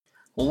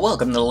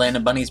Welcome to the Land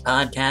of Bunnies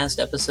podcast,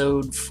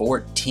 episode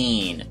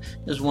 14.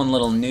 Just one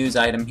little news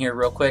item here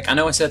real quick. I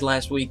know I said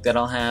last week that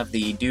I'll have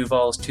the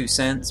Duval's 2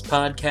 Cents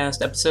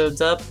podcast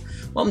episodes up.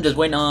 Well, I'm just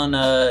waiting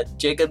on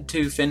Jacob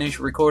to finish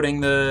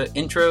recording the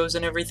intros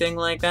and everything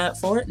like that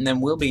for it, and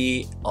then we'll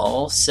be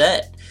all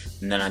set.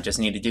 And then I just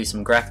need to do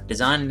some graphic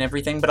design and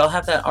everything, but I'll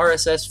have that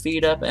RSS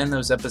feed up and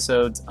those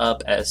episodes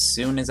up as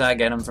soon as I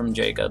get them from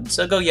Jacob,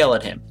 so go yell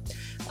at him.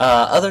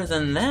 Other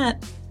than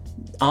that,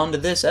 on to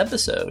this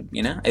episode,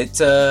 It's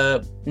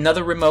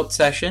another remote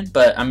session,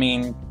 but,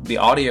 the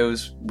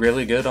audio's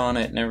really good on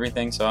it and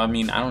everything, so, I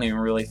don't even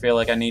really feel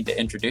like I need to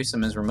introduce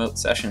them as remote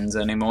sessions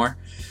anymore.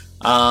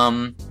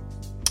 We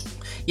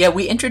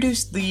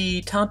introduced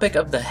the topic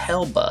of the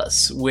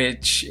Hellbus,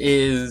 which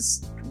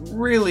is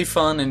really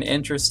fun and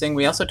interesting.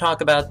 We also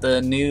talk about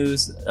the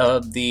news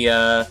of the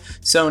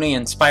Sony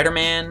and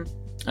Spider-Man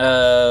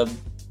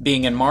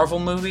being in Marvel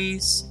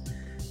movies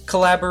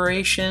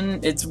collaboration.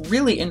 It's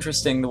really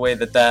interesting the way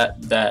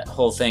that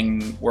whole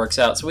thing works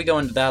out. So we go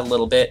into that a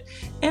little bit,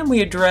 and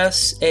we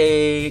address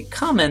a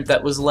comment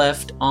that was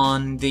left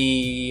on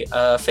the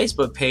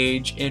Facebook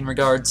page in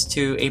regards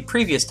to a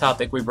previous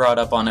topic we brought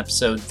up on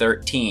episode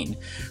 13.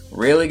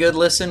 Really good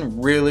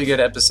listen, really good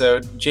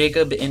episode.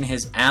 Jacob in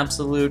his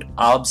absolute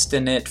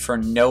obstinate, for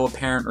no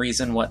apparent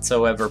reason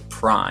whatsoever,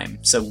 prime.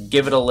 So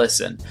give it a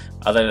listen.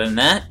 Other than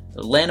that,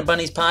 the Land of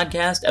Bunnies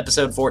podcast,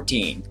 episode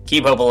 14.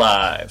 Keep hope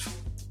alive.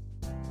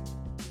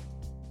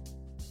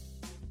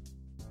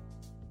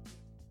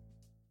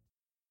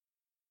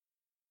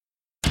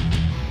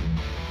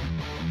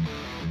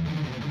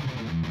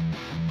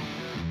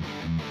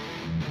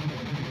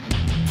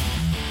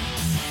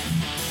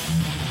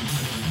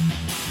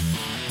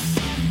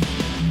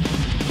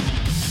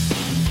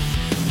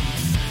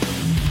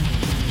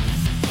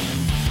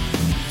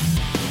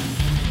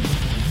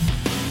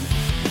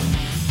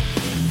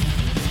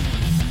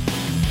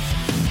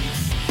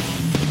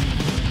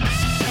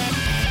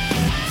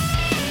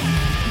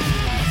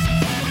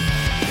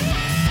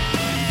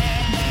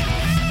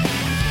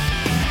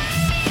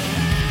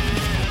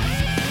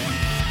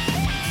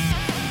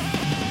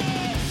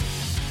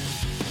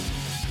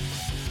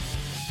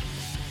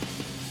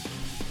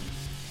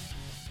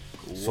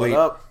 What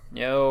up?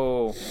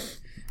 Yo.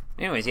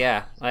 Anyways,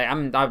 yeah.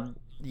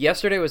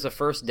 Yesterday was the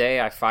first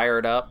day I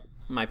fired up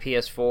my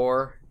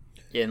PS4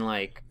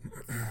 in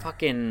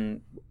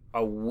fucking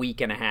a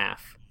week and a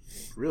half.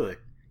 Really?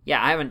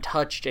 Yeah, I haven't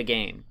touched a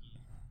game.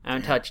 I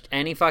haven't touched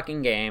any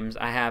fucking games.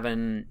 I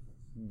haven't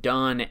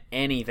done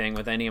anything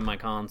with any of my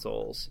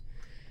consoles.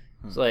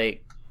 It's I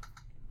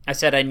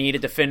said I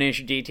needed to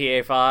finish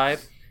GTA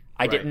 5.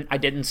 I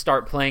didn't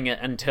start playing it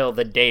until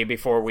the day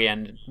before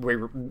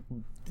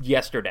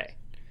yesterday.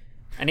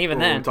 And even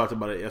then... We talked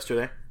about it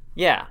yesterday?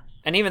 Yeah.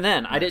 And even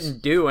then, nice. I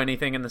didn't do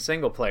anything in the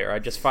single player. I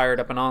just fired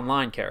up an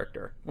online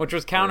character, which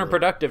was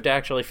counterproductive to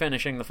actually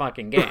finishing the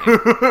fucking game.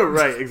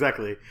 Right,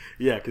 exactly.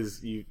 Yeah,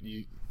 because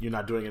you're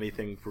not doing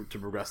anything to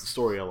progress the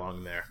story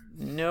along there.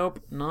 Nope,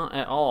 not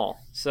at all.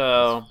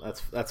 So...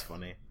 That's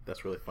funny.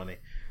 That's really funny.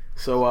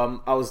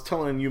 So I was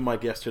telling you,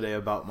 Mike, yesterday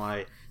about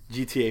my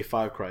GTA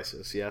 5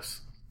 crisis,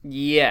 yes?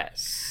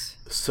 Yes.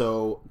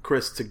 So,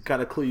 Chris, to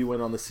kind of clue you in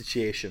on the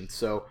situation,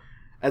 so...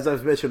 As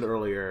I've mentioned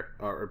earlier,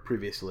 or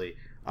previously,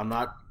 I'm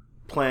not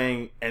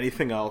playing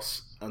anything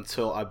else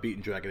until I've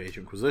beaten Dragon Age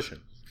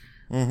Inquisition.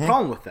 Mm-hmm. The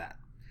problem with that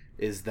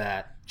is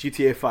that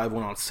GTA 5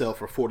 went on sale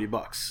for $40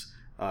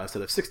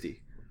 instead of $60.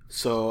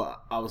 So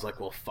I was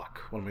like, well, fuck,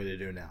 what am I going to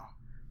do now?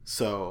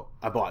 So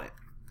I bought it.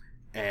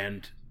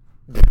 And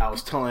I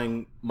was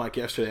telling Mike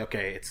yesterday,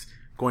 okay, it's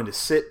going to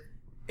sit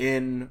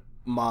in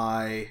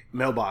my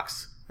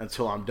mailbox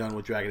until I'm done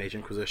with Dragon Age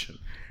Inquisition.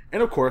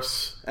 And of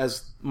course,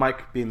 as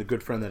Mike, being the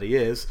good friend that he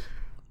is,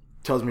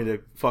 tells me to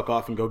fuck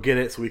off and go get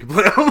it so we can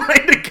play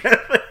online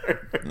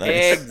together.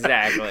 Nice.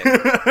 Exactly.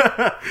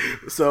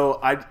 So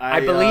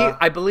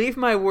I believe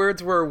my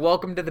words were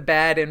 "Welcome to the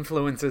Bad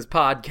Influences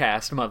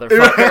podcast,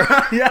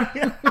 motherfucker."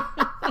 yeah.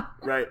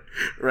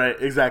 Right,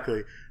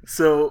 exactly.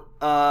 So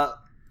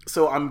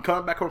I'm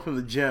coming back home from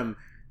the gym,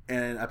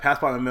 and I pass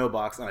by my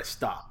mailbox, and I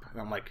stop, and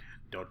I'm like,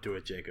 "Don't do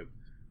it, Jacob.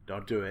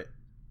 Don't do it."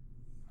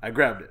 I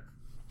grabbed it.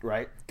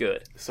 Right?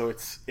 Good. So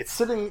it's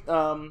sitting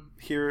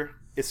here.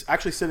 It's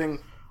actually sitting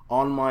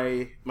on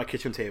my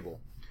kitchen table.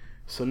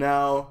 So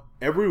now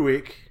every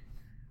week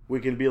we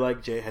can be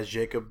like, has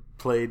Jacob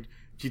played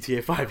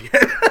GTA 5 yet?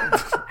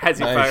 Has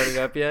he fired it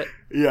up yet?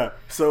 Yeah.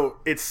 So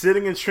it's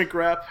sitting in shrink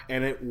wrap,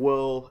 and it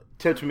will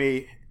tempt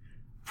me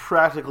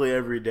practically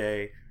every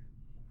day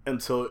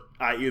until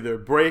I either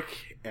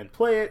break and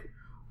play it,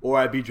 or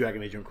I beat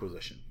Dragon Age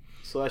Inquisition.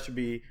 So that should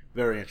be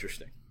very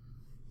interesting.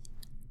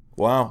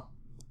 Wow.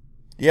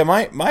 Yeah,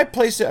 my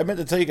PlayStation, I meant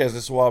to tell you guys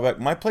this a while back,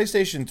 my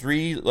PlayStation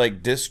 3,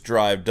 disc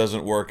drive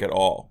doesn't work at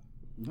all.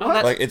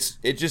 What?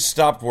 It just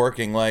stopped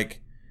working,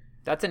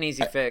 That's an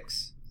easy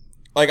fix.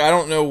 I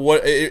don't know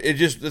what, it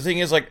just, the thing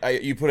is,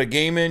 you put a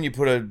game in, you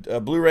put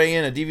a Blu-ray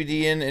in, a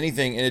DVD in,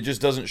 anything, and it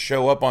just doesn't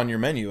show up on your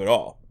menu at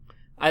all.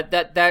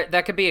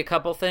 That could be a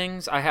couple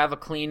things. I have a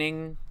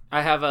cleaning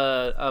I have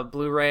a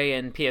Blu-ray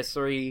and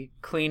PS3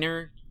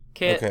 cleaner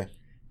kit. Okay.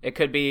 It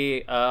could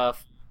be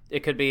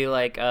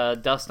like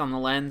dust on the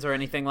lens or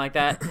anything like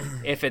that.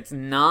 If it's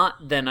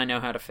not, then I know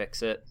how to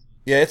fix it.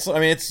 Yeah, it's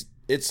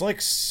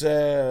like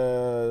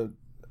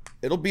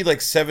it'll be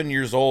like 7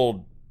 years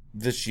old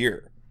this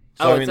year.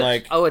 So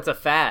it's a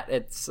fat.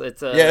 It's a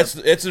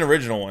it's an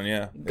original one.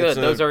 Yeah, good.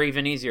 Those are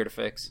even easier to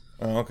fix.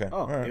 Oh, okay.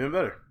 Oh, right. Even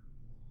better.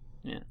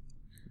 Yeah.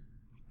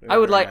 Very, I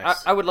would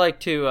nice. like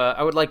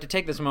to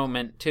take this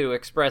moment to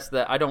express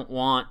that I don't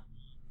want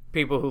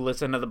people who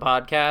listen to the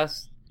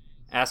podcast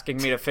asking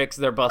me to fix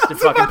their busted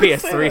fucking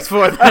PS3s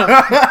for them.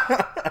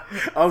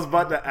 I was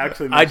about to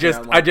actually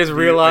mention I just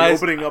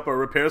realized opening up a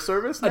repair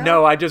service now?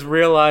 No, I just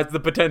realized the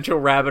potential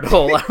rabbit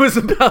hole I was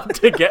about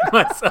to get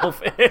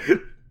myself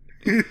in.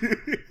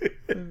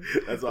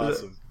 That's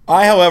awesome.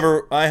 I,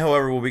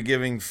 however, will be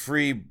giving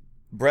free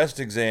breast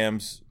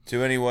exams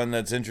to anyone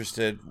that's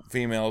interested,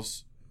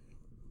 females.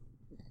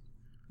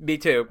 Me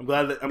too. I'm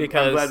glad that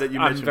you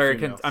mentioned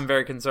females. I'm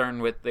very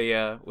concerned with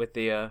the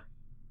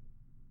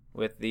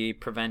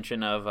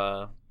prevention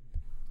of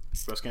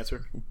breast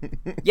cancer.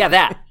 Yeah,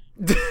 that.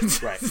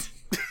 Right.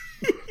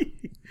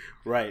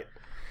 Right.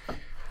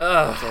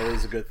 That's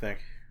always a good thing.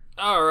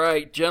 All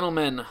right,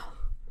 gentlemen.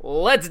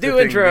 Let's do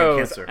Good thing being intros,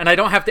 cancer. and I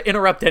don't have to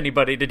interrupt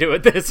anybody to do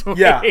it this week.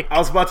 Yeah, I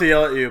was about to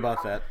yell at you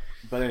about that,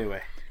 but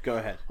anyway, go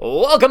ahead.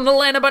 Welcome to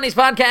Land of Bunnies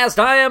podcast.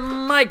 I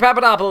am Mike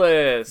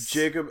Papadopoulos.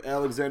 Jacob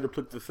Alexander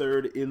Plick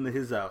III in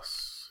his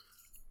house.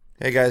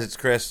 Hey guys, it's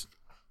Chris.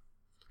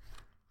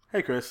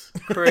 Hey, Chris.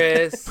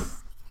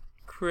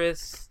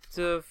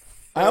 Christopher.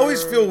 I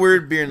always feel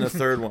weird being the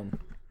third one.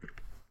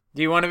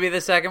 Do you want to be the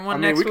second one I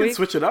mean, next we week? can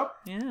switch it up.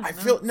 Yeah. I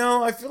feel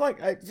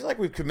like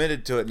we've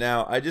committed to it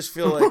now. I just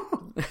feel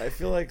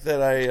like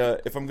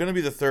that if I'm gonna be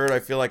the third, I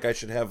feel like I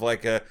should have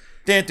like a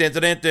dan,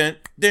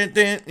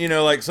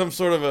 like some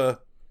sort of a.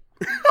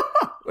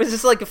 Was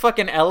this like a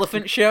fucking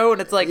elephant show? And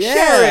it's like Yeah.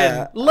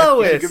 Sharon,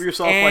 Lois, give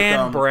yourself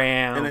and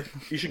Bram. And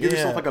you should give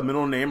yourself like a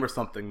middle name or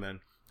something. Then,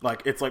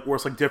 like it's like where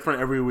it's like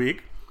different every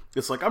week.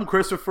 It's like I'm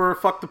Christopher.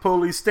 Fuck the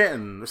police,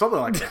 Stanton, or something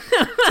like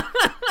that.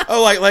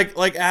 Oh,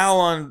 like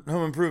Al on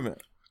Home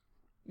Improvement.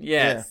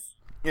 Yes.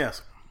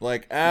 Yes.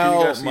 Like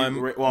Al, see my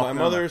no.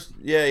 mother's.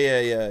 Yeah.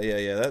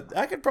 That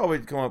I could probably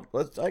come up.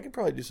 I could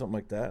probably do something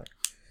like that.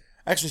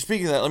 Actually,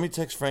 speaking of that, let me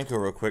text Franco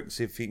real quick and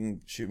see if he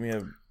can shoot me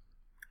a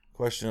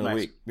question of the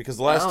week. Because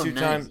the last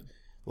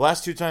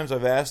two times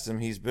I've asked him,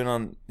 he's been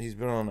on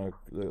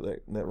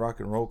that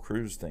rock and roll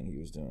cruise thing he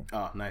was doing.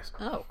 Oh, nice.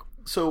 Oh.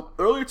 So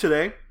earlier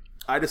today,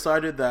 I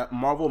decided that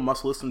Marvel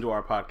must listen to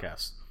our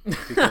podcast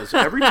because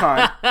every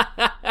time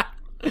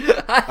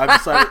I've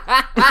decided.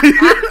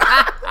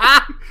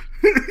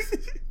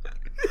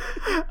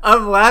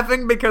 I'm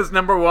laughing because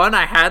number one,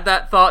 I had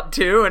that thought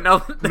too, and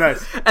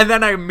Nice. And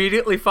then I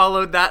immediately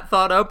followed that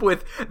thought up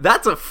with,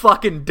 "That's a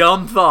fucking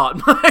dumb thought."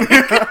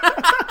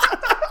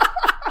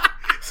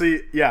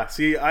 See,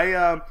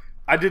 I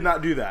did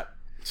not do that.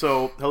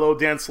 So, hello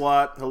Dan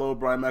Slott, hello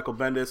Brian Michael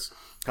Bendis,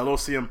 hello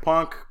CM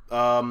Punk,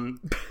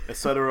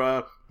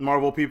 etc.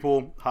 Marvel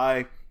people,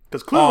 hi.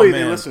 Because clearly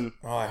they listen.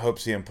 Oh, I hope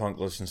CM Punk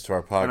listens to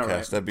our podcast. know,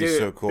 right? That'd be Dude,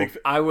 so cool.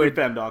 Big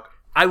fan, dog.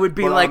 I would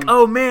be like,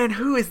 "Oh man,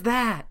 who is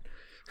that?"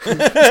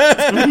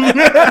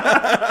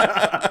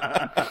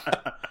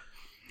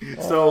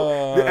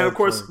 So, and of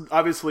course,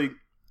 obviously,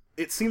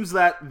 it seems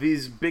that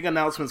these big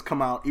announcements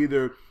come out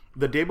either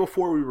the day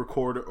before we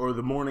record or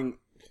the morning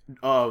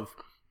of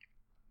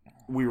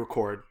we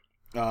record.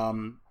 I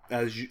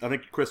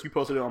think Chris, you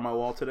posted it on my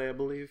wall today, I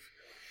believe.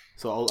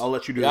 So I'll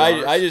let you do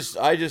that.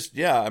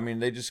 I mean,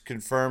 they just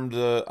confirmed.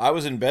 I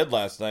was in bed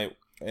last night,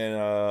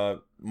 and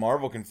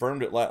Marvel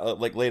confirmed it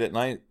like late at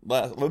night,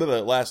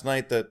 last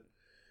night that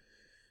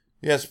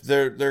yes,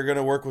 they're going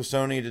to work with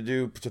Sony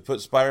to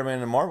put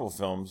Spider-Man in Marvel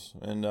films,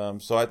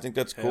 and so I think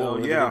that's cool.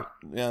 Hell yeah.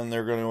 And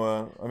they're going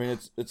to. I mean,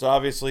 it's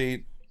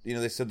obviously,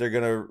 they said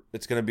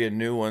it's going to be a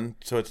new one,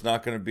 so it's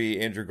not going to be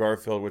Andrew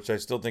Garfield, which I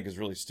still think is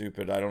really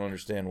stupid. I don't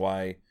understand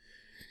why.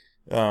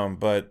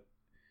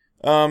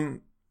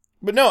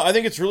 But no, I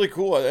think it's really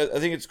cool. I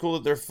think it's cool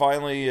that they're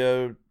finally,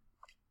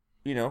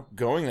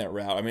 going that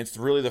route. I mean, it's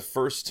really the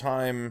first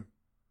time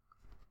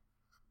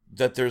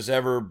that there's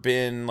ever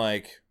been,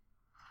 like,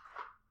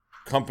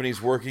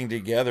 companies working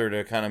together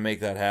to kind of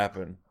make that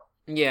happen.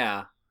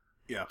 Yeah.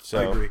 Yeah, So,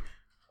 I agree.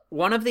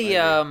 One of the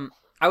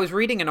I was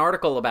reading an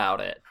article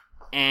about it,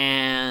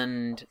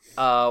 and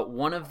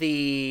one of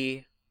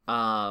the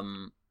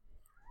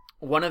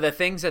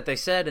things that they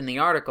said in the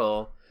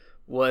article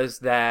was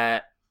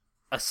that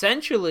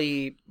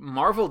essentially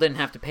Marvel didn't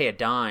have to pay a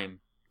dime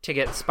to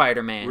get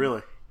Spider-Man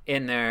Really?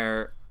 in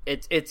there.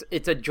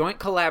 It's a joint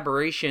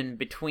collaboration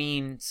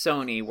between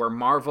Sony where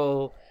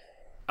Marvel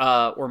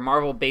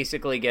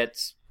basically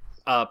gets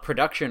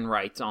production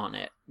rights on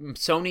it.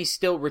 Sony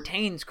still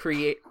retains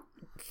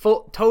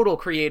total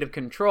creative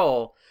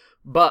control,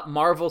 but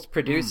Marvel's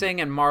producing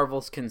and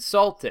Marvel's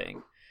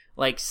consulting.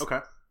 Like, Okay.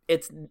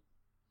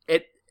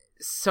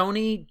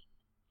 Sony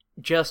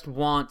just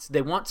wants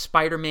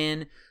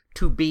Spider-Man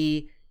to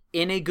be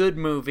in a good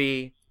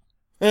movie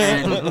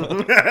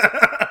And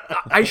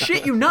I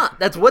shit you not,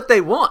 that's what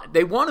they want.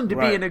 They want him to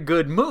be in a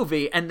good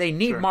movie, and they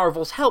need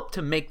Marvel's help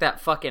to make that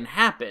fucking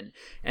happen.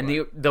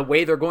 And the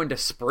way they're going to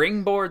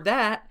springboard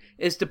that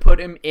is to put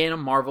him in a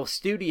Marvel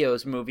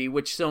Studios movie,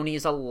 which Sony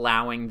is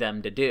allowing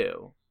them to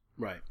do.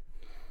 Right.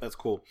 That's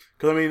cool.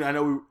 Because, I mean, I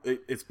know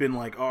it's been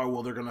like, oh,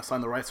 well, they're going to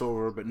sign the rights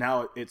over, but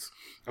now I think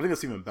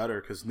it's even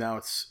better, because now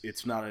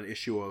it's not an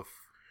issue of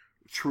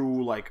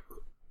true, like,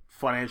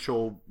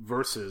 financial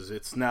versus.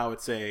 It's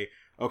a,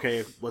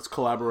 okay, let's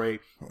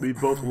collaborate. We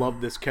both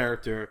love this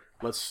character.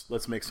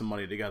 Let's make some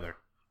money together.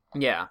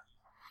 Yeah.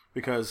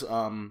 Because,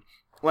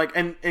 like,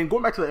 and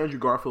going back to the Andrew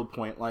Garfield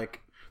point,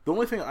 like, the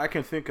only thing I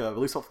can think of, at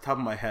least off the top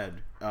of my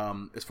head,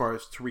 as far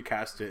as to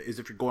recast it, is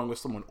if you're going with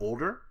someone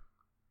older.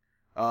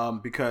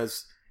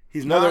 Because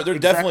he's not. No, they're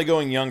definitely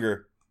going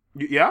younger.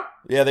 Yeah?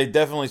 Yeah, they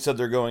definitely said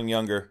they're going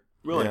younger.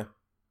 Really?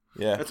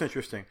 Yeah. That's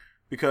interesting.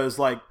 Because,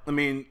 like, I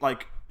mean,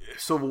 like,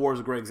 Civil War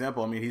is a great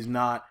example. I mean, he's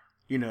not,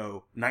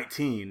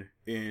 19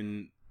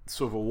 in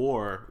Civil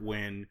War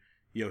when,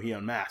 he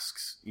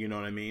unmasks. You know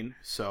what I mean?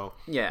 So,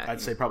 yeah,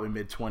 I'd say probably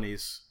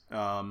mid-20s,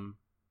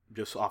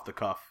 just off the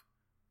cuff.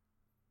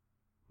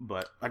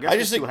 But I guess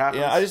we'll see what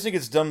happens. Yeah, I just think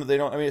it's dumb that they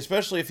don't. I mean,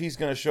 especially if he's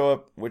going to show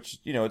up, which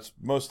it's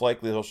most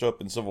likely he'll show up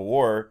in Civil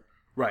War,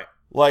 right?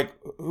 Like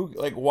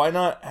why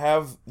not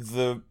have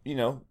the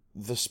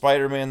the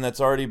Spider-Man that's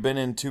already been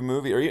in 2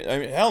 movies? Or I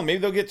mean, hell, maybe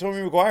they'll get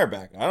Tobey Maguire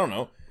back. I don't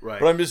know, right?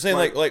 But I'm just saying,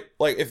 like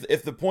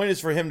if the point is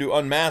for him to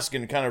unmask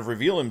and kind of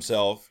reveal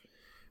himself,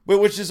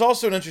 but which is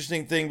also an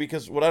interesting thing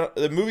because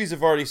the movies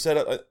have already set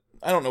up.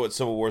 I don't know what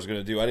Civil War is going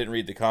to do. I didn't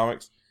read the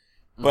comics,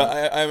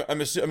 but I'm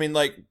assuming. I mean,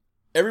 like.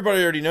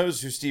 Everybody already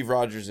knows who Steve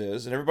Rogers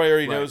is, and everybody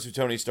already knows who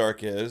Tony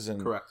Stark is,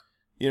 and correct.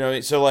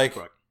 So like,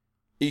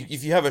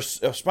 if you have a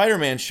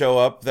Spider-Man show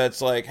up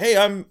that's like, hey,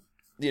 I'm,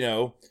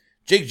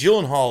 Jake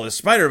Gyllenhaal is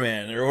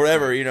Spider-Man or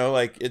whatever,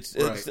 like I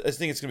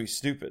think it's gonna be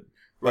stupid,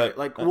 right?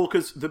 But,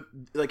 because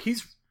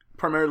he's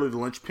primarily the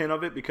linchpin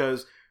of it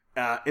because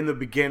in the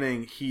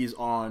beginning he's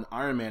on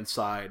Iron Man's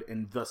side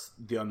and thus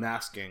the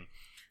unmasking,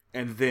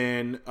 and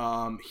then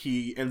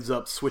he ends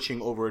up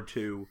switching over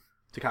to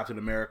Captain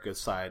America's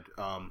side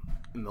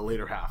in the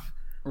later half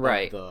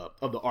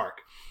of the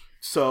arc.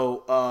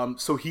 So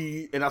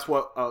he, and that's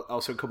what I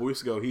was saying a couple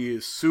weeks ago, he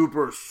is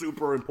super,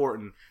 super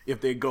important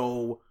if they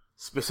go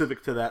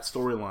specific to that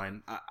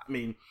storyline. I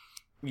mean,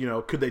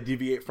 could they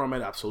deviate from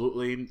it?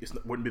 Absolutely. It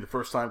wouldn't be the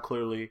first time,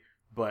 clearly,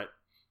 but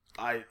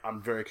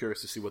I'm very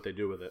curious to see what they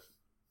do with it.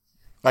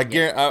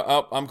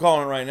 I'm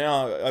calling it right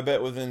now. I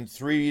bet within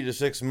 3 to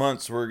 6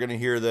 months we're going to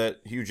hear that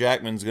Hugh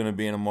Jackman's going to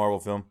be in a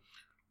Marvel film.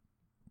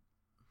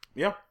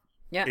 Yeah,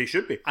 he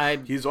should be.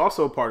 He's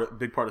also a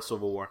big part of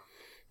Civil War.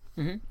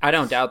 Mm-hmm. I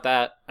don't doubt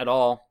that at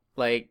all.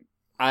 Like,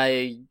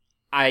 I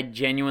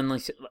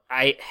genuinely,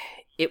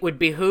 it would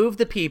behoove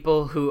the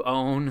people who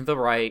own the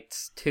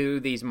rights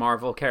to these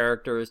Marvel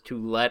characters to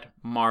let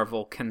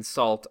Marvel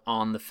consult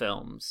on the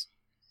films.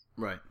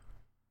 Right.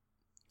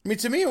 I mean,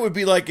 to me, it would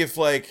be like if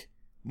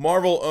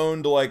Marvel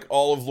owned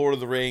all of Lord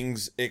of the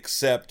Rings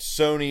except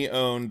Sony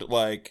owned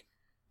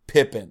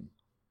Pippin.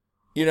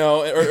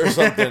 Or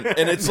something,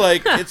 and it's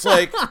like it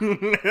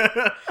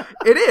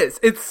is.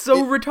 It's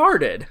so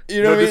retarded.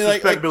 You know what I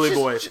mean? Billy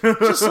Boy.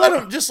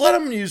 just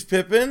let him use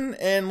Pippin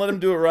and let him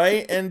do it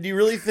right. And do you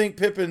really think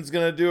Pippin's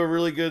gonna do a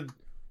really good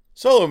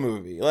solo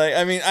movie?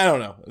 I mean, I don't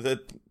know.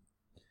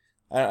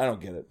 I don't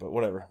get it, but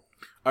whatever.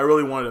 I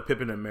really wanted a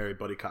Pippin and Mary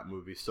buddy cop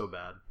movie so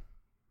bad.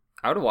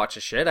 I would watch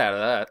the shit out of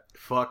that.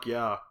 Fuck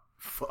yeah.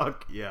 I'm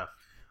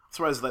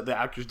surprised that the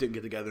actors didn't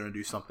get together and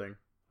do something,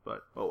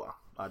 but oh well.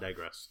 I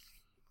digress.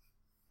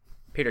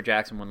 Peter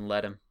Jackson wouldn't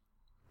let him.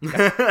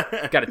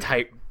 Got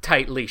a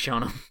tight leash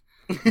on him.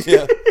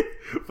 Yeah.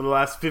 For the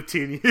last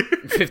 15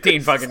 years.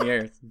 15 fucking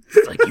years.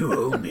 It's like, you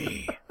owe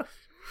me.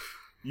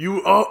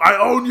 I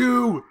own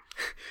you.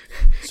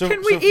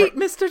 Can we eat,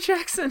 Mr.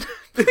 Jackson?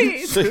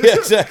 Please. Yeah,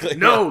 exactly.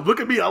 No, look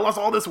at me. I lost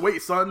all this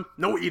weight, son.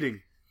 No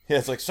eating. Yeah,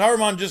 it's like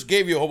Saruman just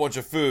gave you a whole bunch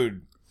of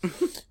food.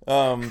 He's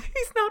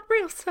not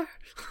real, sir.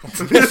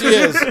 Yes, he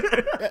is.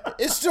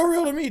 It's still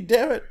real to me,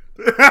 damn it.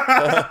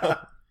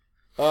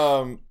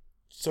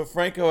 So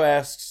Franco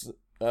asks,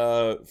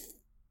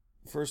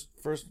 first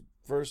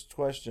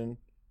question.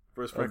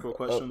 First Franco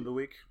question of the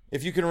week.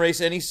 If you can erase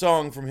any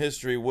song from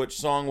history, which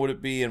song would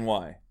it be and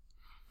why?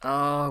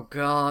 Oh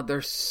God,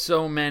 there's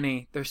so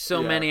many. There's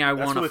so many I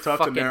want to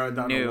fucking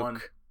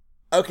nuke.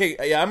 Okay,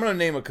 yeah, I'm gonna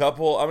name a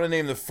couple. I'm gonna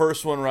name the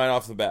first one right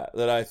off the bat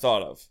that I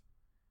thought of.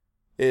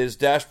 Is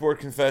Dashboard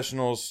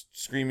Confessional's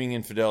Screaming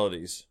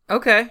Infidelities.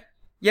 Okay.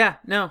 Yeah,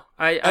 no,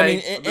 I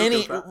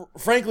mean,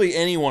 frankly,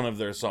 any one of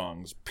their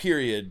songs,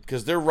 period,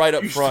 because they're right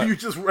up front. You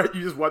just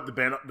wiped the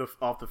band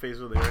off the face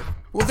of the earth.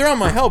 Well, they're on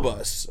my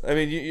Hellbus. I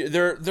mean,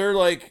 they're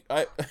like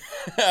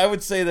I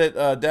would say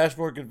that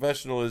Dashboard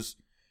Confessional is,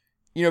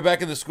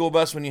 back in the school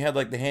bus when you had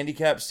the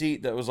handicap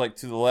seat that was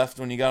to the left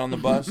when you got on the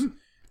bus.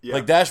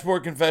 Yeah.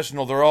 Dashboard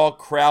Confessional, they're all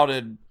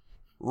crowded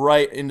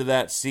right into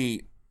that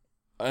seat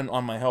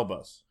on my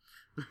Hellbus.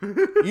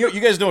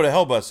 You guys know what a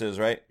Hellbus is,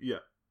 right? Yeah.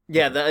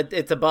 Yeah,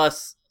 it's a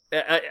bus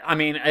I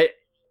mean,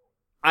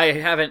 I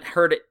haven't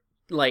heard it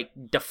like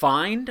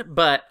defined,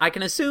 but I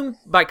can assume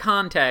by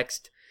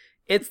context,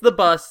 it's the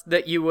bus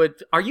that you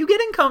would. Are you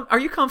getting Are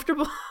you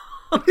comfortable?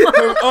 I'm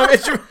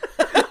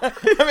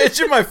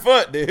itching my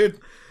foot, dude.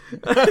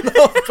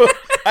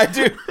 I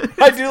do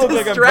look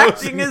like I'm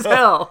posing. Distracting as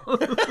hell.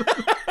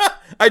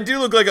 I do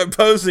look like I'm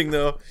posing,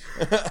 though.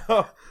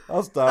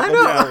 I'll stop. I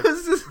know. I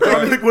was just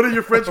like, what are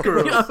your French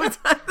girls?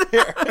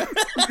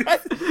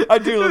 I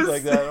do look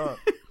like that.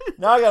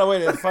 Now I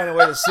gotta find a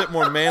way to sit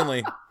more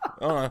manly.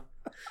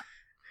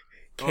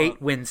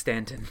 Kate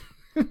Winstanton.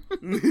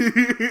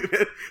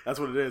 That's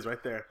what it is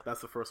right there.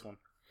 That's the first one.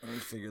 Let me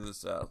figure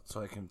this out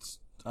so I can.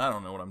 I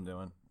don't know what I'm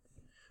doing.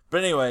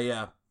 But anyway,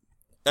 yeah.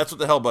 That's what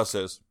the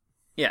Hellbus is.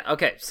 Yeah,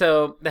 okay.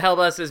 So the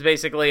Hellbus is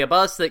basically a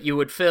bus that you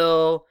would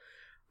fill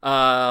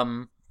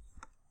and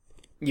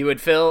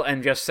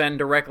just send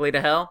directly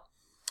to hell.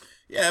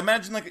 Yeah,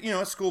 imagine like,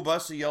 a school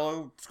bus, a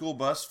yellow school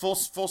bus, full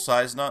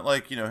size, not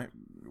like,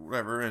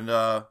 whatever, and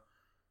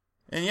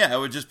yeah, it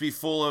would just be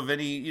full of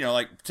any,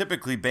 like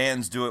typically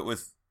bands do it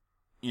with,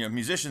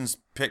 musicians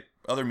pick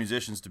other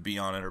musicians to be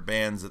on it, or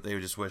bands that they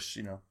would just wish,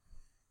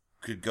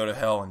 could go to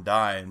hell and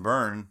die and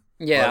burn.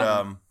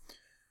 Yeah. But,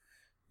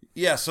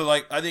 yeah, so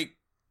like I think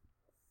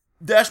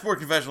Dashboard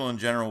Confessional in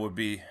general would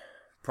be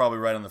probably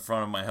right on the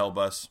front of my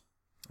Hellbus.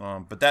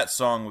 But that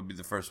song would be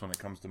the first one that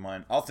comes to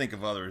mind. I'll think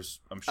of others,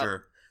 I'm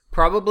sure.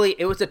 Probably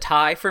it was a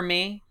tie for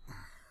me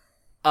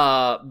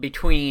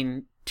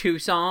between two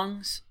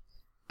songs.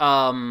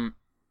 Nickelback's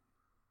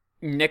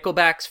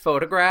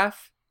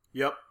Photograph.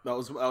 Yep, that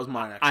was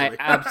mine, actually. I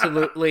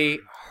absolutely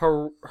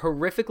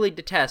horrifically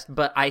detest,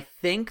 but I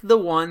think the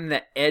one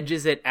that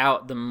edges it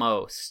out the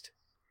most,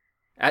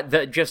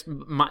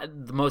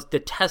 the most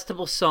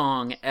detestable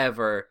song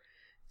ever,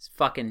 is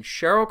fucking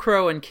Sheryl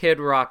Crow and Kid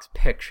Rock's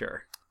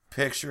Picture.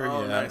 Picture,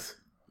 oh, yeah. Nice.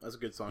 That's a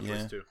good song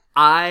choice, too.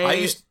 I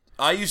used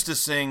to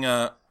sing,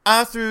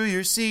 I threw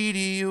your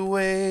CD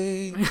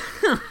away.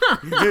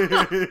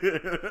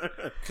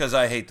 Because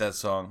I hate that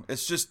song.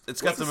 It's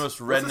got the most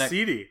redneck... What's a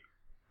CD?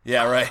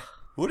 Yeah, right.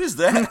 What is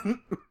that? What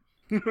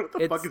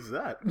the fuck is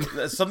that?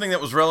 That's something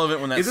that was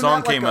relevant when that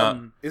song came out.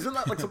 Isn't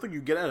that like something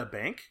you get at a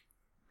bank?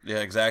 Yeah,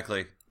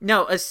 exactly.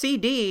 No, a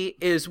CD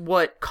is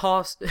what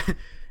cost...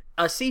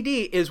 A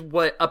CD is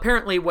what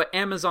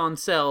Amazon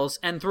sells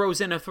and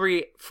throws in a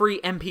free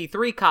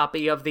MP3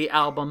 copy of the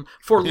album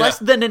for less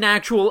than an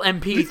actual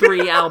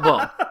MP3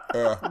 album,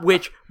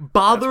 which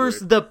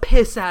bothers the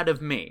piss out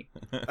of me.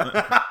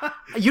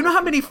 You know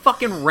how many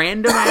fucking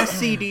random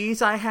ass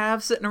CDs I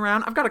have sitting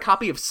around? I've got a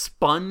copy of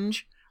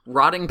Sponge,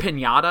 Rotting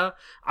Pinata.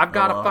 I've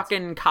got a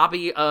fucking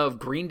copy of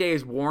Green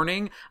Day's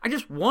Warning. I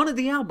just wanted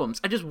the albums.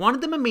 I just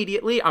wanted them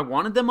immediately. I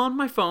wanted them on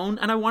my phone,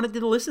 and I wanted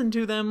to listen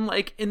to them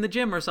like in the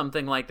gym or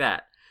something like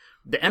that.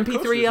 The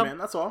MP3 album,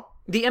 that's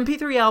all. The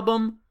MP3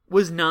 album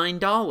was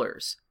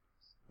 $9.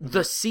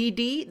 The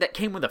CD that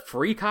came with a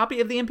free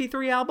copy of the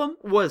MP3 album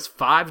was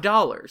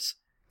 $5.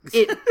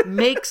 It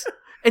makes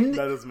and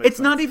it's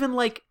not even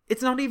like the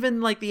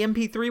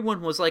MP3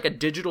 one was like a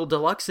digital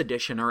deluxe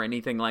edition or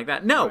anything like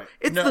that. No, right.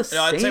 It's the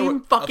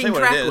same fucking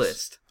track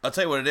list. I'll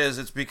tell you what it is.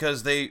 It's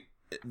because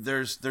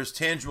there's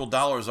tangible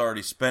dollars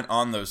already spent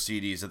on those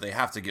CDs that they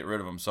have to get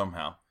rid of them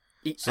somehow.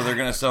 So they're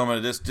going to sell them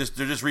at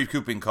they're just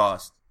recouping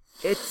cost.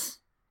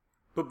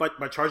 But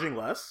by charging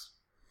less?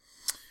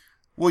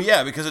 Well,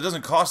 yeah, because it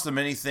doesn't cost them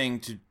anything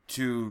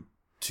to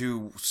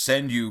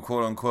send you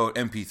quote unquote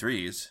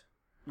MP3s.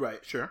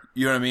 Right, sure.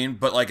 You know what I mean?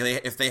 But like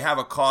if they have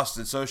a cost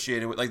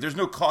associated with, like, there's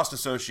no cost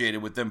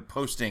associated with them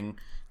posting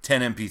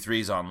 10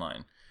 MP3s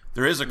online.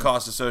 There is a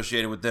cost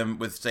associated with them,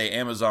 with say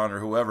Amazon or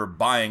whoever,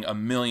 buying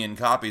 1 million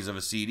copies of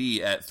a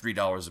CD at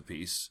 $3 a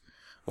piece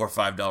or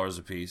 $5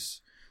 a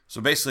piece.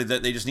 So basically,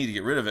 that they just need to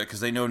get rid of it because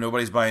they know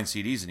nobody's buying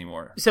CDs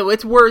anymore. So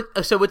it's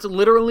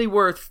literally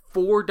worth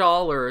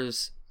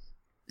 $4.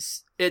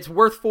 It's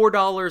worth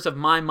 $4 of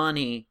my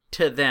money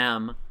to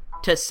them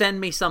to send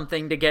me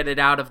something to get it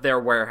out of their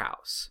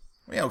warehouse.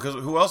 Yeah, because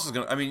who else is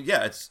going to... I mean,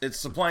 yeah, it's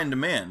supply and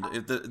demand.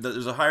 If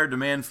there's a higher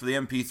demand for the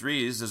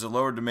MP3s, there's a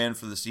lower demand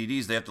for the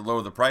CDs. They have to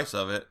lower the price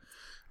of it.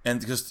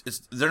 And because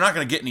they're not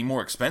going to get any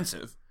more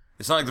expensive.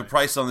 It's not like the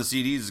price on the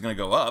CDs is going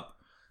to go up.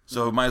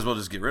 So might as well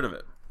just get rid of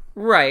it.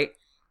 Right.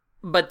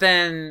 But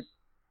then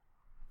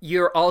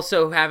you're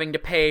also having to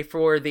pay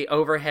for the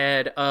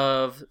overhead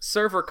of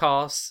server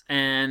costs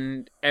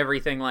and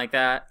everything like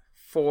that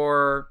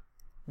for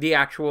the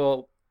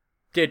actual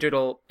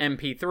digital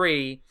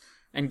MP3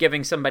 and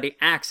giving somebody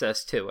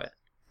access to it.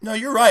 No,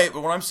 you're right,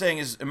 but what I'm saying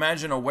is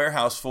imagine a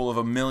warehouse full of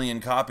 1 million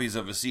copies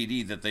of a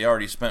CD that they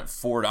already spent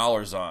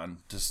 $4 on,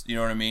 you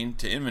know what I mean,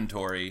 to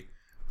inventory.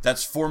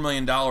 That's $4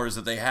 million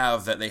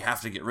that they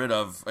have to get rid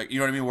of. You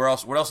know what I mean? What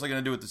else are they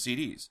going to do with the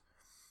CDs?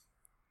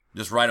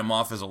 Just write them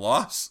off as a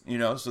loss,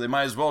 so they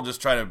might as well just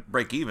try to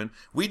break even.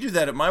 We do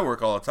that at my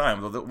work all the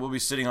time. We'll be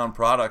sitting on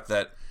product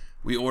that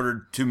we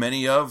ordered too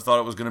many of, thought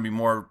it was going to be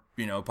more,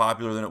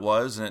 popular than it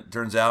was, and it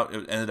turns out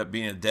it ended up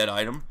being a dead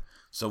item.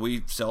 So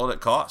we sell it at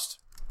cost.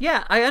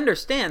 Yeah, I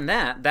understand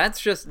that.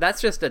 That's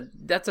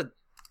a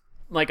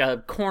like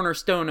a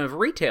cornerstone of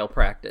retail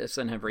practice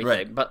and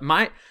everything. Right.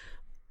 But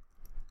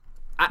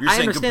you're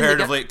saying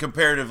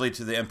comparatively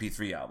to the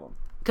MP3 album.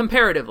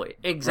 Comparatively,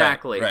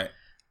 exactly. Right.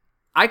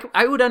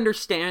 I would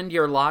understand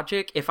your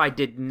logic if I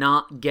did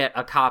not get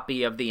a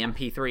copy of the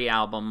MP3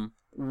 album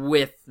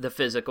with the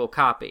physical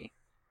copy.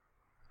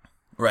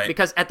 Right.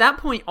 Because at that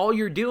point, all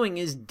you're doing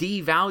is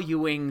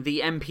devaluing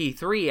the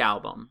MP3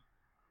 album.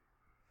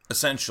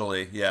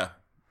 Essentially, yeah.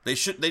 They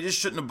just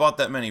shouldn't have bought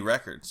that many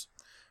records.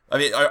 I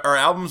mean, are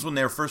albums when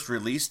they were first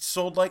released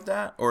sold like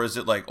that, or is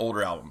it like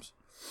older albums?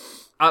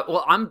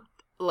 Well, I'm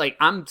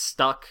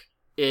stuck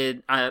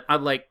in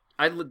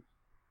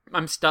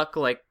I'm stuck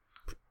like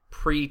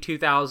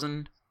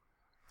pre-2000.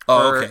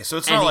 Oh, okay. So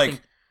it's not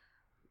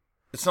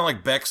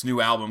like Beck's new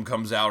album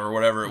comes out or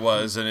whatever it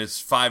was, and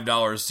it's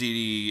 $5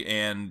 CD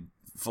and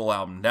full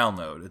album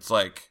download. It's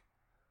like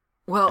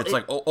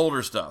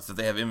older stuff that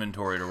they have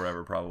inventoried or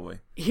whatever. Probably.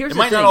 It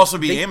might not also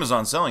be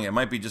Amazon selling it. It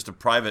might be just a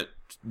private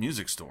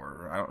music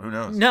store. Who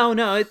knows?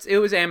 No, it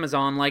was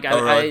Amazon. Like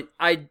really?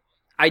 I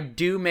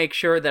do make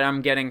sure that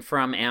I'm getting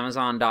from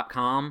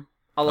Amazon.com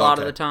a lot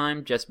of the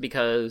time, just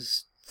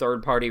because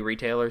third-party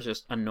retailers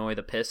just annoy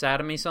the piss out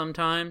of me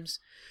sometimes.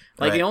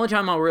 Like, the only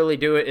time I'll really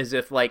do it is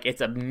if, like, it's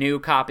a new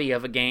copy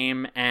of a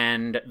game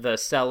and the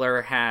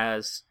seller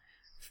has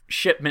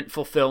shipment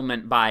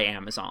fulfillment by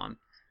Amazon.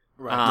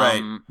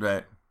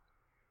 Right.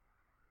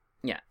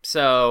 Yeah,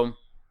 so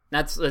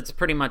that's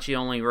pretty much the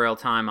only real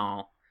time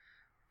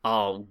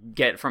I'll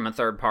get from a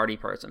third-party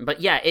person. But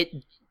yeah,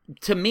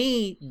 to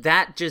me,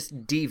 that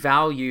just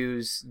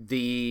devalues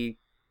the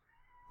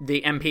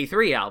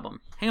MP3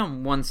 album. Hang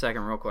on 1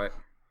 second real quick.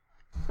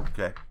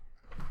 Okay.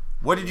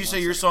 What did you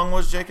say your song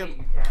was, Jacob?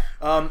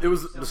 It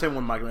was the same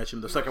one Mike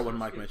mentioned. The second one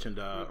Mike mentioned,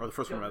 or the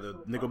first one rather,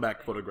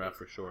 Nickelback Photograph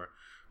for sure.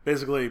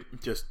 Basically,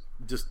 just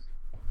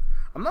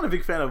I'm not a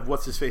big fan of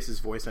what's his face's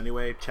voice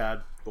anyway.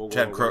 Chad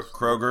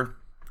Kroger.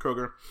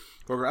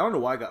 I don't know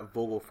where I got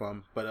Vogel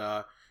from,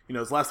 but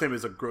his last name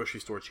is a grocery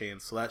store chain,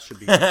 so that should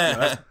be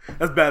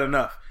that's bad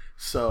enough.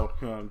 So,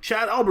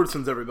 Chad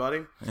Albertson's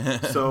everybody.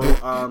 So,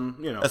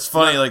 That's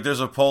funny. Like, there's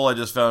a poll I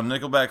just found.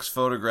 Nickelback's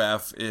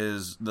Photograph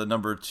is the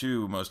number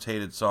 2 most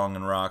hated song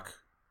in rock.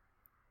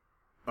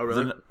 Oh,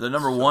 really? The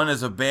number 1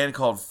 is a band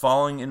called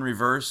Falling in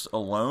Reverse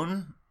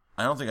Alone.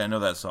 I don't think I know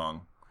that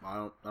song.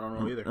 I don't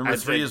know either. Number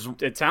 3 is...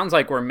 It sounds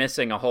like we're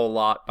missing a whole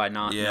lot by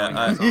not knowing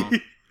that song.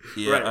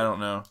 Yeah, right. I don't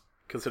know.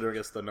 Considering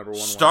it's the number 1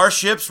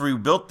 Starships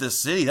Rebuilt This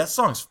City. That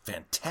song's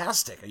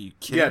fantastic. Are you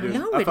kidding me? Yeah,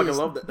 dude. I fucking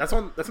love that. That's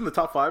in the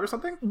top 5 or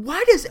something?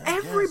 Why does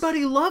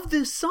everybody love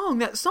this song?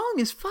 That song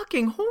is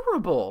fucking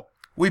horrible.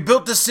 We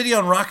built this city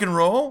on rock and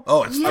roll?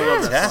 Oh, it's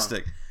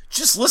fantastic.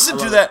 Just listen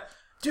to that.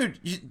 Dude,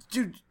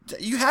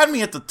 you had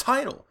me at the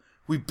title.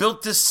 We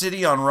built this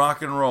city on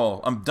rock and roll.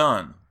 I'm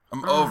done.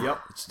 I'm over.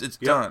 Yep. It's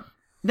done.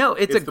 No,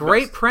 it's a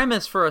great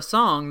premise for a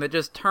song that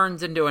just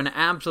turns into an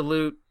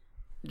absolute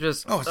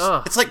it's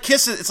like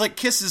Kiss. It's like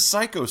Kiss's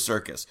Psycho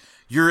Circus.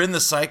 You're in the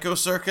Psycho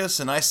Circus,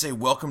 and I say,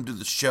 "Welcome to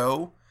the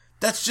show."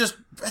 That's just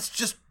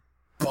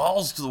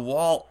balls to the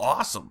wall,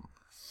 awesome.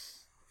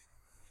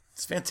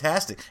 It's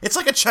fantastic. It's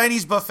like a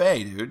Chinese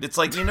buffet, dude. It's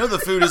like,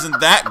 the food isn't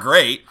that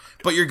great,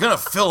 but you're gonna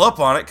fill up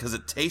on it because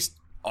it tastes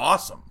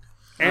awesome.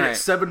 And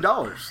it's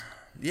 $7.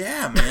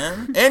 Yeah,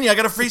 man. And I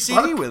got a free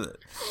CD with it.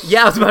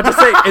 Yeah, I was about to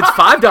say it's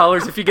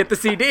 $5 if you get the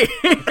CD.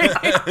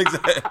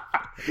 Exactly.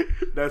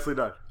 Nicely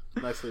done.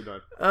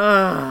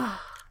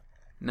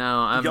 No,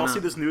 I'm y'all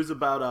see this news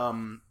about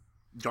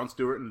Jon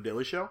Stewart and The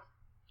Daily Show?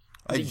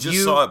 I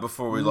just saw it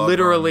before we logged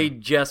literally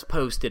just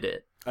posted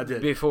it. I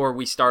did. Before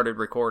we started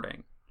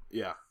recording.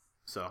 Yeah.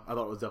 So I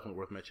thought it was definitely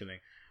worth mentioning.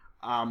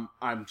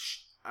 I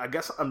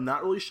guess I'm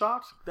not really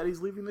shocked that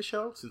he's leaving the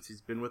show since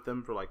he's been with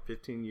them for like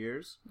 15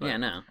 years. Yeah,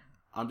 no.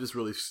 I'm just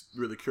really,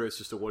 really curious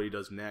as to what he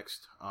does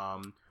next. I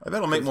bet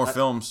he'll make more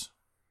films.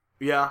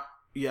 Yeah,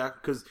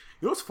 because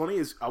what's funny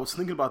is I was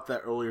thinking about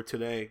that earlier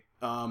today,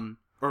 right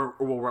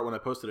when I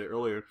posted it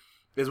earlier,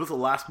 is with the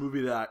last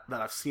movie that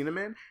I've seen him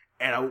in,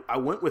 and I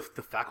went with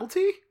The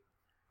Faculty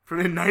from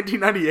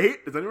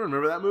 1998. Does anyone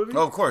remember that movie?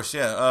 Oh, of course,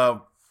 yeah.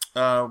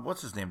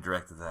 What's his name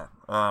directed that?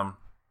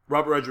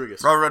 Robert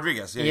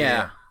Rodriguez.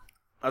 Yeah.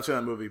 I've seen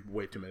that movie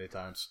way too many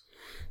times.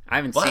 I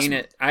haven't seen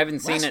it. I haven't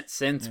seen it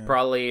since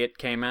probably it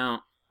came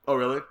out. Oh,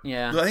 really?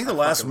 Yeah. I think the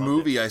last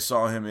movie I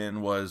saw him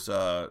in was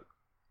Jay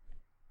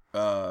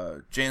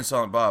and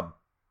Silent Bob.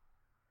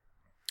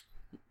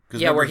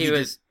 Yeah, where he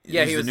was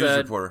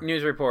the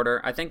news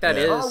reporter. I think that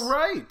is. Oh,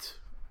 right.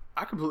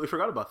 I completely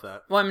forgot about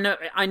that. Well,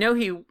 I know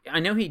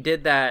he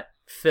did that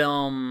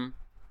film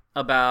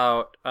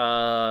about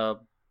where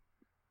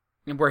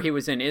he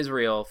was in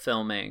Israel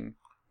filming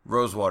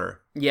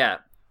Rosewater. Yeah,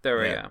 there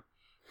we go.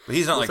 But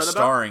he's not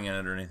starring in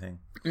it or anything.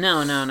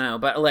 No.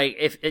 But like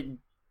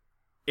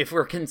if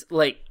we're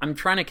I'm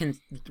trying to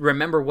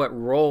remember what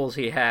roles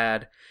he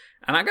had,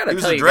 and I gotta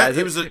tell you guys,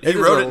 he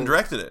wrote it and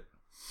directed it.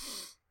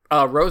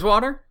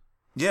 Rosewater.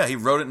 Yeah, he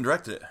wrote it and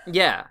directed it.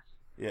 Yeah.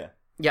 Yeah.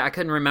 Yeah, I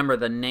couldn't remember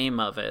the name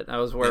of it. That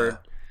was where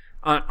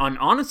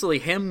honestly,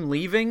 him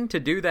leaving to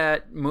do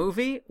that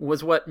movie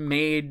was what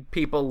made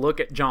people look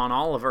at John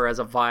Oliver as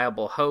a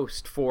viable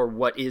host for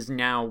what is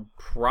now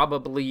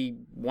probably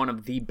one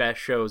of the best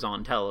shows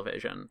on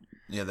television.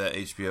 Yeah, that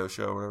HBO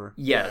show or whatever.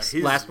 Yes,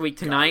 Last Week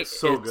Tonight.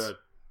 So good.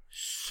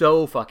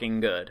 So fucking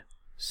good.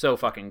 So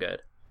fucking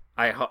good.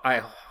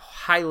 I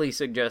highly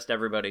suggest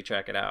everybody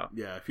check it out.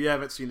 Yeah, if you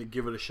haven't seen it,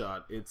 give it a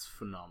shot. It's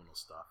phenomenal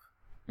stuff.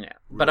 Yeah,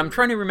 but I'm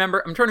trying to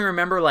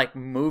remember like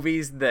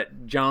movies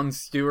that Jon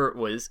Stewart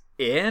was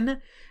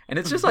in, and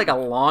it's just like a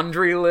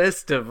laundry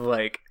list of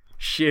like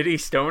shitty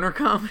stoner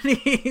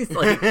comedies.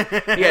 Like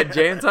he had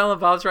Jay and Silent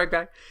Bob Strike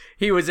Back.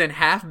 He was in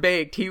Half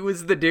Baked. He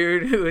was the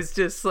dude who was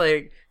just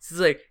like,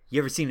 you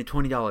ever seen a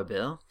 $20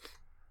 bill?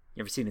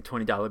 You ever seen a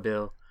 $20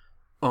 bill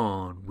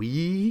on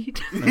weed?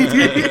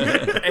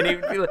 And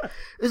he'd be like,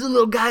 there's a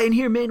little guy in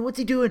here, man. What's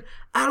he doing?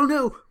 I don't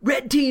know.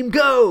 Red team,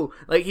 go!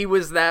 Like, he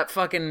was that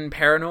fucking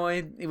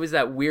paranoid. He was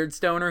that weird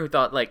stoner who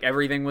thought, like,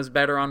 everything was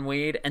better on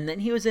weed. And then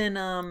he was in,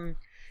 the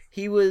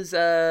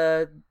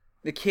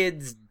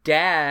kid's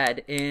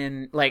dad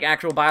in, like,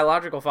 actual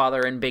biological father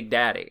in Big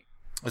Daddy.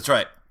 That's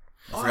right.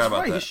 I forgot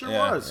about that. He sure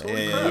was.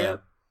 Yeah.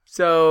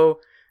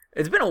 So,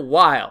 it's been a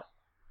while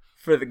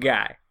for the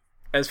guy,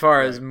 as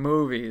far as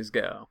movies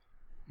go.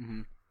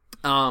 Mm-hmm.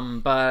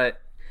 But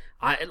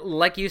I,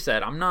 like you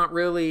said, I'm not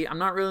really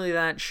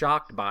that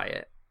shocked by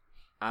it.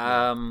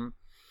 I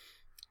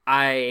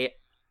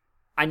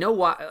know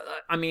why.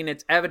 I mean,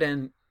 it's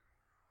evident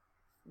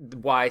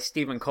why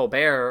Stephen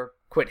Colbert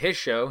quit his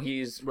show.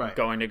 He's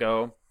going to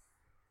go.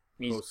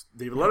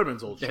 David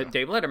Letterman's old show.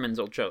 Dave Letterman's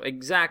old show,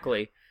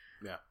 exactly.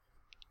 Yeah.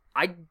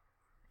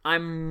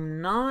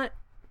 I'm not.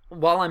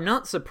 While I'm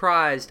not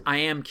surprised, I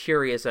am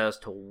curious as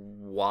to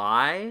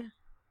why.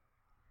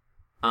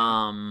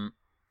 I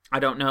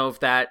don't know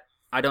if that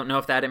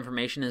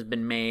information has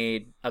been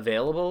made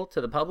available to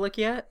the public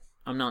yet.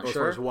 I'm not sure. As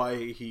far as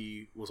why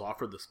he was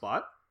offered the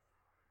spot?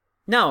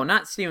 No,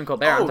 not Stephen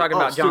Colbert. I'm talking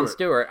about Jon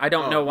Stewart. I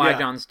don't know why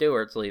Jon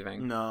Stewart's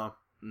leaving. No,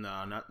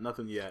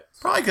 nothing yet.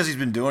 Probably because he's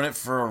been doing it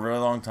for a really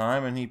long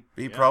time, and he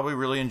probably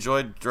really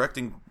enjoyed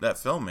directing that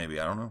film. Maybe,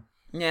 I don't know.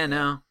 Yeah,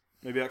 no.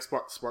 Maybe that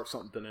sparked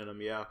something in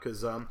him. Yeah,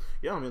 because I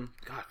mean,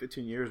 God,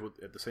 15 years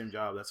at the same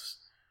job.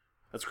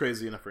 That's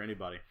crazy enough for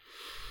anybody.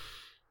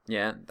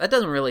 Yeah, that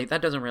doesn't really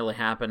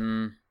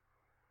happen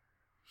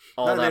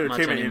all that that much anymore. Not in the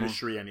entertainment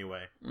industry,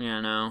 anyway.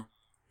 Yeah, no.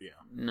 Yeah,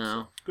 no.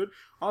 So, good.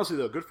 Honestly,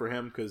 though, good for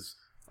him because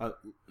I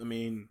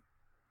mean,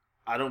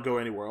 I don't go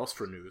anywhere else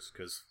for news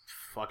because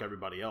fuck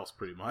everybody else,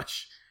 pretty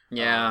much.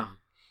 Yeah.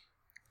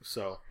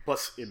 So,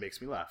 plus it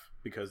makes me laugh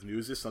because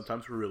news is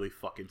sometimes really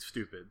fucking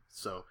stupid.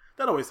 So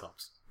that always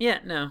helps. Yeah,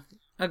 no,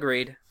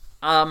 agreed.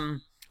 I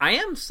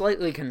am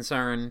slightly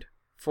concerned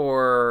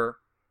for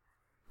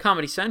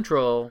Comedy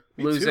Central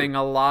losing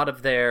a lot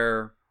of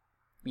their,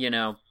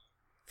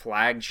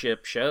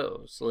 flagship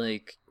shows.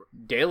 Like,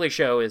 Daily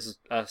Show is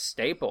a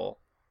staple.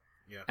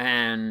 Yeah.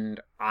 And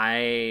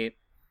I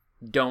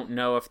don't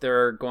know if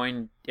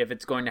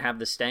it's going to have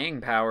the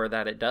staying power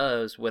that it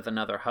does with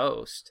another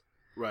host.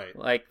 Right.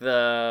 Like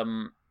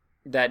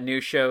that new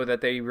show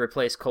that they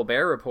replaced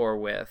Colbert Report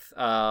with.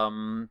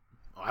 I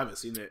haven't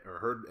seen it or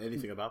heard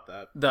anything about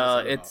that.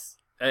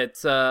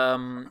 It's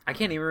I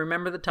can't even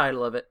remember the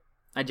title of it.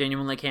 I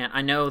genuinely can't.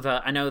 I know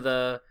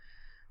the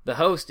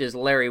host is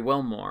Larry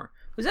Wilmore,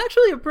 who's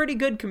actually a pretty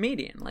good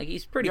comedian. Like,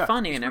 he's pretty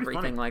funny and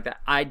everything like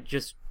that. I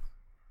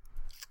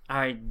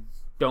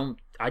don't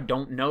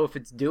know if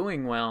it's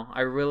doing well.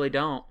 I really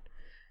don't.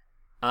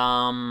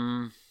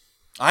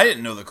 I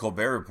didn't know the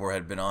Colbert Report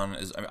had been on.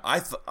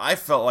 I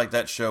felt like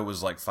that show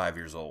was like 5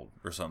 years old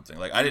or something.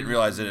 Like, I didn't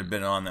realize it had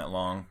been on that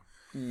long.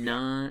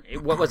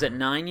 What was it?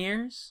 9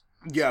 years?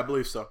 Yeah, I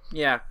believe so.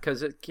 Yeah,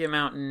 because it came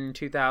out in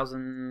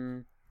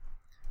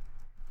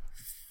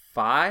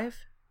 2005.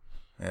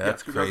 Yeah,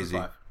 that's crazy.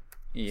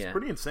 Yeah, it's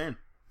pretty insane.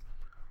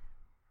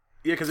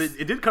 Yeah, because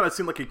it did kind of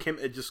seem like it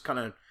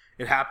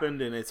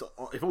happened, and it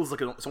was like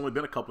it's only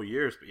been a couple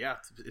years, but yeah,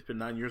 it's been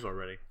 9 years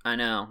already. I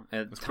know.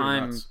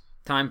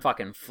 Time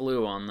fucking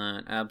flew on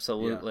that,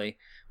 absolutely.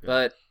 Yeah.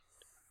 But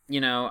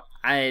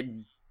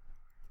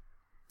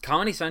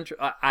Comedy Central,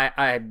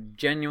 I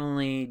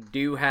genuinely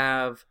do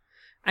have,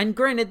 and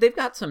granted, they've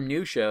got some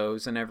new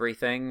shows and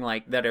everything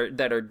like that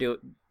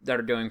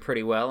are doing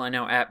pretty well. I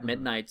know At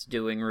Midnight's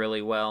doing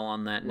really well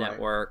on that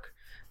network.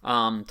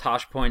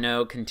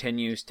 Tosh.0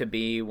 continues to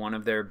be one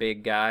of their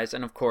big guys,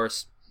 and of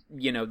course,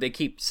 they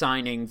keep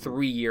signing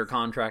 3-year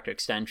contract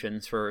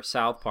extensions for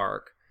South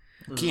Park.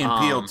 Key and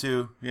Peele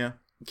too, yeah.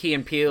 Key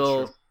and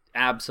Peele,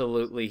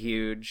 absolutely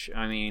huge.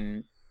 I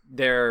mean,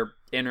 their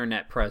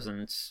internet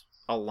presence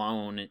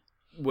alone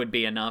would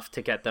be enough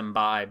to get them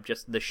by.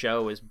 Just the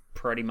show is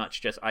pretty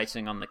much just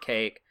icing on the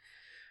cake.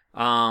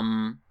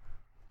 Yeah,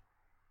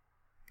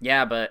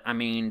 but I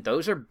mean,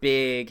 those are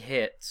big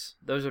hits.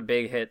 Those are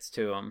big hits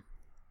to them.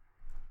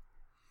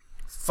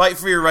 Fight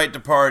for Your Right to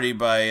Party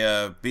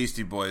by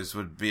Beastie Boys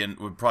would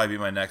probably be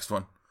my next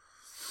one.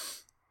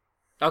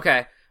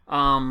 Okay.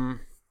 I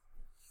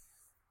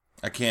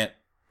can't.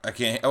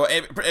 Oh,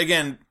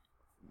 again,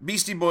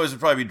 Beastie Boys would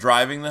probably be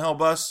driving the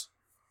Hellbus.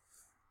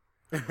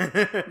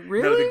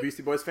 Really? Not a big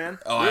Beastie Boys fan?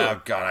 Oh,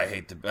 Really? God,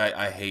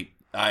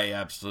 I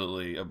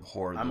absolutely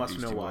abhor the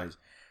Beastie Boys.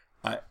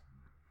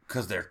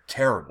 Because they're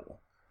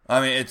terrible.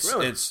 I mean,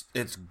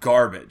 it's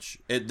garbage.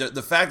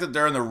 The fact that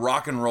they're in the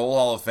Rock and Roll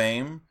Hall of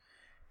Fame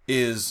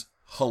is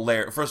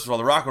hilarious. First of all,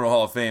 the Rock and Roll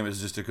Hall of Fame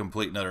is just a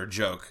complete and utter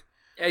joke.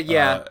 As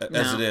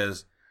it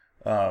is.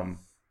 I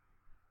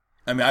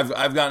mean,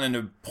 I've gotten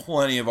into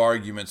plenty of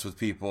arguments with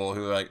people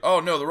who are like, "Oh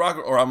no, the Rock,"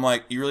 or I'm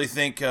like, "You really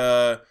think,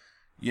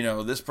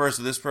 this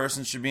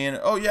person should be in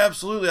it?" "Oh yeah,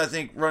 absolutely. I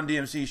think Run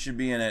DMC should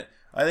be in it.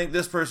 I think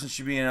this person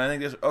should be in it. I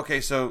think this." Okay,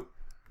 so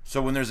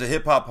when there's a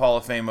hip hop Hall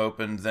of Fame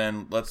opened,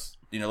 then let's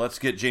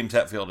get James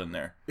Hetfield in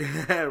there.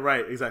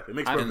 Right, exactly. It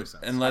makes perfect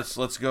sense. And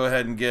let's go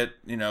ahead and get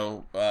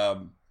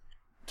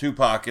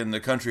Tupac in the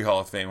Country Hall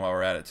of Fame while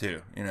we're at it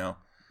too.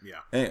 Yeah.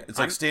 It's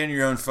like stay in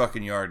your own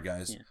fucking yard,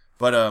 guys. Yeah.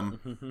 But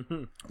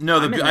no,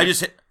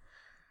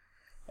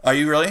 are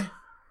you really?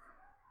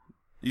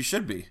 You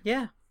should be.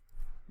 Yeah.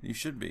 You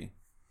should be.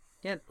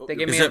 Yeah, they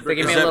gave me a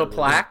little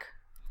plaque.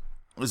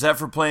 Was that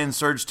for playing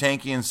Serge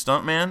Tanky and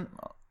Stuntman?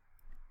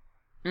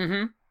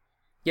 Mm-hmm.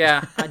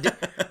 Yeah,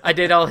 I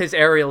did all his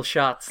aerial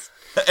shots.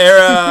 Wow.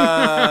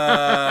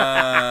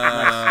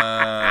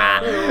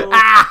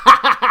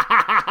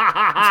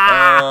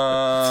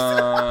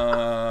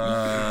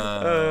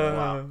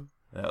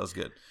 That was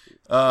good.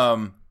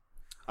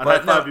 I'd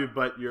high five you,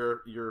 but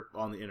you're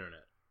on the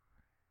internet.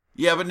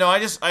 Yeah, but no, I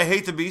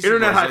hate the Beastie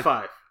Internet Boys. high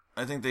five.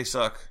 I think they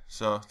suck.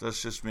 So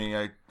that's just me.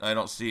 I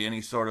don't see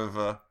any sort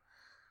of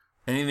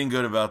anything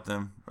good about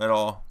them at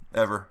all,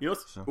 ever. You know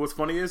what's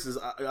funny is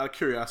out of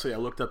curiosity, I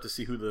looked up to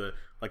see who the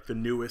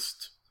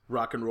newest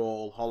Rock and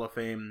Roll Hall of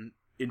Fame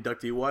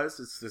inductee was.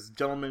 It's this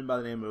gentleman by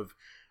the name of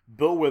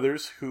Bill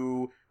Withers,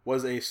 who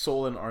was a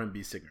soul and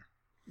R&B singer.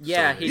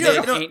 Yeah, he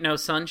did Ain't No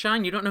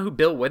Sunshine. You don't know who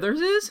Bill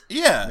Withers is?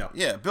 Yeah, no.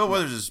 Yeah. Bill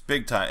Withers is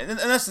big time, and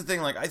that's the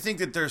thing. Like, I think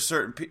that there's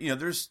certain,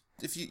 there's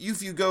if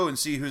you go and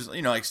see who's,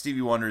 like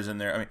Stevie Wonder's in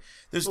there. I mean,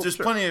 there's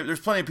plenty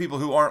of people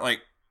who aren't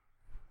like,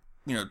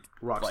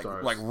 rock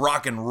stars, like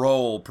rock and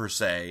roll per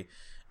se,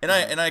 and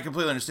I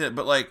completely understand it.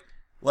 But like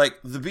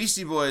the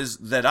Beastie Boys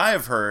that I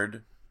have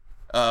heard,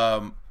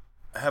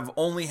 have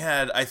only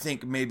had, I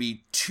think,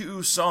 maybe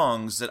 2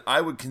 songs that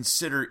I would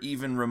consider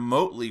even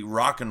remotely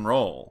rock and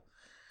roll.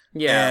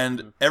 Yeah.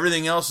 And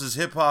everything else is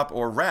hip hop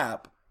or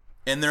rap,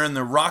 and they're in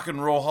the Rock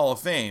and Roll Hall of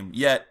Fame.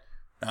 Yet,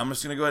 I'm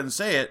just going to go ahead and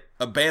say it,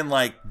 a band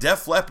like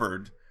Def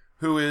Leppard,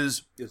 who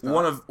is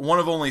one of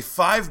only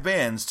 5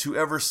 bands to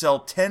ever sell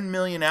 10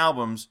 million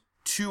albums,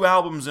 2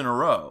 albums in a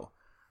row.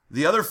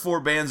 The other 4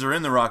 bands are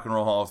in the Rock and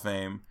Roll Hall of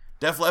Fame.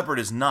 Def Leppard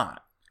is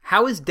not.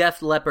 How is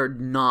Def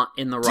Leppard not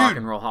in the Rock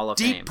and Roll Hall of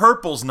Fame? Deep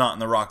Purple's not in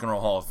the Rock and Roll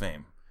Hall of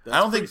Fame. I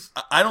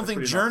don't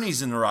think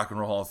Journey's in the Rock and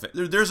Roll Hall of Fame.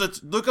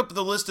 Look up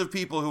the list of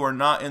people who are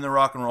not in the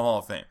Rock and Roll Hall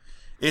of Fame.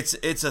 It's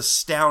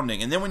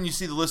astounding. And then when you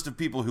see the list of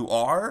people who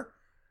are,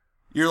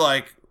 you're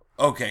like,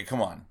 okay,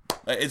 come on.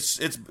 It's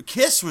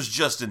Kiss was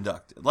just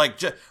inducted.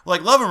 Like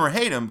love him or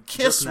hate him,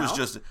 Kiss was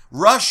just,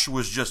 Rush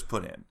was just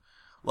put in.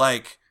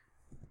 But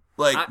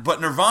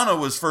Nirvana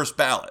was first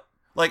ballot.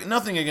 Like,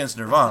 nothing against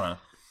Nirvana.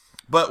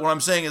 But what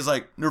I'm saying is,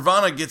 like,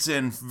 Nirvana gets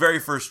in very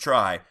first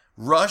try.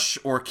 Rush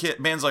or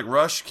bands like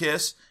Rush,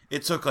 Kiss,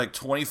 it took like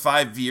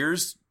 25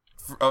 years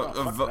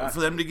for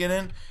them to get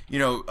in.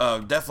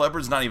 Def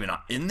Leppard's not even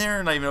in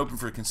there, not even open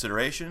for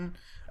consideration.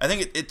 I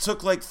think it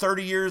took like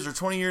 30 years or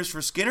 20 years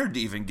for Skinner to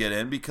even get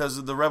in because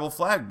of the Rebel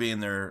flag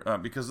being there,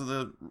 because of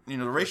the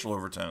the racial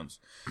overtones.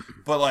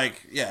 But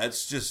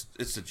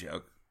it's a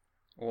joke.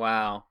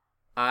 Wow.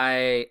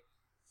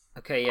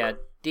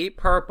 Deep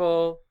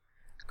Purple,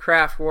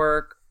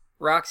 Kraftwerk,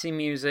 Roxy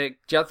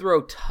Music,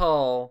 Jethro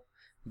Tull,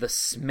 The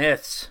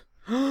Smiths,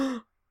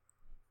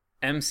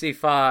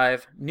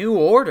 MC5, New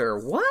Order.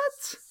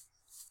 What?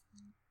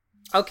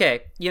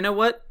 Okay, you know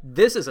what?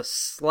 This is a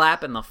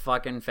slap in the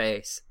fucking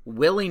face.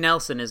 Willie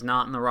Nelson is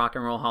not in the Rock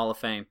and Roll Hall of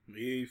Fame.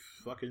 He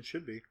fucking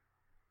should be.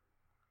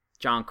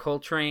 John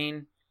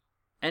Coltrane.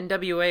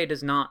 NWA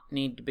does not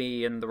need to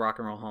be in the Rock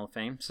and Roll Hall of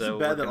Fame. So is it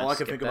bad that all I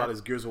can think about is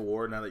Gears of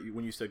War now that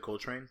when you said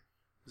Coltrane?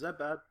 Is that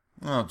bad?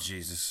 Oh,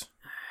 Jesus.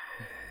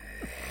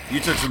 You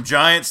took some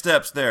giant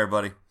steps there,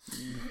 buddy.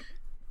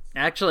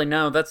 Actually,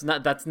 no, that's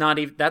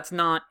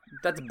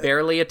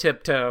barely a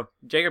tiptoe.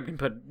 Jacob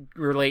can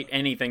relate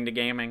anything to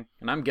gaming,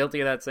 and I'm guilty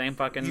of that same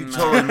fucking... You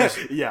totally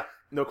missed... Yeah,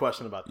 no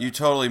question about that. You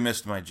totally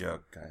missed my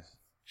joke, guys.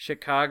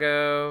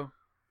 Chicago...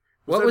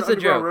 What was the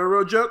joke?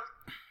 Railroad joke?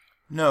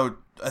 No,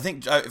 I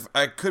think...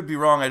 I could be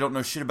wrong, I don't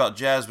know shit about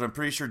jazz, but I'm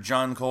pretty sure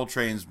John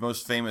Coltrane's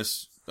most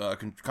famous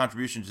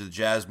contribution to the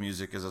jazz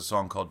music is a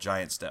song called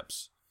Giant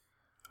Steps.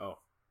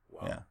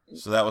 Wow. Yeah,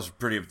 so that was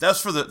pretty.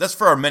 That's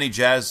for our many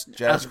jazz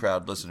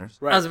crowd listeners.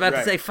 Right, I was about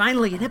to say,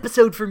 finally, an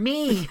episode for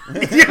me.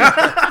 If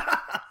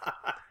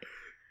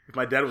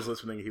my dad was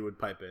listening, he would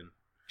pipe in.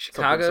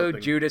 Chicago,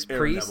 Judas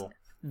Priest, Neville.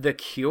 The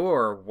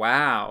Cure.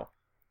 Wow.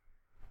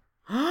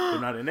 They're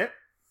not in it.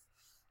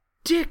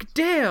 Dick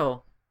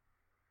Dale.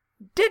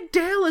 Dick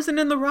Dale isn't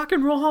in the Rock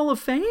and Roll Hall of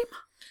Fame.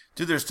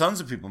 Dude, there's tons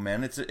of people,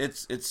 man.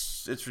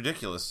 It's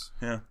ridiculous.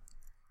 Yeah.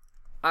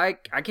 I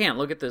can't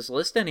look at this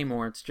list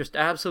anymore. It's just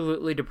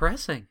absolutely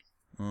depressing.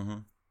 Mm-hmm.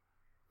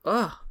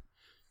 Ugh.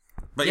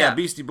 But yeah,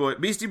 Beastie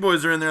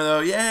Boys are in there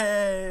though.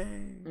 Yay!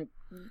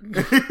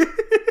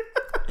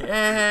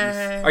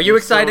 Yay! Are you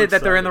excited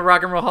that they're in the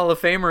Rock and Roll Hall of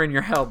Fame or in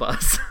your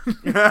Hellbus?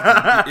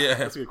 Yeah,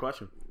 that's a good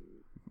question.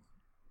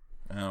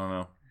 I don't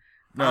know.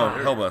 No,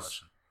 Hellbus.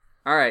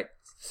 All right,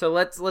 so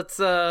let's.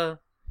 Who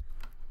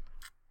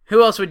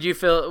else would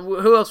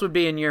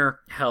be in your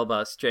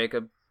Hellbus,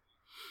 Jacob?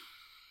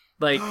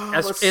 Like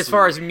as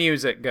far as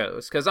music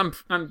goes, because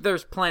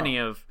there's plenty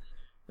of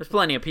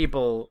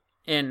people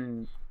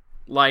in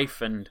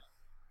life and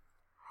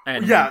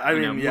yeah, I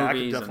mean, movies I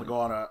could definitely go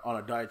on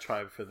a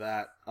diatribe for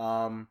that.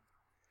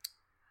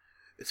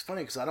 It's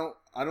funny because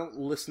I don't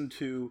listen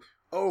to.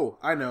 Oh,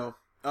 I know.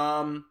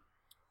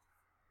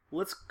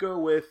 Let's go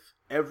with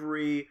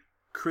every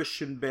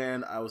Christian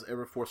band I was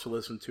ever forced to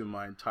listen to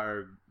my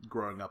entire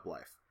growing up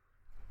life.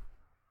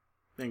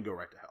 Then go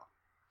right to hell.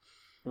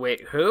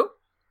 Wait, who?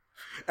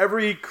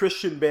 Every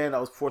Christian band I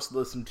was forced to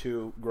listen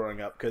to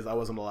growing up because I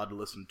wasn't allowed to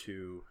listen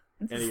to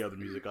any other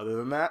music other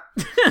than that.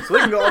 So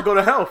they can all go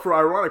to hell for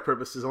ironic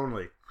purposes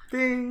only.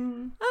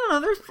 Ding. I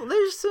don't know.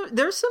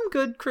 There's some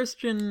good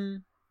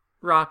Christian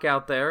rock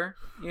out there.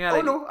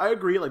 Oh no, I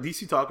agree. Like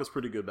DC Talk was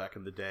pretty good back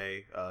in the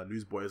day.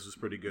 Newsboys was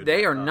pretty good.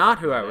 They are not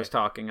who I was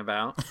talking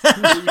about. Who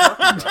are you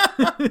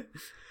talking about?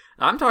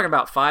 I'm talking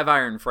about Five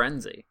Iron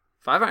Frenzy.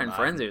 Five Iron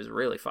Frenzy was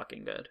really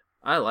fucking good.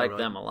 I like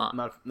them a lot.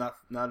 Not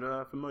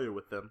familiar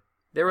with them.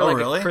 They were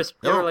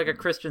like a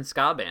Christian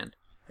ska band.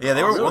 Yeah,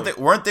 they were.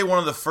 Weren't they one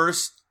of the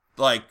first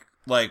like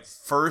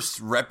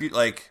first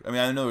like? I mean,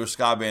 I know there were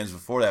ska bands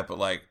before that, but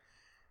like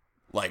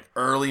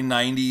early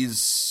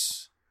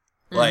 '90s,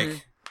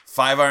 like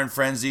Five Iron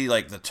Frenzy,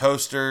 like the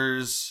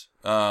Toasters.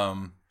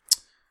 God,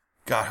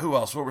 who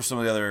else? What were some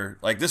of the other?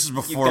 Like this is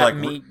before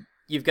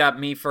You've got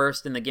Me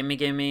First and the Gimme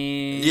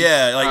Gimme.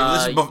 Yeah,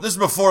 like this is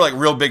before like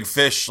Real Big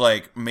Fish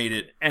like made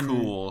it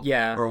cool.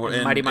 Yeah,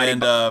 and Mighty Boss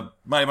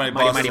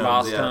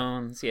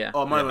Tones. Yeah.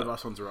 Oh, Mighty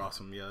Boss Tones are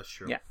awesome. Yeah, that's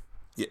true. Yeah.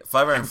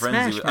 Five Iron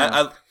Frenzy.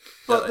 But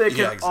they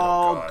can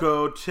all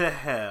go to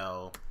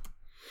hell.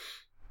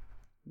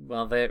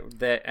 Well,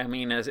 they. I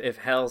mean, as if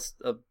hell's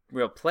a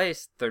real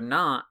place, they're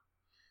not,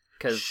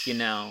 because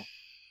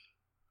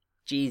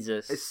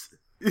Jesus.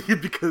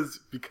 because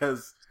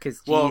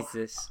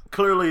Jesus.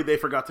 Clearly they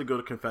forgot to go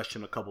to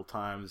confession a couple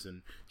times,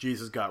 and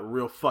Jesus got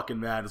real fucking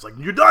mad. It's like,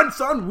 you're done,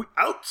 son. We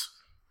out.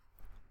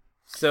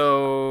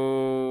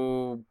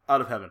 So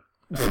out of heaven.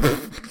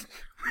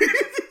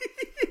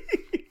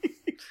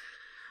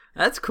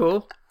 That's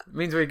cool. It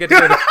means we get to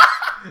go to.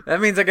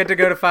 That means I get to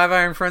go to Five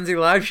Iron Frenzy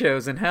live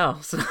shows in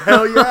hell. So.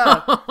 Hell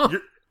yeah!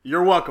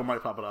 You're welcome,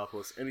 Mike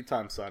Papadopoulos.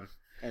 Anytime, son.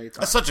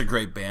 Anytime. That's such a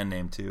great band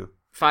name too.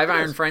 Five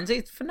Iron Frenzy.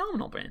 It's a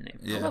phenomenal band name.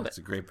 Yeah, it's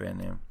a great band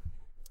name.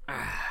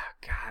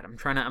 God, I'm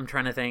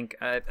trying to think.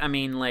 I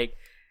mean, like,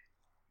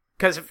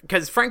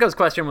 because Franco's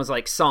question was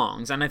like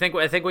songs, and I think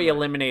we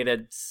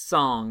eliminated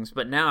songs,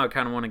 but now I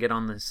kind of want to get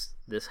on this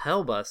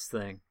Hellbus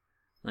thing.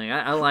 Like,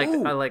 I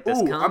like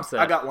this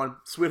concept. I got one.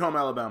 Sweet Home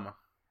Alabama.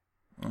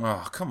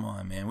 Oh, come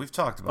on, man. We've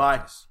talked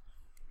about this.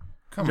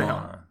 Come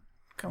on.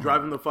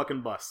 Driving the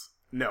fucking bus.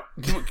 No.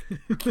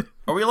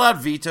 Are we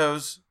allowed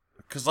vetoes?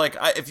 Because like,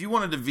 if you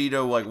wanted to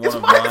veto like one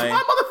of mine, mine, it's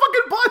my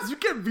motherfucking bus. You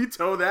can't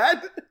veto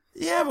that.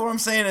 Yeah, but what I'm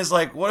saying is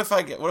like, what if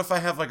I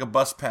have like a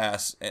bus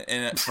pass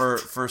and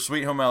for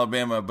Sweet Home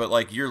Alabama, but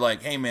like you're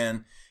like, hey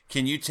man,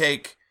 can you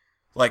take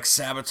like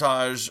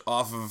Sabotage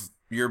off of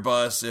your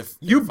bus? If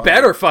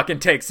better fucking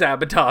take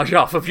Sabotage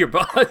off of your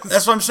bus.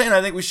 That's what I'm saying.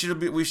 I think we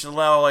should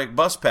allow like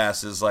bus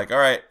passes. Like, all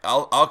right,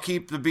 I'll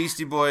keep the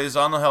Beastie Boys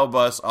on the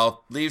Hellbus.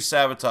 I'll leave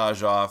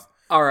Sabotage off.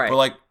 All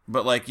right,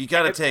 but like you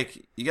gotta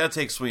take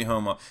Sweet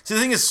Home off. See,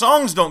 the thing is,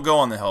 songs don't go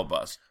on the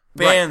Hellbus.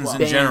 Bands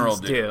in general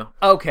do.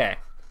 Okay.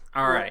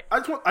 All right. I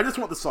just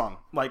want the song.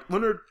 Like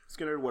Leonard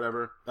Skinner,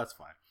 whatever. That's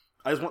fine.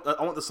 I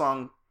want the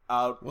song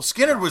out. Well,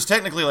 Skinner was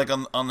technically like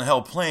on the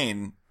Hell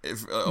Plane a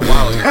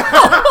while ago.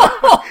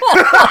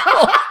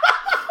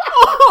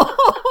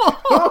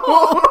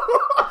 No.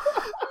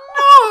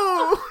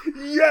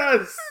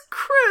 Yes,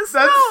 Chris.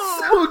 That's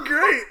so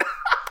great.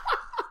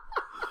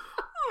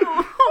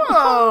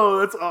 Oh,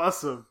 that's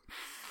awesome.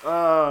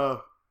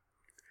 Oh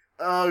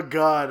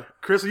God,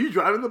 Chris, are you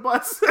driving the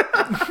bus?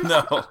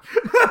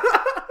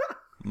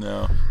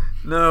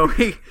 No,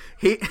 he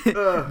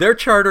they're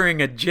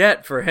chartering a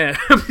jet for him.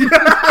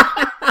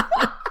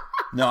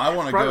 No, I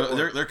want to go.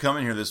 They're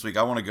coming here this week.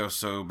 I want to go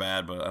so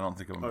bad, but I don't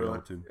think I'm going to be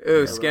able to.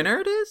 Oh, Skinner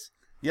it is?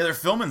 Yeah, they're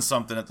filming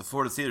something at the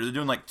Florida Theater. They're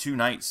doing like 2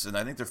 nights, and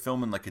I think they're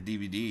filming like a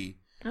DVD.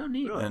 Oh,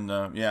 neat. Really? And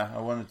I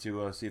wanted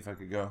to see if I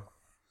could go.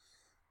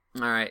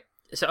 All right.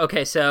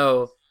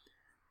 So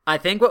I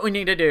think what we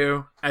need to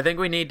do,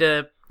 we need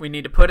to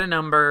put a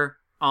number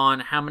on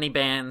how many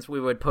bands we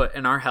would put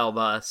in our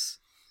Hellbus.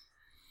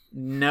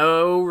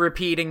 No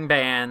repeating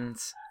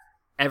bands.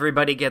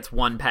 Everybody gets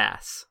one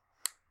pass.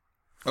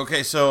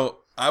 Okay, so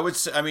I would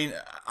say, I mean,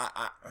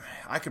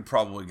 I could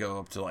probably go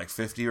up to like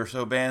 50 or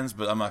so bands,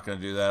 but I'm not going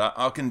to do that.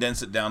 I'll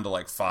condense it down to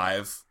like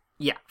 5.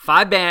 Yeah,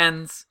 5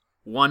 bands,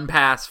 1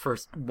 pass for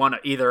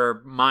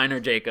either mine or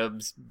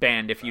Jacob's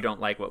band if you don't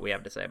like what we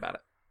have to say about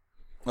it.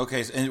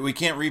 Okay, and we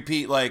can't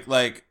repeat like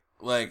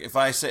if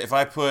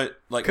I put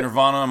like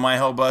Nirvana on my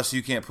Hellbus,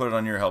 you can't put it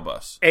on your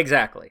Hellbus.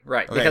 Exactly,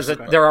 right? Okay, because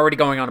they're already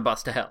going on a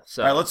bus to hell.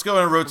 So all right, let's go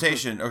in a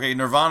rotation. Okay,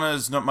 Nirvana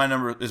is not my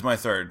number. Is my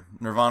third.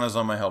 Nirvana's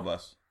on my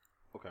Hellbus.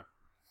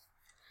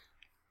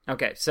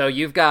 Okay, so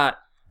you've got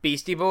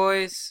Beastie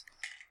Boys,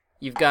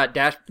 you've got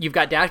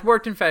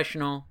Dashboard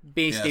Confessional,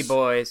 Beastie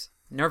Boys,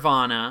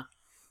 Nirvana.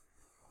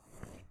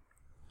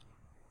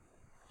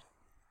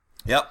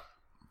 Yep.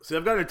 See,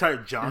 I've got an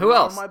entire genre Who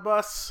else? on my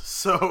bus,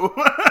 so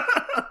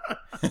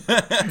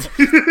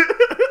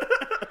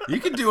you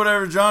can do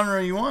whatever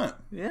genre you want.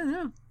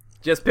 Yeah.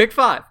 Just pick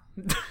 5.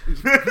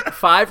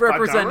 5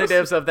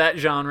 representatives of that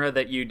genre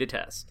that you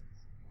detest.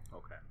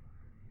 Okay.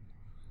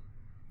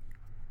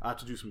 I have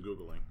to do some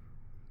Googling.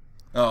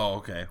 Oh,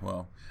 okay.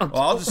 Well,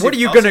 I'll just. What are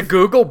you gonna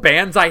Google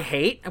bands I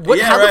hate? How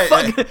the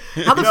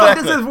fuck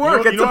does this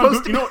work? You know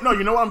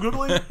what I'm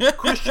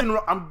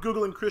Googling? I'm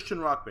Googling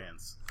Christian rock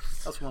bands.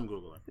 That's what I'm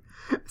Googling.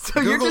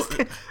 So you're just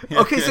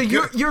okay. So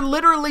you're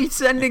literally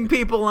sending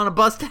people on a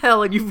bus to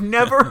hell, and you've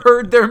never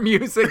heard their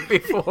music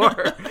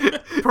before.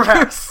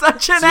 You're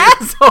such an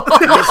asshole.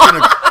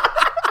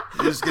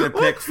 You're just gonna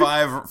pick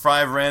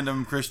five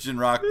random Christian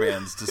rock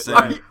bands to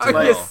send.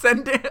 Are you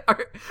sending?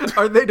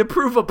 Are they to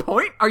prove a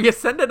point? Are you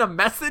sending a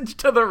message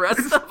to the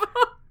rest of them?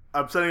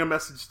 I'm sending a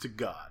message to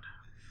God.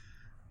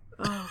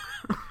 Well,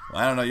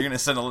 I don't know. You're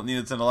gonna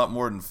need to send a lot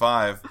more than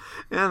 5.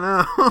 Yeah,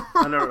 no.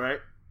 I know, right?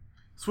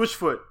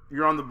 Switchfoot,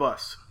 you're on the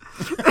bus.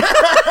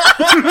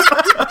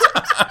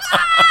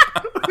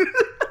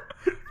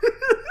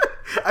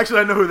 Actually,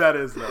 I know who that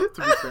is, though,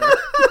 to be fair.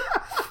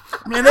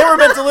 Man, they were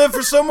meant to live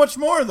for so much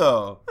more,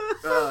 though.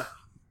 Come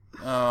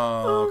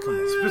on.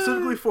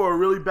 Specifically for a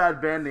really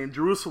bad band named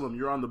Jerusalem,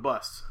 you're on the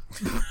bus.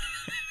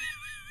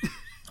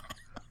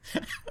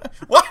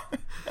 What?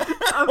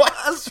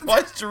 Why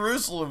is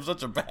Jerusalem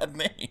such a bad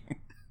name?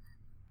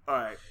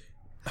 Alright.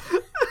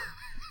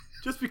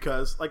 Just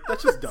because. Like,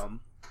 that's just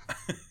dumb.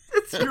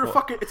 It's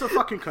a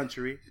fucking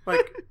country.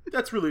 Like,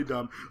 that's really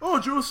dumb. Oh,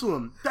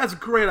 Jerusalem. That's a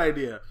great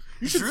idea.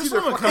 You should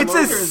Jerusalem It's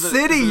a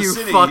city, you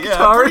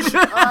fucktard.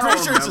 I'm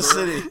pretty sure it's a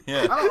city.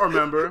 Yeah. I don't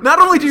remember. Not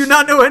only do you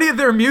not know any of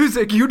their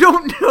music, you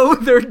don't know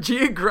their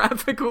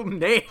geographical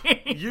name.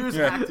 Years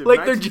active.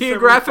 Like their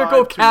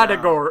geographical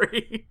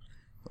category.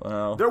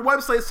 Wow. Their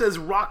website says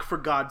rock for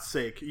God's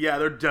sake. Yeah,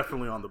 they're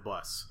definitely on the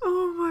bus.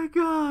 Oh my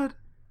god.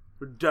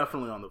 We're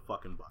definitely on the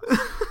fucking bus.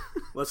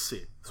 Let's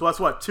see. So that's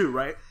what, 2,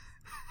 right?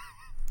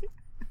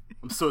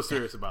 I'm so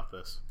serious about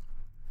this.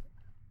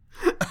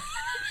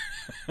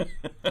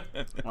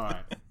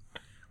 Alright.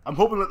 I'm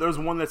hoping that there's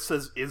one that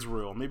says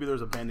Israel. Maybe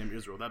there's a band named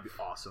Israel. That'd be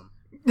awesome.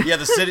 Yeah,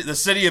 the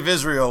city of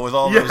Israel with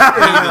all those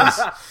heathens.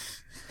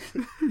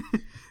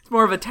 It's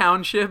more of a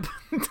township.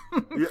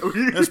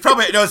 It's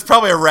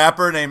probably a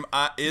rapper named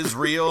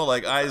Israel,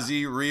 like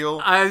IZ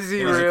Real. IZ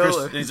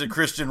Real. He's a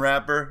Christian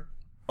rapper.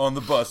 On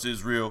the bus,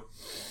 Israel.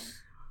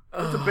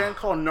 There's a band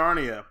called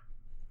Narnia.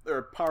 They're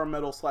a power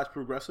metal /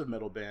 progressive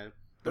metal band.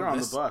 They're on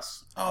the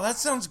bus. Oh, that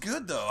sounds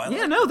good though.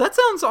 That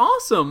sounds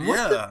awesome.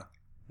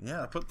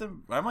 Yeah. Put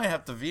them. I might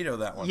have to veto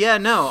that one. Yeah,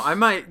 no, I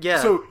might.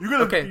 Yeah. So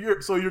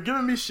you're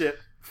giving me shit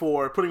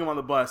for putting them on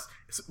the bus,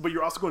 but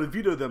you're also going to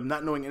veto them,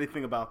 not knowing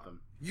anything about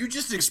them. You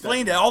just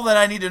explained all that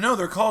I need to know.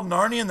 They're called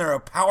Narnia, and they're a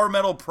power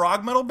metal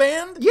prog metal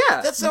band.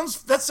 Yeah, that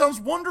sounds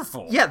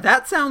wonderful. Yeah,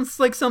 that sounds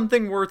like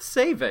something worth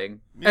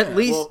saving. Yeah. At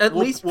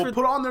least we'll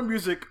put on their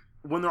music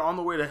when they're on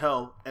the way to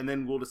hell, and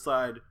then we'll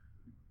decide,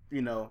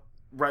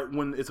 right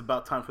when it's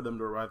about time for them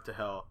to arrive to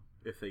hell,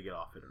 if they get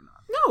off it or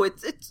not. No,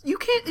 you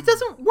can't. It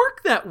doesn't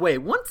work that way.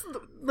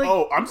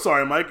 Oh, I'm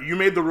sorry, Mike. You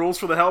made the rules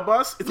for the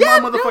Hellbus. It's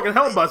my motherfucking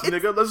Hellbus,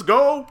 nigga. Let's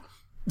go.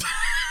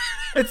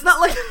 It's not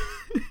like.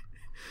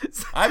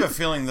 I have a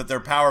feeling that their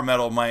power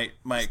metal might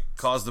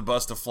cause the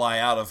bus to fly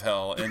out of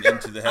hell and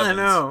into the heavens.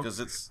 I know.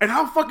 And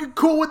how fucking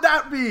cool would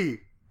that be?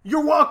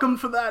 You're welcome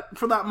for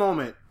that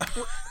moment.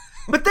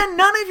 But then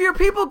none of your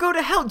people go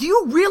to hell. Do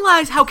you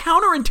realize how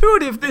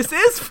counterintuitive this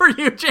is for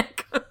you,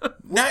 Jacob?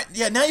 Now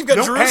you've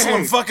got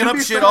Jerusalem fucking up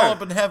shit all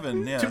up in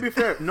heaven. Yeah. To be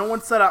fair, no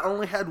one said I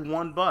only had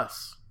one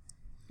bus.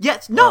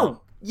 Yes,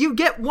 no. You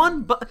get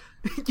one bus.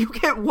 You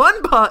get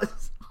one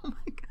bus. Oh my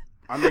god.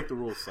 I make the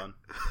rules, son.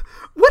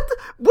 What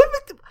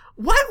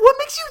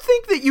makes you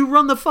think that you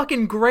run the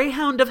fucking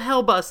Greyhound of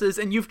hell buses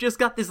and you've just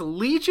got this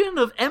legion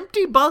of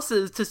empty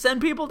buses to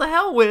send people to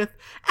hell with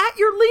at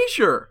your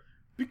leisure?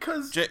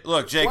 Because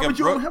look, Jacob. Why would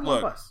you only have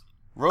one bus?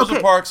 Rosa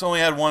Parks only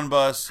had one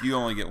bus. You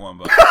only get one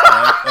bus.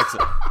 Right? That's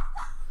it.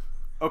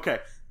 Okay.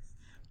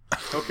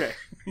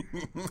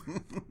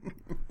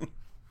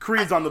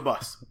 Creed's on the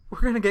bus.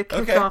 We're gonna get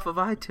kicked off of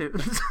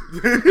iTunes.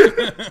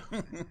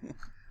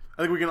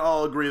 I think we can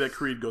all agree that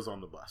Creed goes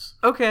on the bus.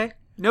 Okay.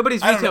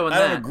 Nobody's vetoing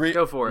that. I don't agree.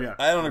 Go for it. Yeah.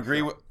 I don't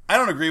agree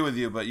with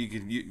you, but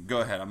you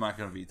go ahead. I'm not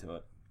going to veto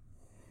it.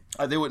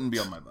 They wouldn't be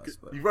on my bus.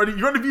 But. You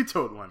already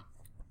vetoed one.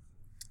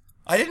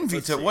 I didn't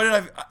veto. What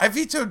did I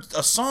vetoed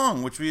a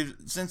song, which we've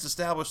since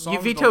established. Songs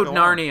you vetoed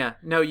Narnia. On.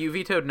 No, you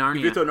vetoed Narnia.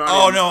 You vetoed Narnia.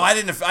 Oh no, I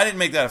didn't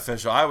make that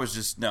official. I was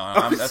just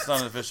that's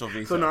not an official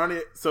veto. So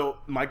Narnia. So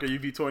Mike, are you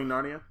vetoing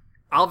Narnia?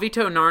 I'll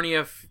veto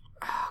Narnia.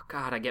 Oh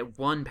God, I get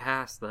one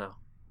pass though.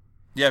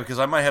 Yeah, because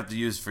I might have to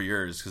use for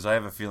yours because I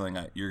have a feeling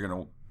you're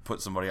gonna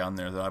put somebody on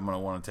there that I'm gonna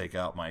want to take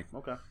out, Mike.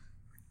 Okay.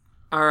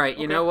 All right.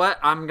 You know what?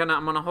 I'm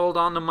gonna hold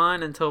on to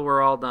mine until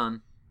we're all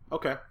done.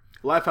 Okay.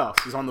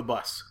 Lifehouse is on the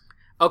bus.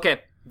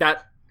 Okay.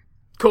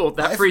 Cool.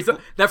 That frees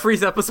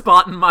up a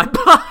spot in my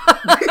bus.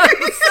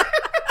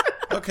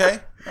 Okay.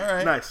 All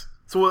right. Nice.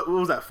 So what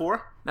was that?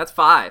 4? That's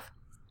 5.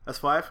 That's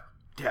 5.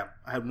 Damn,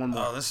 I had one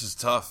more. Oh, this is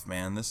tough,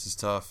 man. This is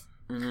tough.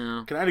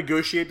 No. Can I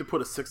negotiate to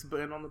put a 6th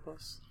band on the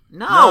bus?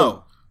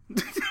 No.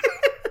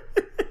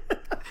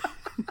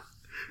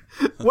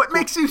 What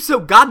makes you so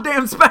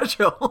goddamn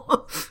special?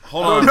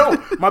 Hold on.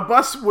 No, my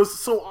bus was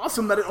so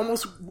awesome that it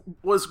almost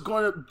was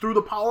going to, through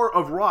the power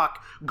of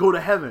rock, go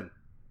to heaven.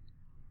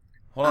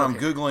 Hold on,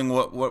 okay. I'm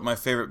Googling what my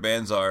favorite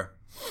bands are.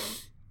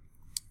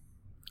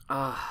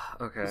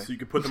 Okay. So you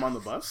could put them on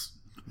the bus?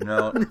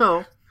 No.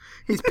 No.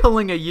 He's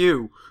pulling a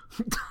U.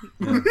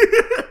 Yeah.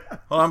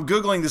 Well, I'm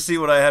Googling to see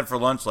what I had for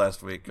lunch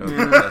last week.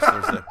 Last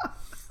Thursday.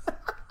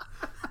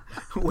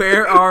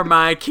 Where are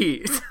my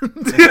keys?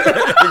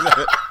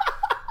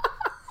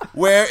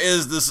 Where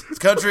is this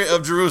country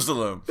of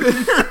Jerusalem?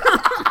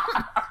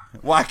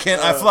 Why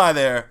can't I fly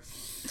there?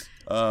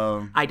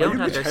 I don't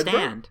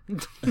understand.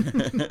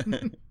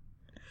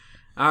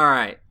 All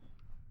right.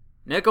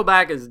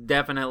 Nickelback is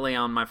definitely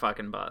on my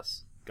fucking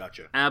bus.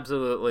 Gotcha.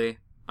 Absolutely,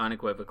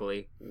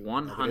 unequivocally,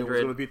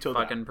 100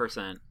 fucking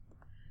percent.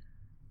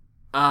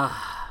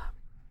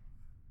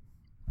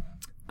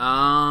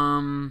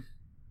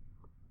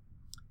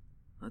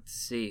 Let's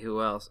see,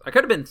 who else? I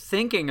could have been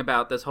thinking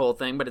about this whole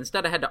thing, but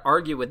instead I had to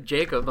argue with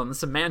Jacob on the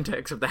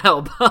semantics of the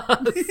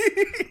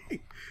Hellbus.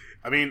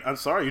 I mean, I'm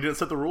sorry, you didn't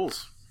set the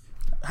rules.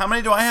 How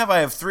many do I have? I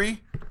have 3?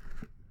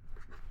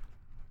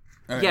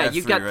 Right, yeah,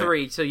 you've got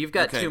 3, so you've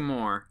got 2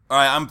 more. All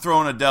right, I'm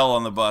throwing Adele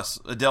on the bus.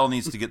 Adele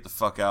needs to get the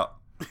fuck out.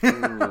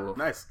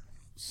 Nice.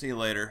 See you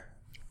later.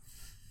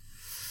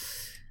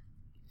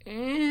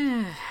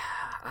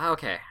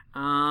 Okay.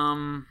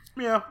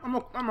 Yeah, I'm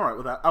all right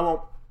with that. I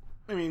won't.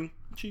 I mean,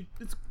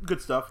 it's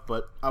good stuff,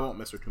 but I won't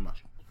miss her too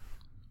much.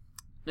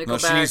 Nickelback. No,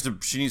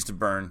 she needs to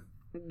burn.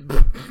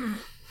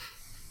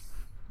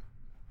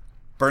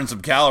 Burn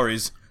some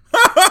calories.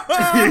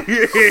 Wow.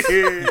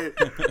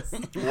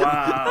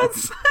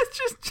 That's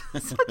just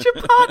such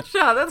a pot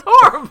shot. That's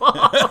horrible.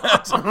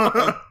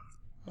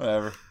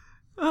 Whatever.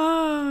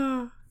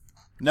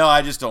 No,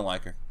 I just don't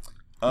like her.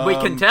 We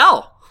can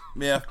tell.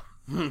 Yeah.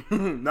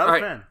 Not a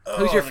fan.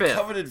 Who's your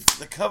 5th?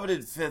 The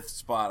coveted 5th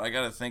spot. I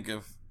gotta think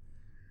of.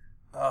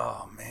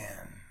 Oh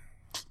man.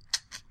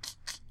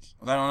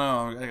 I don't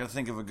know. I gotta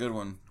think of a good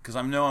one because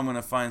I know I'm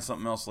gonna find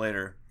something else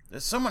later.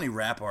 There's so many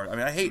rap artists. I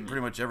mean, I hate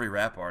pretty much every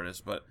rap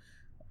artist, but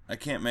I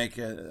can't make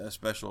a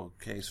special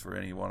case for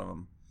any one of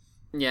them.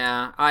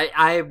 Yeah,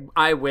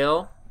 I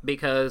will,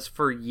 because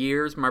for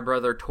years my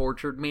brother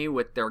tortured me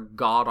with their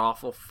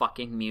god-awful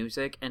fucking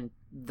music, and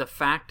the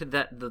fact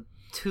that the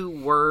 2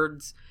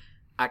 words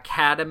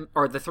Academy,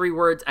 or the 3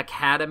 words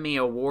Academy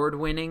Award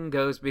winning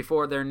goes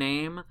before their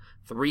name,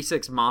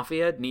 3-6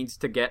 Mafia needs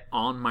to get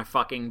on my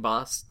fucking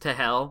bus to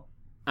hell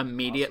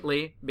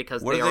immediately. Awesome.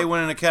 Because what did they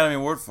win an Academy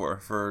Award for?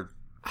 For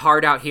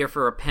Hard Out Here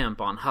for a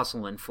Pimp on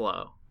Hustle and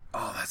Flow.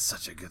 Oh, that's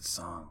such a good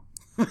song.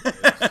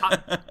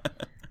 I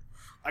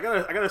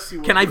gotta see.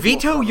 Can I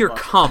veto your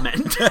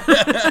comment?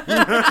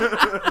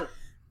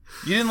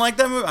 You didn't like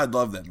that movie? I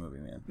love that movie,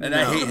 man. And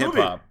I hate hip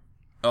hop.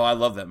 Oh, I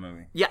love that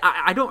movie. Yeah,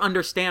 I don't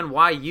understand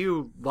why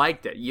you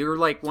liked it. You're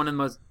like one of the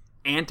most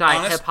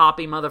anti-hip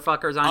hoppy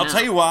motherfuckers I know. I'll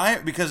tell you why.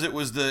 Because it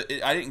was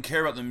I didn't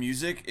care about the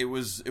music. It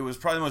was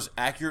probably the most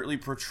accurately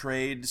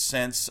portrayed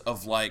sense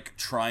of like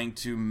trying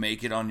to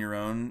make it on your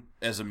own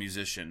as a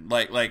musician.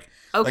 Like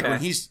when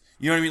he's,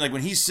 you know what I mean? Like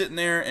when he's sitting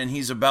there and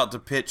he's about to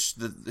pitch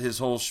his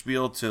whole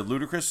spiel to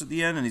Ludacris at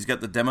the end, and he's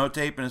got the demo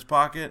tape in his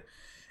pocket,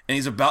 and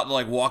he's about to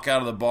like walk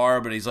out of the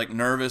bar, but he's like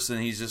nervous,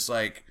 and he's just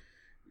like,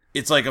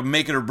 it's like a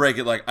make it or break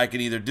it. Like, I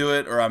can either do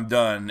it or I'm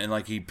done. And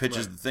like he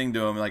pitches the thing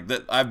to him. Like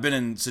that, I've been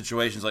in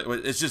situations like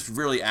it's just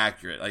really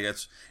accurate. Like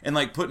it's, and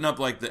like putting up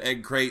like the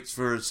egg crates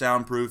for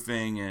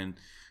soundproofing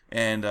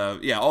and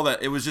yeah, all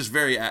that. It was just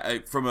very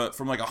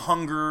from like a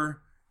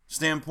hunger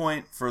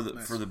standpoint for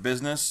the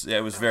business. Yeah,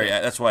 it was very.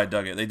 That's why I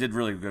dug it. They did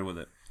really good with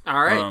it.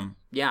 All right.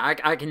 Yeah,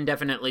 I can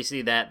definitely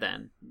see that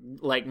then.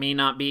 Like me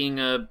not being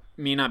a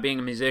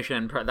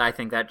musician, I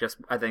think that just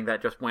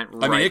went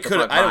right. I mean, it could.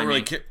 I don't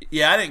really care.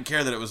 Yeah, I didn't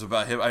care that it was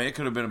about him. I mean, it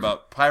could have been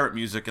about pirate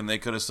music, and they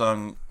could have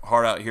sung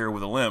 "Hard Out Here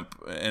with a Limp,"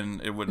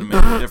 and it wouldn't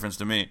have made any difference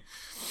to me.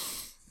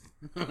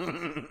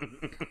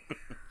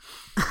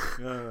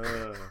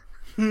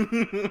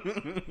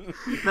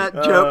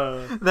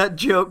 That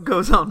joke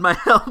goes on my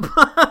Hellbus.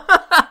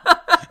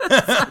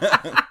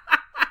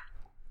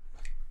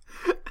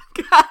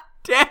 God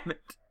damn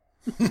it.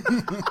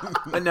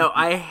 But no,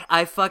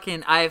 I've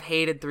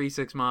hated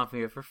 3-6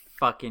 Mafia for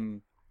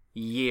fucking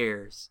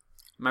years.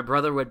 My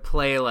brother would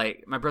play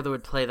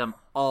them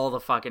all the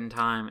fucking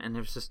time, and it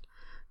was just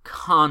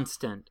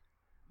constant.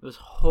 It was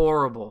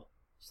horrible.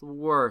 It's the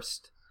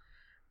worst.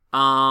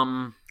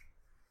 I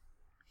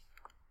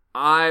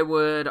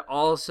would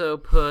also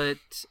put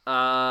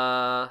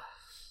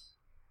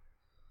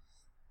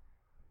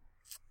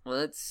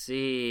let's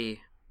see.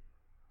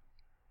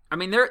 I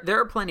mean, there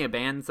are plenty of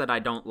bands that I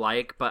don't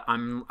like, but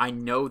I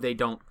know they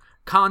don't.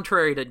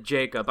 Contrary to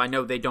Jacob, I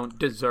know they don't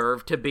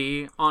deserve to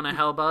be on a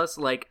Hellbus.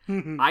 Like,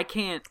 I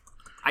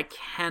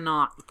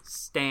cannot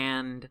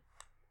stand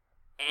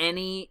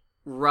any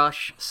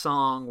Rush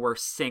song where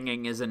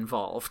singing is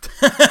involved.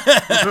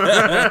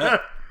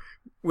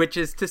 Which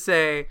is to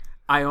say,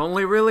 I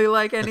only really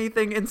like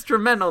anything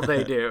instrumental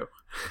they do.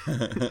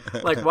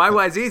 Like,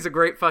 YYZ's a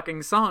great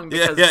fucking song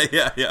because,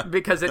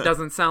 because it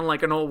doesn't sound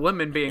like an old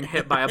woman being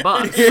hit by a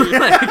bus.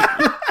 Like,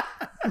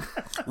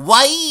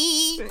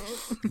 why?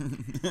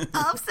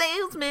 Of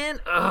salesman.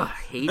 Ugh,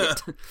 hate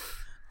it.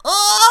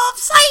 Of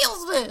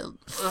salesman.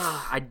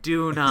 Ugh, I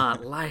do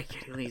not like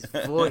Haley's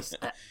voice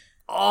at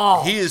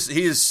all. He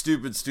is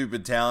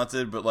stupid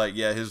talented, but like,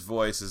 yeah, his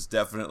voice is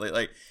definitely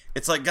like,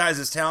 it's like, guys,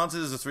 as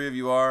talented as the three of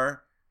you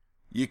are,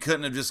 you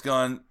couldn't have just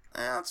gone,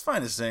 let's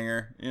find a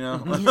singer, you know?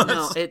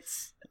 No,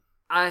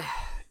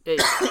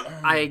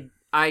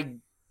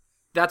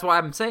 that's why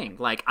I'm saying,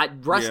 like,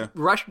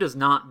 Rush does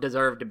not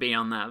deserve to be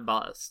on that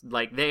bus.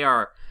 Like, they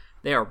are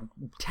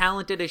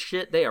talented as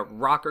shit. They are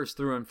rockers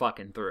through and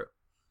fucking through.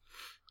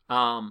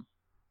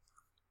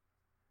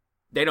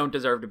 They don't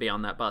deserve to be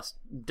on that bus,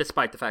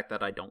 despite the fact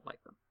that I don't like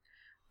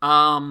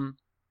them.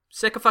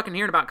 Sick of fucking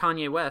hearing about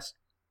Kanye West.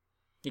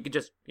 You could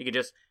just.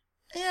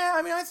 Yeah,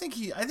 I mean, I think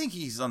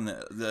he's on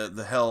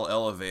the hell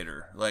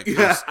elevator. Like,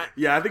 I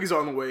think he's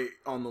on the way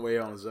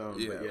on his own.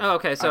 Yeah. Yeah. Oh,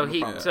 okay, so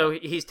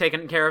he's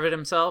taking care of it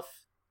himself.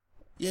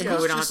 Yeah,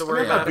 we don't have to worry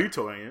I'm about not it.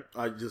 vetoing it.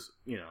 I just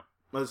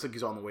think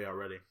he's on the way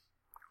already.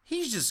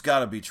 He's just got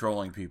to be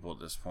trolling people at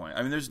this point.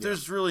 I mean,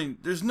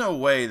 there's no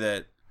way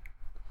that,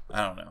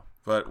 I don't know,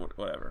 but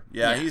whatever.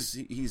 Yeah.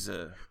 he's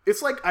a.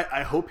 It's like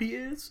I hope he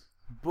is,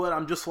 but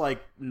I'm just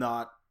like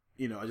not.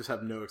 I just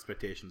have no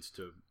expectations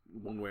to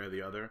one way or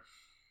the other.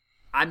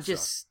 I'm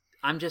just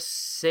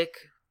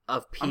sick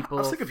of people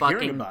I'm sick of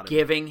fucking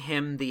giving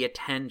him the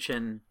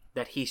attention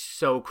that he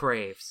so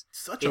craves.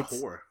 Such a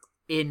whore.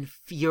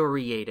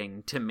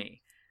 Infuriating to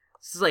me.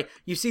 This is like,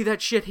 you see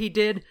that shit he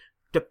did?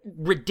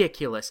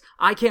 Ridiculous.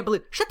 I can't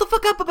believe. Shut the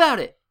fuck up about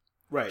it.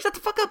 Right. Shut the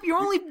fuck up. You're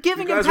only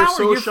giving you him guys power. Are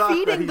so You're shocked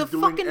feeding that he's the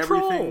doing fucking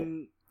everything,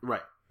 troll.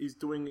 Right. He's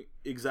doing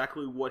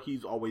exactly what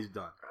he's always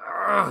done.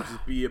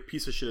 Just be a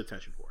piece of shit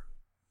attention for.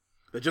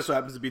 That just so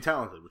happens to be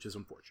talented, which is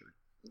unfortunate.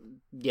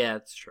 Yeah,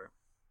 it's true.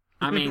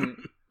 I mean,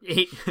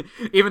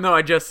 even though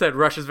I just said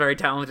Rush is very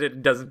talented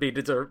and doesn't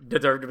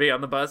deserve to be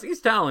on the bus,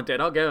 he's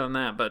talented. I'll give him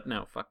that. But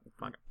no, fuck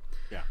him.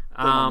 Yeah.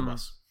 On the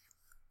bus.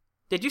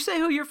 Did you say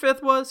who your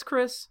fifth was,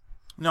 Chris?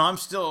 No, I'm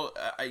still,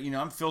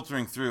 I'm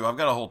filtering through. I've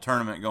got a whole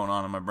tournament going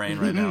on in my brain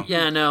right now.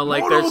 Yeah, no,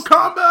 like Mortal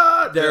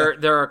Kombat!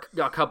 There are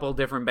a couple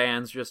different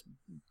bands just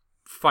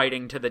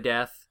fighting to the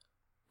death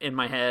in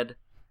my head.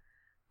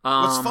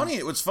 What's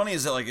funny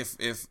is that, like,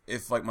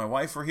 if like my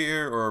wife were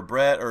here or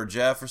Brett or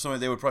Jeff or somebody,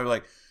 they would probably be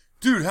like,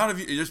 dude, how have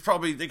you?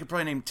 They could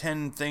probably name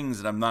 10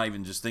 things that I'm not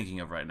even just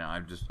thinking of right now.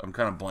 I'm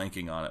kind of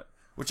blanking on it,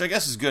 which I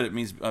guess is good. It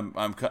means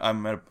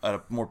I'm at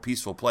a more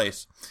peaceful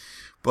place.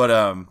 But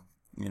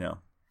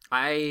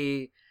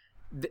they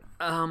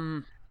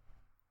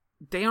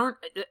aren't.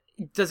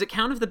 Does it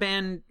count if the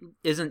band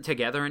isn't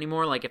together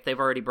anymore? Like if they've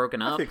already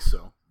broken up? I think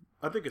so.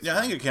 I think it's. Yeah,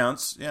 I think it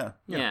counts. Yeah.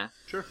 Yeah.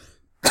 Sure.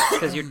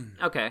 Because you're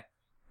okay.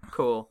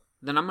 Cool.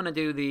 Then I'm gonna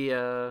do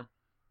the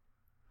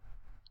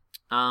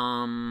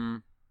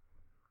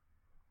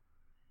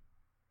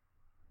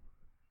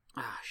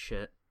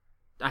shit.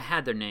 I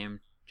had their name,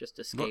 just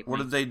escaped What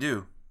me. did they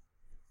do?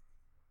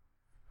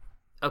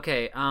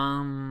 Okay,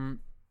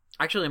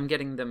 actually I'm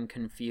getting them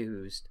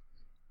confused.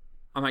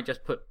 I might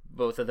just put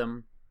both of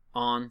them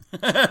on.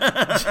 4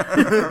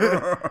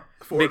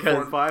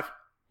 and 5?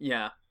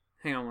 Yeah.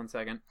 Hang on one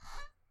second.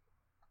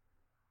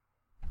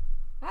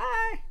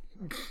 Hi!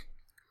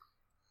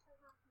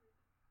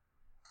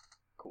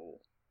 Cool.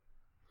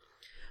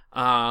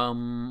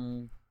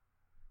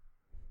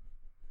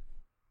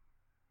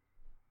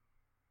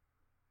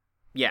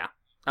 Yeah.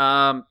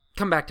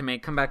 Come back to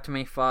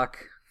me. Fuck.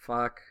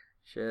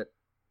 Shit.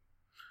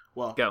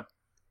 Well, go.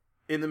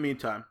 In the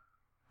meantime,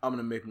 I'm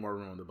gonna make more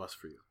room on the bus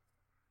for you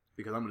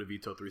because I'm gonna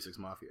veto 3-6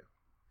 Mafia.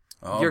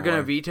 Oh, you're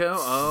gonna veto?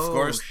 Oh,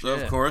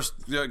 of course.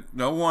 Yeah,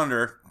 no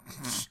wonder.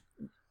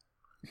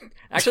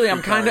 Actually,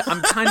 I'm kind of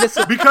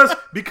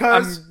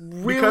because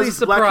I'm really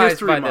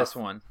surprised by this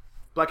one.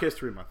 Black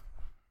History Month.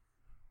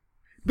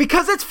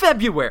 Because it's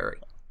February.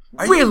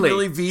 Are you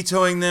really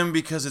vetoing them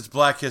because it's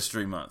Black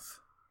History Month?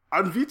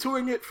 I'm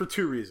vetoing it for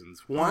 2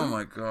 reasons. One, oh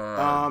my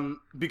god,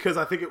 because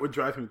I think it would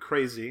drive him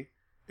crazy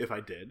if I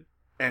did,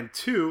 and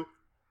 2,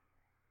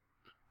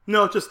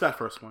 no, just that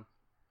first one.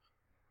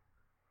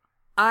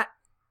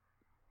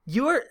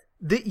 You are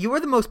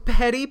the most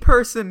petty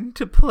person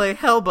to play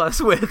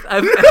Hellbus with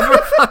I've ever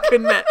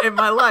fucking met in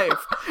my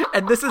life,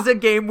 and this is a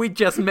game we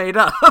just made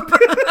up.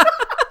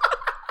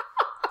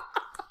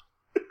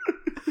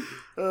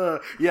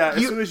 Yeah,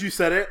 as soon as you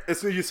said it,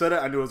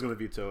 I knew I was going to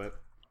veto it.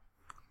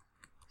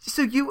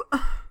 So you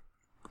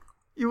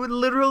would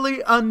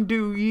literally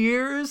undo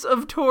years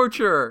of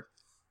torture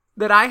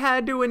that I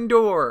had to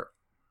endure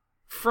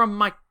from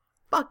my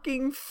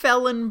fucking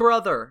felon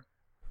brother.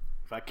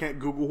 If I can't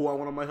Google who I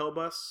want on my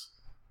Hellbus,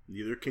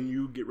 neither can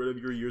you get rid of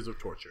your years of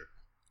torture.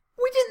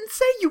 We didn't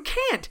say you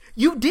can't.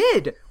 You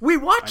did. We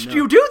watched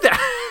you do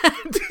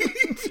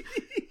that.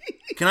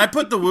 Can I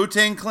put the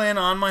Wu-Tang Clan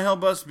on my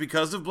Hellbus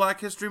because of Black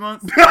History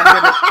Month?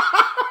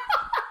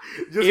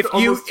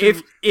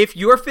 If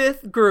your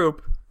fifth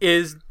group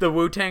is the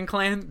Wu-Tang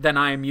Clan, then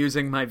I am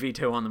using my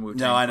veto on the Wu-Tang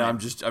Clan. No, I know. I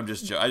just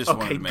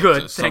wanted to make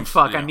good. this. Thank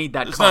fuck. I need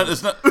that. It's not.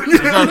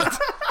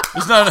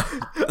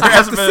 I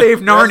have to save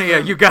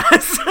Narnia, you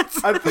guys.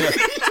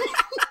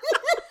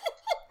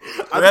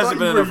 There hasn't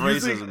been enough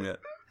racism yet.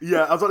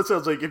 Yeah, I was about to say, I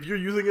was like, if you're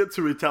using it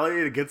to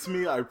retaliate against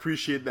me, I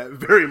appreciate that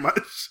very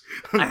much.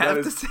 That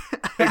is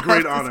a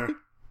great honor.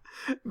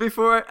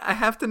 I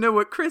have to know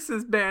what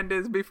Chris's band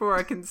is before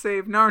I can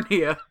save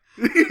Narnia.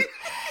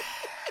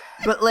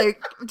 But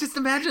like, just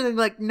imagining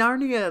like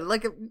Narnia,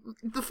 like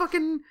the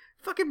fucking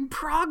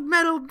prog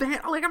metal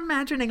band, like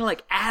imagining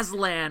like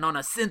Aslan on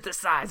a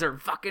synthesizer,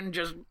 fucking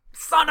just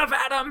Son of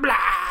Adam,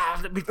 blah,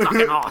 that'd be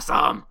fucking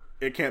awesome.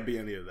 It can't be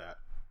any of that.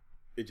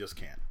 It just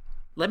can't.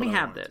 Let me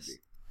have this.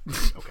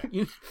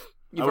 Okay.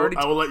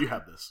 I will let you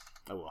have this.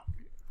 I will.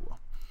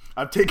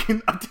 I've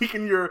taken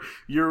your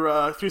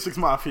 3-6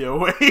 Mafia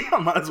away. I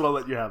might as well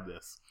let you have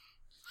this.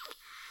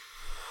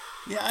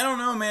 Yeah, I don't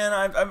know, man.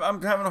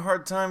 I'm having a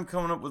hard time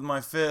coming up with my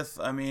fifth.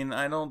 I mean,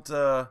 I don't.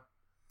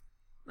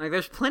 Like,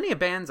 there's plenty of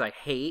bands I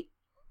hate.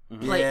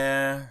 Mm-hmm. Like,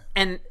 yeah,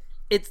 and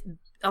it's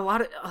a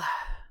lot of.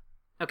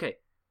 Okay,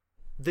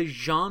 the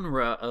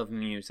genre of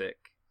music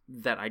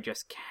that I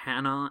just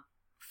cannot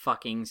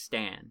fucking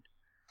stand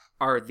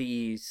are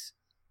these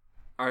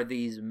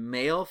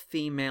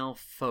male-female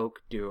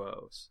folk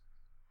duos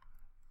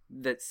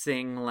that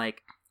sing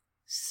like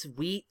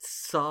sweet,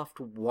 soft,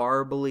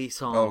 warbly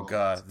songs. Oh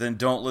god, then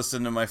don't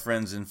listen to my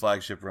friends in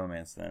Flagship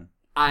Romance then.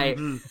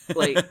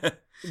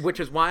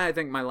 Which is why I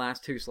think my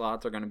last two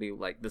slots are going to be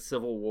like the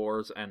Civil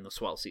Wars and the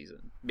Swell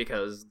Season,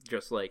 because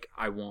just like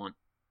I want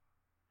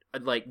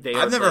like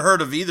I've never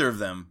heard of either of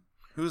them.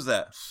 Who's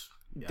that?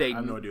 Yeah, I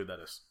have no idea what that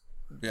is.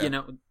 Yeah. You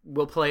know,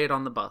 we'll play it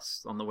on the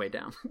bus on the way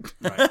down.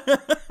 Right.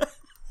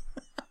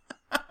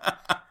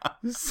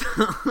 So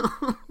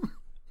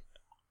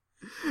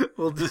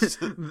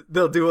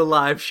they'll do a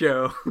live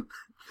show,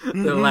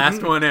 the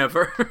last one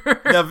ever.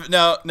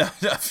 No,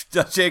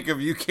 Jacob,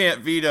 you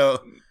can't veto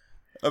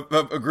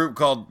a group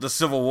called the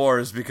Civil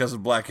Wars because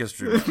of Black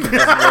History Month.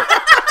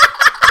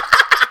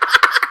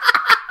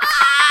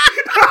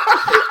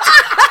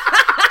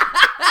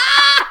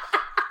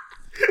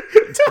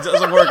 It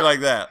doesn't work like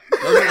that.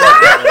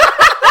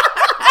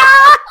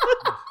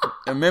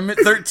 Amendment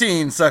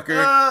 13, sucker.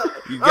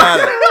 You got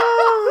it.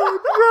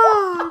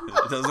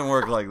 Oh, it doesn't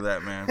work like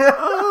that, man.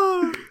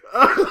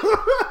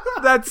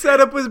 That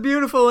setup was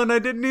beautiful, and I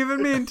didn't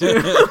even mean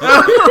to.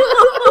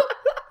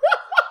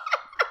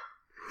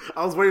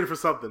 I was waiting for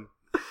something.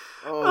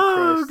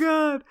 Oh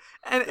God!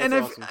 And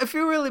awesome. I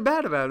feel really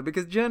bad about it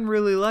because Jen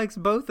really likes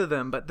both of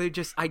them, but they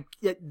just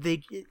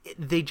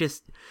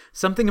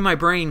something in my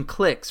brain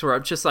clicks where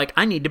I'm just like,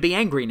 I need to be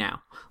angry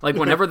now. Like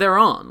whenever they're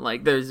on,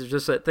 like there's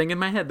just that thing in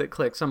my head that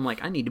clicks. I'm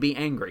like, I need to be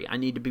angry. I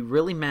need to be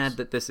really mad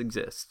that this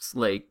exists.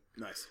 Like,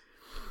 nice.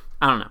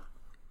 I don't know.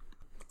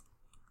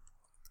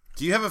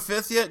 Do you have a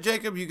fifth yet,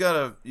 Jacob? You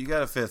got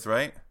a fifth,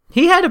 right?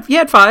 He had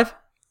 5.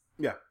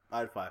 Yeah, I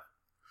had 5,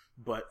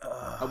 but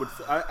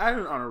I had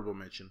an honorable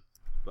mention,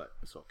 but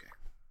it's okay.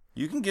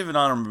 You can give an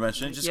honorable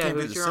mention. It just can't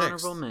be the your 6th.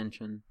 Honorable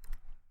mention?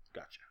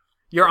 Gotcha.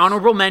 Your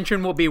honorable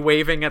mention will be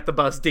waving at the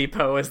bus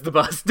depot as the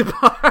bus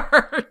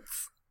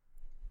departs.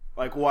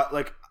 Like what?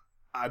 Like,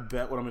 I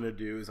bet what I'm gonna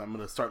do is I'm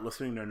gonna start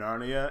listening to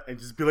Narnia and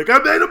just be like, I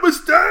made a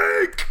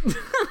mistake.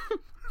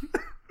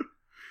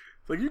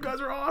 Like, you guys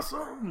are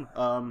awesome.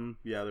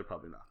 Yeah, they're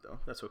probably not though.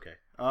 That's okay.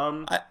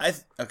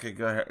 Okay,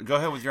 go ahead. Go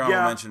ahead with your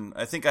honorable mention.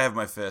 I think I have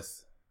my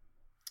 5th.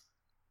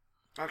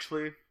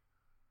 Actually,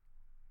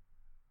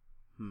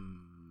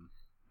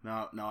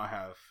 now I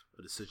have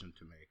a decision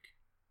to make.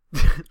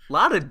 A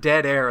lot of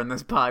dead air in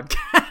this podcast.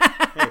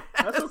 Hey,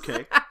 that's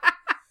okay.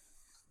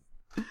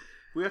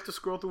 We have to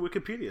scroll through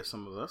Wikipedia,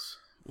 some of us.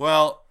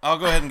 Well, I'll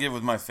go ahead and give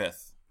with my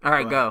 5th. All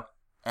right, go.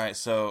 All right,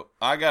 so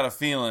I got a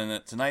feeling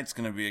that tonight's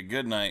going to be a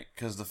good night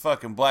because the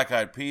fucking Black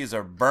Eyed Peas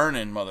are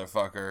burning,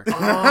 motherfucker.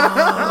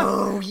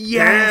 Oh,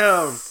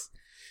 yes.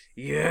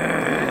 Damn.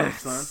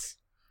 Yes. Son.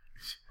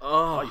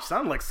 Oh, you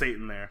sound like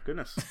Satan there.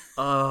 Goodness.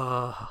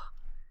 Oh.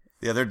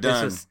 Yeah, they're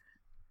done.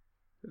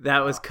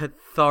 That was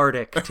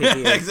cathartic to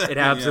hear. Exactly, it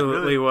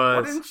absolutely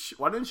was.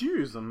 Why didn't you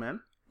use them, man?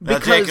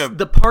 Because Jacob,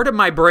 the part of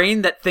my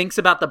brain that thinks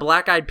about the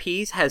Black Eyed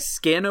Peas has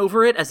skin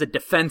over it as a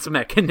defense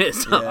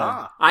mechanism.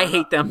 Yeah. I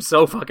hate them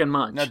so fucking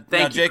much.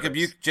 now Jacob,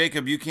 you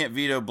can't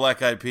veto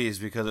Black Eyed Peas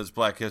because it's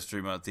Black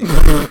History Month.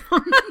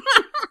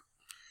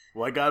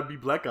 Why gotta be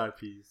Black Eyed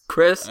Peas?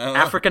 Chris,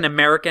 African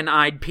American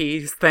eyed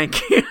peas.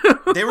 Thank you.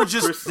 They were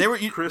just they were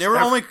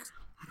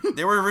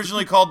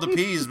originally called the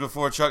Peas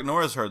before Chuck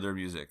Norris heard their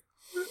music.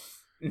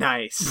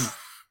 Nice.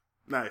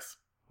 Nice.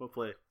 Well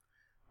played.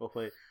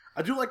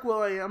 I do like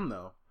will.i.am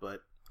though,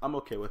 but I'm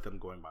okay with them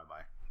going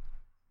bye-bye.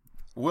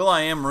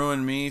 will.i.am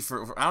ruined me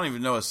for I don't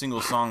even know a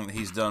single song that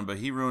he's done, but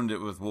he ruined it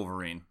with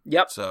Wolverine.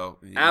 Yep. So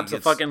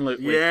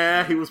Absolutely.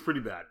 Yeah, he was pretty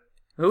bad.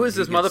 Who is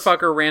this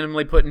motherfucker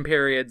randomly putting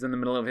periods in the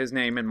middle of his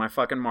name in my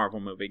fucking Marvel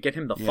movie? Get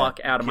him the fuck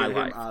out of my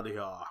life. Get him out of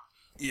here.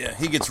 Yeah,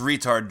 he gets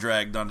retard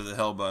dragged onto the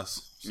Hellbus.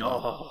 So.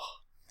 Oh.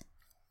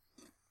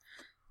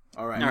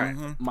 All right.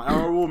 Mm-hmm. My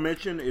honorable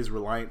mention is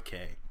Reliant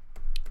K.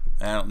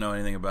 I don't know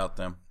anything about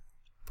them.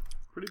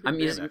 Pretty big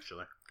band,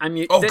 actually.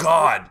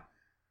 God!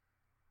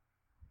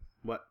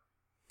 What?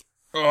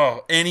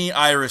 Oh, any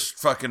Irish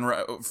fucking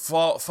what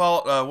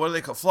do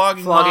they call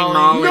Flogging Molly?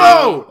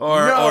 No,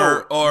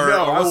 or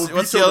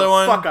what's the other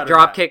one?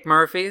 Dropkick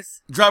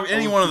Murphys.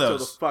 Any one of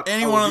those.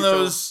 Any one of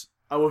those.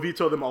 I will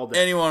veto them all day.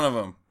 Any one of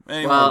them.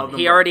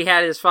 He already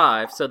had his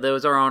 5, so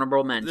those are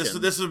honorable mentions.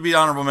 This would be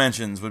honorable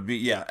mentions. Would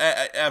be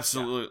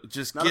absolutely. Yeah.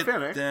 Just Not get a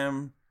fan, eh?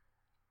 them.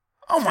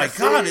 Oh my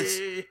God!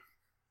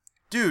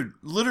 Dude,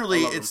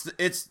 literally, it's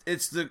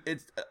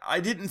I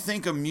didn't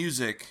think of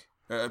music,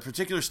 a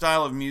particular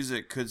style of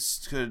music could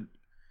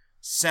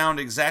sound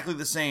exactly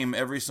the same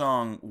every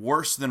song,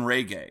 worse than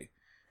reggae,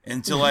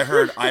 until I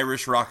heard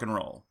Irish rock and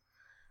roll,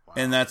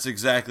 and that's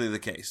exactly the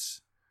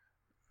case.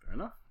 Fair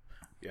enough.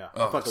 Yeah,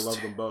 I fucking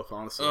love them both,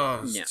 honestly. Oh,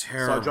 it's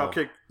terrible.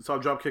 Saw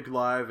Dropkick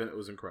live, and it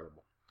was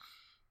incredible.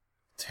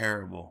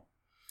 Terrible.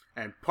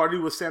 And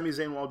partied with Sami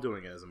Zayn while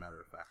doing it, as a matter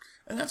of fact.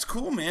 And that's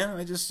cool, man.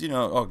 I just,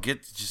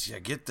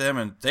 get them,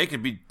 and they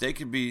could be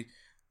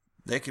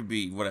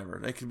whatever.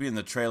 They could be in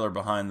the trailer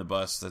behind the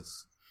bus.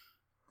 That's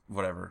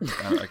whatever.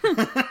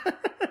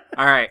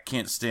 All right.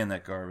 Can't stand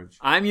that garbage.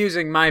 I'm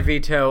using my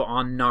veto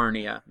on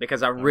Narnia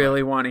because I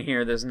really want to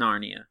hear this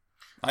Narnia.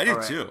 I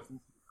do too.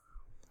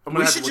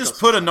 We should just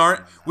put a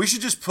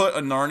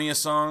Narnia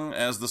song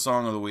as the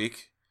song of the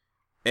week.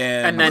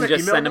 And then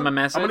just send them a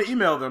message. I'm going to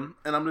email them,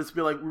 and I'm going to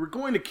be like, we're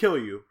going to kill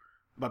you,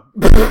 but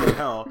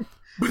hell.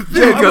 I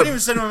wouldn't even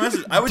send them a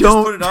message. I would just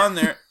put it on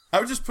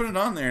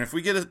there. And if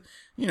we get it's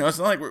not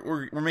like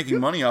we're making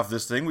money off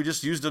this thing. We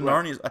just used a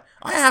Narnia.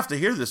 I have to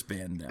hear this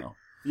band now.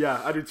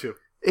 Yeah, I do too.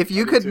 If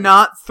you could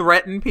not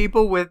threaten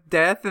people with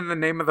death in the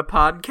name of the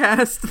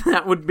podcast,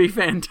 that would be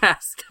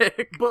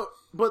fantastic.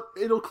 But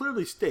it'll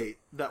clearly state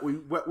that we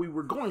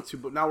were going to,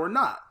 but now we're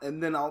not.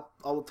 And then I'll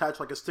attach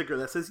like a sticker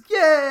that says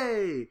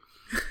 "Yay!"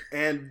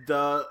 and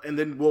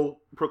then we'll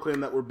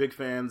proclaim that we're big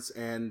fans.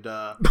 And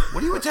what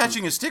are you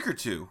attaching a sticker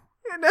to?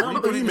 What are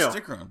you putting a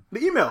sticker on?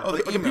 The email. Oh,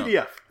 the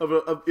email. A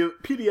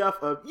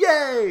PDF of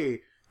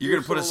 "Yay!" You're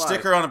gonna put a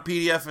sticker on a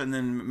PDF and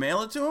then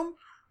mail it to them?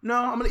 No,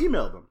 I'm gonna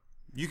email them.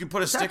 You can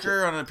put a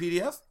sticker on a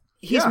PDF?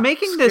 He's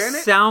making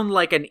this sound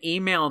like an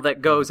email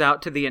that goes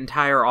out to the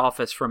entire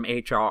office from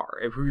HR.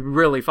 It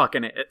really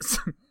fucking is.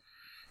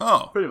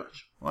 Oh, pretty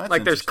much. Well,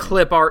 like there's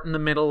clip art in the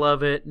middle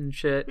of it and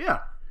shit. Yeah.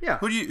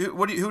 What do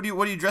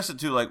you dress it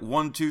to? Like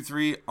 1, 2,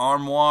 3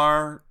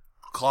 armoire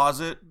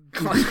closet.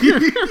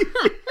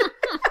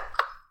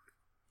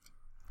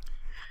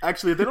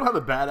 Actually, if they don't have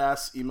a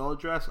badass email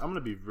address, I'm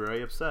gonna be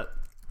very upset.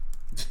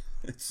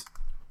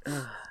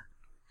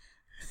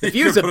 If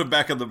you put it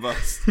back on the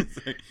bus.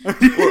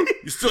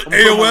 You still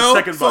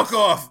AOL? Fuck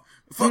off.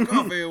 Fuck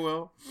off,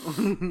 AOL.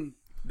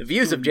 The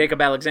views of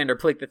Jacob Alexander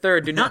Plick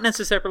III do not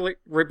necessarily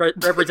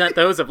represent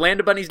those of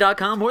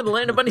landofbunnies.com or the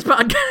Land of Bunnies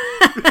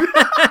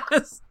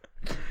podcast.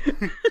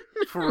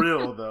 For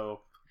real,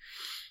 though.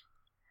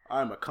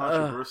 I'm a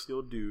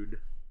controversial dude.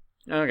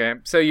 Okay,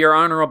 so your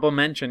honorable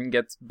mention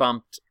gets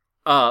bumped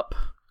up.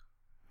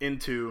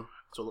 So,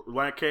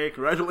 Reliant K,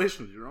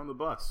 congratulations, you're on the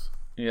bus.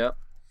 Yep.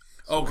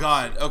 Oh,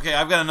 God. Okay,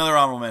 I've got another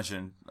honorable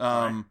mention.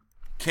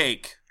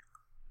 Cake.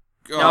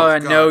 No,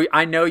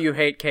 I know you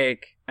hate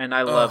cake, and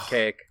I love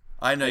cake.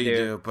 I know you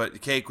do, but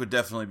cake would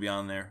definitely be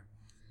on there.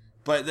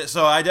 But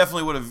so I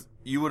definitely would have.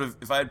 You would have,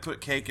 if I had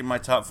put cake in my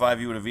top 5,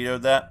 you would have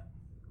vetoed that.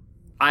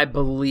 I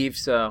believe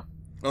so.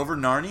 Over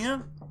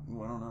Narnia?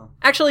 Ooh, I don't know.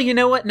 Actually, you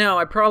know what? No,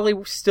 I probably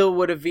still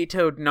would have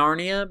vetoed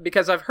Narnia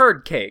because I've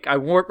heard cake. I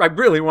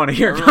really want to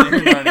hear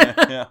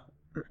Narnia. Yeah.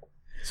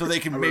 So they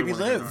can maybe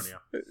live.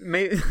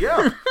 Maybe.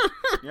 Yeah.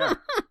 Yeah.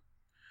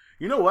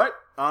 You know what?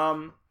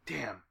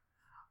 Damn.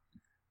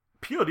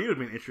 POD would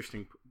be an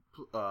interesting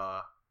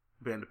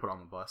band to put on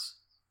the bus.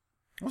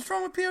 What's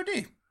wrong with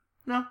POD?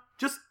 No,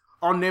 just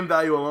on name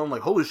value alone,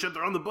 like, holy shit,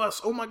 they're on the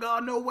bus. Oh my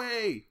god, no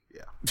way.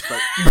 Yeah.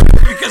 But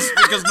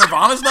because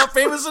Nirvana's not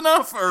famous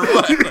enough, or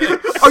what?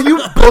 Are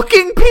you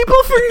booking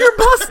people for your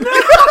bus now?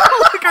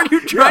 Like, are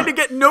you trying to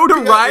get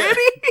notoriety?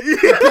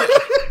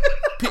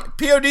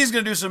 POD's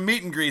gonna do some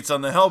meet and greets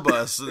on the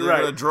Hellbus. So they're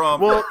gonna draw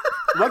them. Well,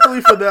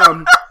 luckily for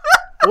them.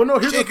 Well, no.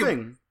 Here's Jacob, the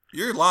thing.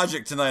 Your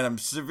logic tonight, I'm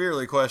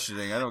severely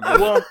questioning. I don't get it.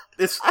 Well,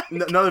 it's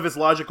none of it's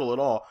logical at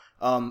all.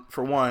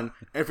 For one,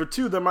 and for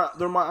two, they're my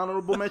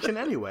honorable mention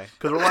anyway.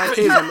 Because Reliant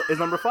K is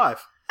number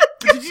 5.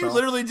 Did you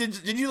literally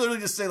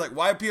just say like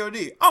why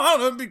POD? Oh, I don't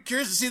know. I'd be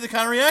curious to see the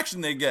kind of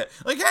reaction they get.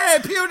 Like, hey,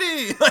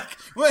 POD. Like,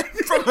 wait,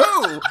 from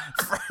who?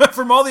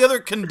 From all the other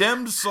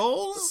condemned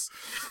souls?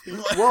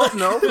 Well,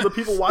 no, for the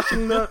people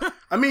watching the.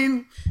 I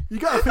mean, you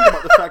got to think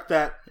about the fact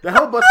that the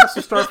Hellbus has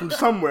to start from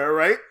somewhere,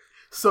 right?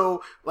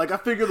 So, like, I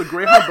figure the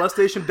Greyhound bus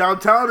station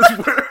downtown is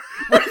where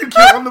you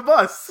get on the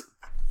bus.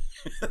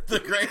 The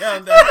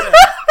Greyhound downtown.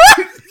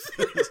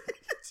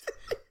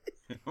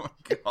 Oh my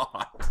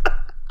god.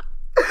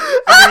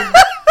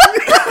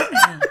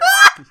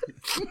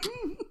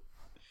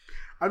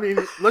 I mean,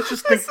 let's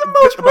just think That's the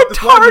most about this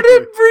retarded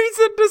logically.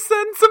 reason to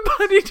send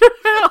somebody to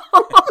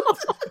hell.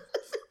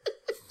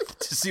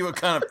 To see what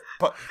kind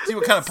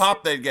of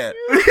pop they'd get.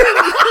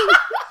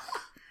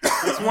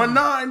 It's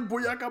 1-9,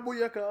 booyaka,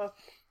 booyaka.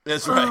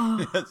 That's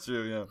right. That's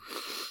true. Yeah.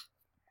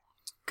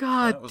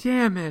 God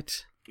damn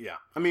it. Yeah,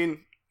 I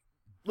mean,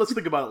 let's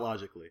think about it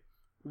logically.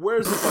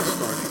 Where's the bus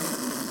starting?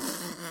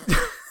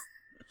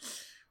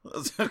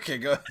 Okay,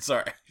 go ahead.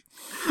 Sorry.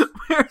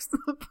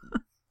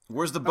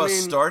 Where's the Bus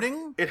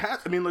starting? It has.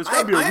 I mean, there's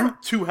got to be a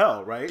route to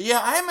hell, right? Yeah,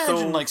 I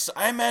imagine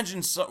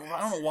I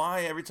don't know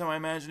why every time I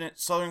imagine it,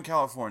 Southern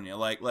California,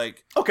 like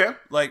okay,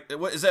 like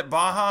what is that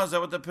Baja? Is that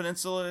what the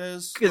peninsula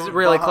is? It's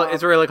really close.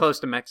 It's really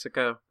close to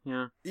Mexico.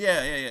 Yeah.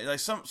 Yeah. Like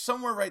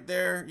somewhere right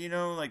there,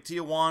 like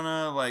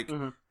Tijuana. Like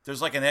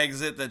there's like an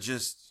exit that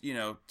just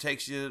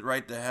takes you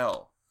right to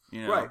hell.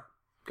 Right.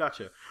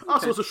 Gotcha. Oh,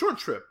 so it's a short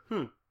trip.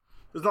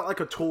 It's not like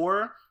a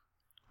tour,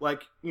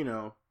 like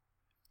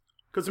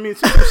because I mean,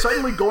 since they're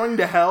suddenly going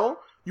to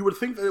hell, you would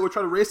think that they would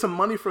try to raise some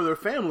money for their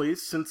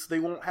families since they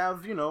won't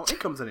have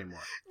incomes anymore.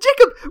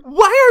 Jacob,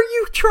 why are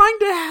you trying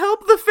to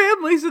help the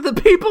families of the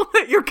people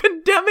that you're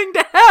condemning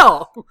to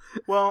hell?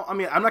 Well, I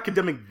mean, I'm not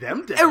condemning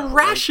them to hell.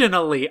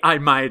 Irrationally, I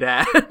might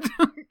add.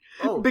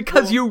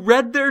 Because you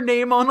read their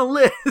name on a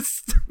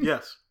list.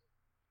 Yes.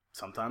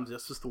 Sometimes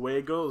that's just the way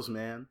it goes,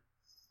 man.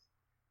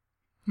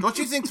 Don't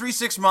you think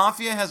 3-6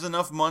 Mafia has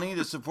enough money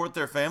to support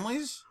their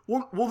families?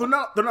 Well, they're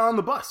not on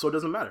the bus, so it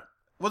doesn't matter.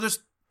 Well,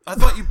 I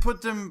thought you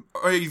put them,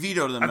 or you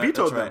vetoed them. I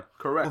vetoed them, right.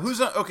 Correct. Well,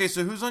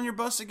 so who's on your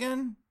bus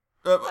again?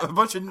 A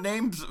bunch of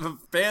names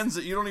of bands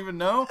that you don't even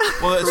know?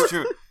 Well, that's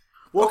true.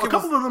 Well, a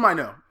couple of them I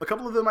know. A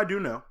couple of them I do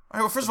know. All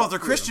right, well, first of all, if they're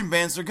Christian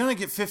bands, they're going to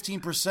get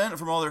 15%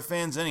 from all their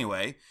fans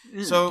anyway.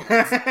 So...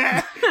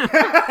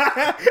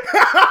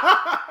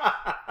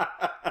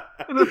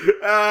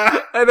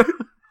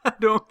 I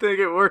don't think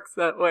it works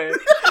that way.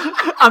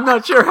 I'm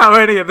not sure how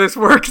any of this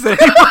works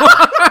anymore.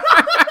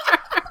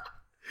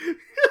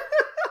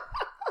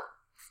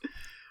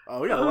 Oh,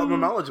 we got a lot more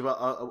knowledge about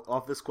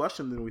off this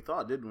question than we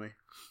thought, didn't we?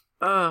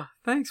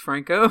 Thanks,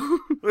 Franco.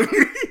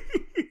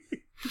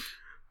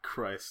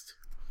 Christ.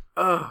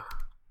 Oh,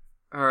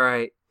 all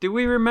right. Do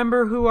we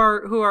remember who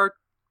our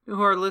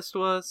list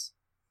was?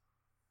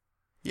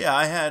 Yeah,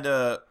 I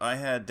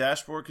had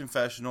Dashboard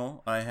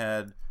Confessional. I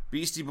had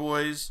Beastie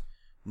Boys,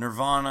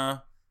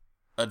 Nirvana,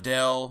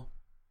 Adele,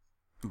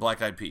 and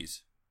Black Eyed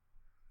Peas.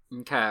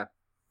 Okay.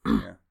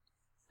 Yeah.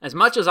 As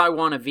much as I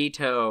want to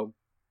veto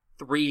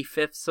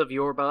 3/5 of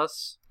your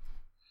bus.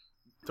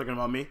 Talking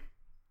about me?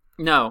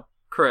 No,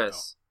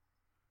 Chris.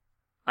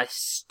 No. I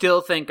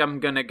still think I'm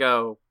gonna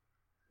go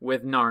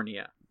with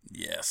Narnia.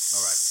 Yes.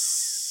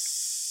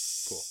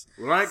 All right.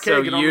 Cool. Reliant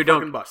K, get on the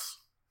fucking bus.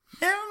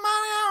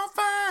 Everybody I'll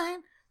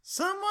find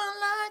someone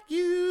like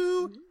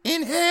you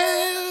in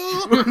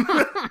hell.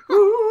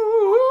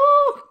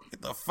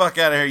 Get the fuck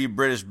out of here, you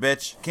British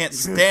bitch. Can't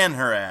stand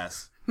her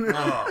ass.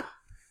 Oh.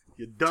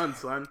 You're done,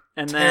 son.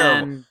 And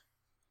Terrible. then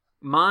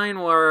mine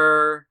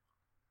were...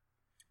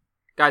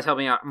 Guys, help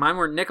me out. Mine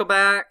were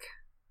Nickelback.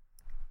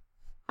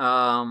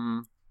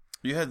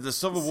 You had the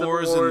Civil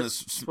Wars and the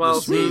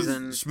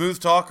Smooth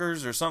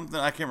Talkers or something.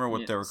 I can't remember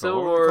what they were called.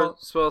 Civil War,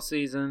 Swell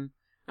Season.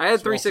 I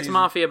had 3-6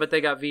 Mafia, but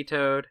they got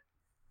vetoed.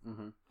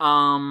 Mm-hmm.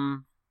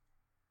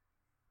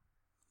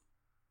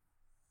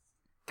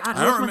 God,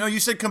 I don't remember. You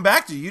said Come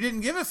Back to You. You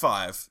didn't give it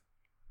 5.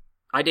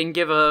 I didn't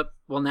give a...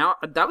 Well, now,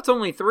 that was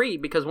only 3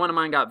 because one of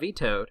mine got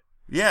vetoed.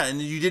 Yeah,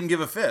 and you didn't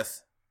give a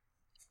 5th.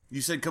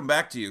 You said Come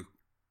Back to You.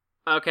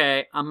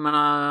 Okay, I'm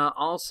gonna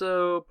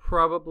also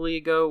probably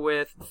go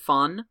with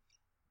Fun.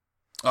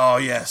 Oh,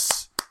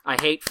 yes.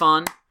 I hate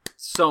Fun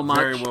so much.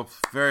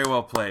 Very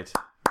well played.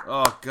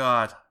 Oh,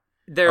 God.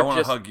 I want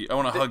to hug you. I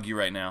want to hug you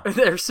right now.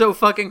 They're so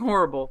fucking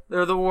horrible.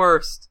 They're the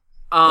worst.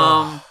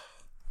 And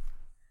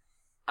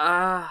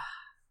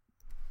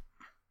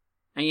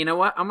you know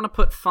what? I'm gonna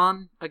put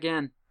Fun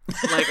again.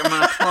 Like, I'm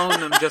gonna clone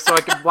them just so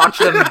I can watch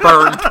them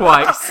burn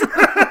twice.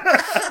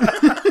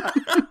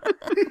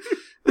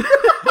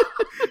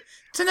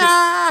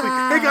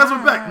 Tonight. Hey guys,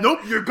 we're back. Nope,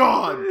 you're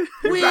gone.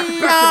 We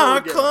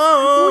are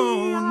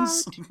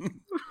clones.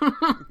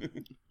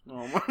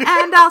 Oh my.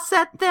 And I'll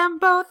set them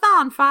both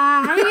on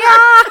fire.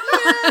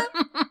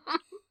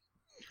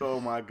 Oh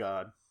my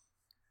God.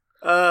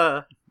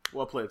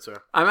 Well played,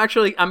 sir.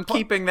 I'm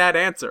keeping that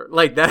answer.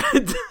 Like that.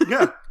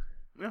 Yeah.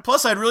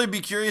 Plus, I'd really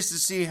be curious to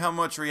see how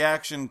much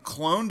reaction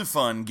Cloned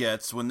Fun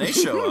gets when they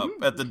show up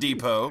at the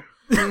depot.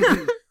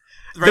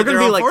 Right they're gonna there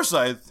be on like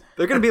Forsyth.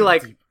 They're gonna be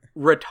like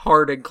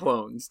retarded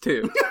clones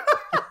too.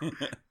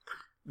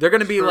 They're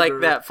gonna be like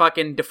that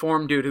fucking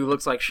deformed dude who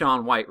looks like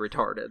Shaun White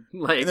retarded.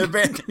 Like their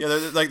band, their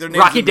name's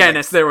Rocky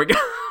Dennis. There we go.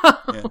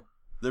 Yeah.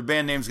 Their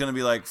band name's gonna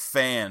be like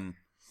Fan.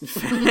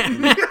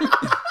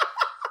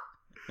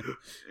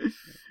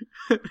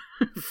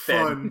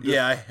 Fun.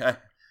 Yeah,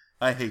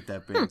 I hate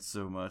that band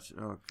so much.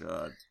 Oh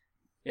god.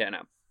 Yeah,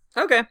 no.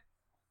 Okay.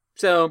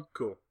 So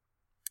cool.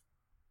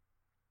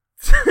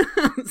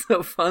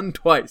 So fun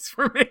twice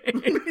for me.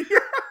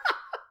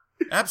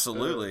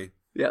 Absolutely.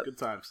 Yeah. Good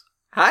times.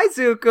 Hi,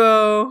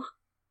 Zuko.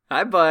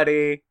 Hi,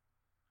 buddy.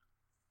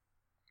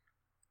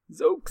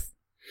 Zooks.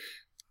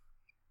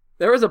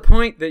 There was a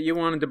point that you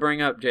wanted to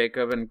bring up,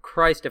 Jacob, and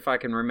Christ if I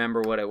can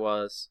remember what it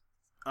was.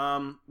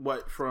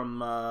 What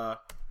from, I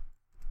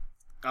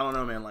don't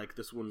know, man, like,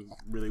 this one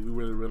we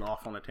really went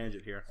off on a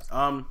tangent here.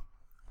 Oh,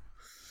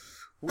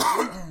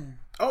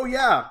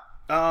 yeah.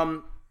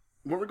 Weren't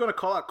we going to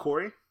call out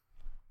Corey?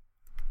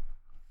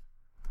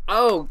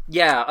 Oh,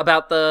 yeah,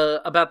 about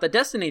the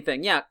Destiny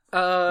thing, yeah.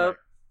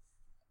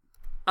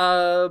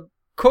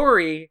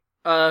 Corey,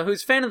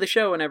 who's a fan of the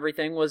show and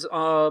everything, was,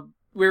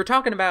 we were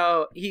talking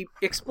about, he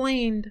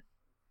explained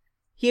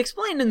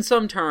in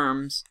some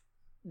terms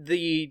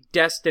the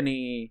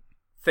Destiny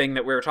thing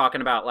that we were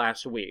talking about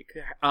last week.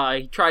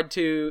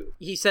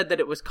 He said that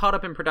it was caught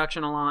up in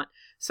production a lot,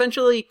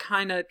 essentially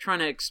kind of trying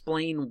to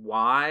explain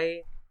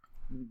why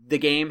the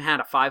game had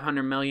a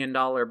 $500 million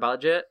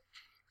budget.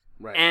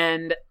 Right.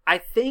 And I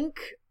think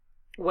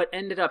what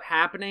ended up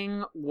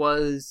happening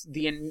was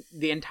the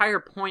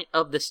entire point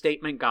of the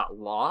statement got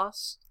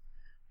lost.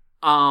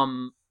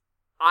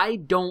 I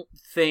don't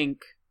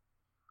think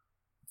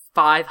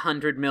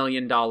 $500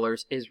 million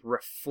is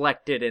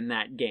reflected in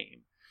that game.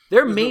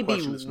 There may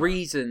be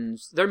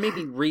reasons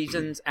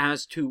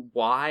as to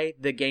why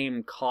the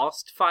game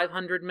cost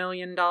 $500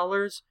 million,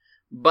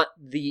 but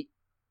the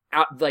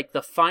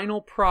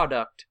final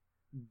product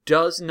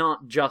does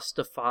not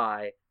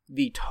justify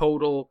the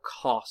total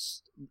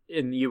cost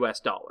in US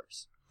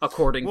dollars,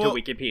 according to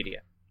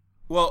Wikipedia.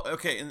 Well,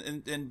 okay,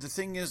 and the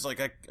thing is,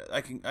 like,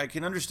 I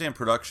can understand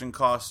production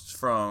costs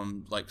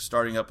from, like,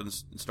 starting up and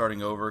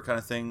starting over kind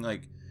of thing.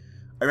 Like,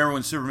 I remember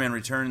when Superman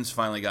Returns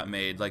finally got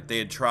made, like, they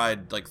had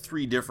tried, like,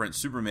 3 different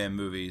Superman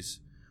movies,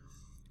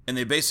 and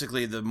they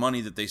basically, the money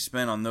that they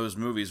spent on those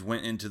movies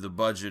went into the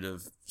budget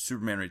of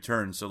Superman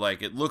Returns. So,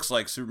 like, it looks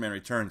like Superman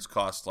Returns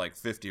cost, like,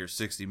 $50 or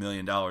 $60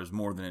 million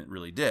more than it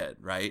really did,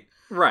 right?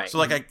 Right. So,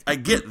 like, I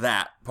get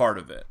that part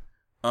of it.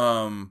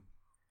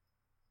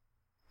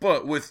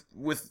 But with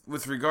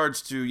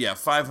regards to,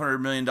 $500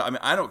 million, I mean,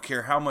 I don't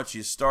care how much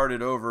you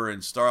started over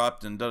and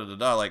stopped and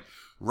da-da-da-da. Like,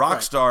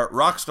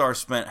 Rockstar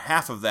spent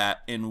half of that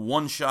in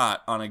one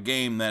shot on a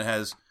game that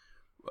has,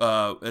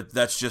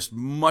 that's just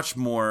much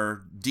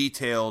more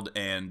detailed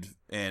and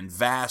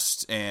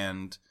vast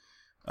and,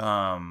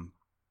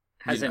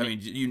 has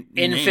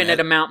infinite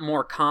amount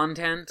more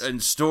content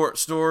and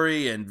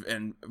story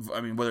and I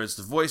mean, whether it's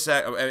the voice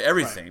act,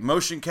 everything,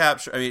 motion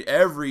capture, I mean,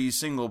 every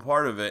single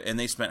part of it, and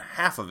they spent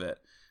half of it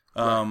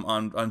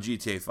on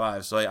GTA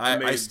 5. So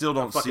I still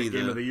don't see the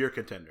Game of the Year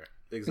contender.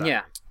 Exactly.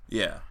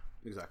 Yeah.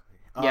 Exactly.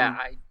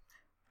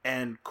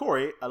 And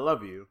Corey, I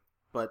love you,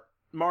 but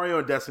Mario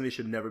and Destiny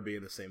should never be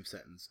in the same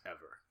sentence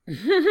ever.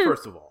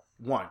 First of all,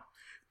 1,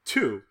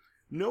 2.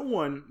 No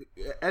one,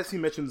 as he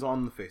mentions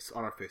on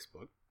our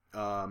Facebook,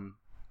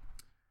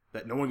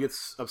 that no one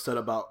gets upset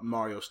about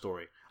Mario's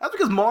story. That's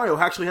because Mario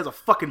actually has a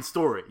fucking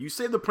story. You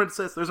save the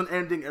princess, there's an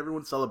ending,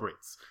 everyone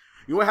celebrates.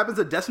 You know what happens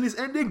at Destiny's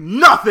ending?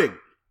 Nothing!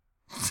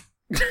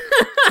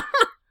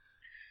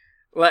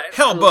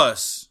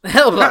 Hellbus!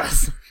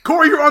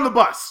 Corey, you're on the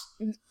bus!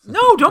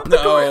 No, don't put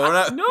Corey. We're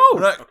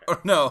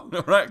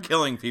not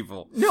killing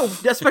people. No,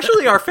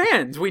 especially our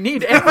fans. We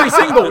need every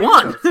single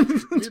one.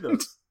 You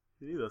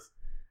need us.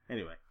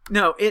 Anyway.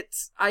 No,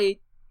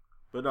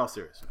 But in all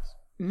seriousness.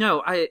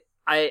 No,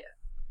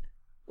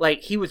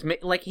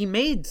 he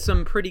made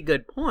some pretty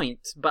good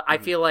points, but I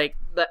feel like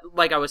that,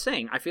 like I was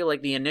saying, I feel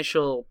like the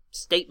initial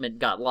statement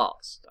got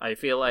lost. I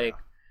feel like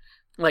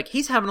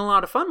he's having a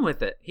lot of fun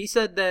with it. He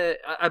said that,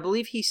 I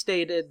believe he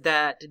stated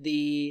that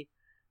the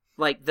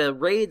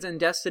raids in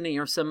Destiny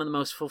are some of the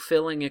most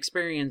fulfilling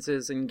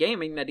experiences in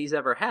gaming that he's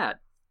ever had.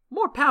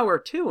 More power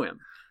to him.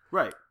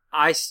 Right.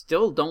 I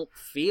still don't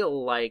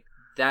feel like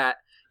that.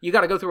 You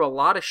got to go through a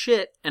lot of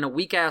shit and a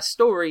weak-ass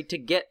story to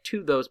get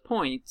to those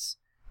points,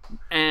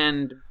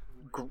 and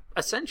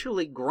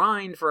essentially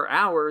grind for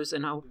hours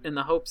in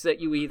the hopes that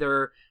you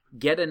either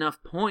get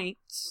enough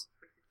points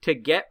to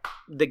get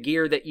the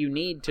gear that you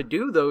need to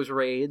do those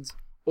raids,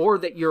 or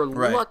that you're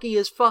lucky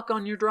as fuck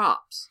on your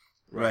drops.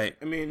 Right.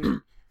 I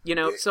mean...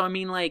 So I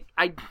mean, like,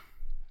 I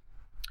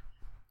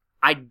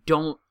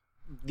don't...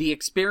 The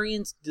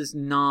experience does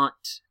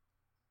not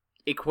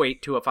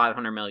equate to a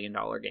 $500 million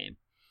game.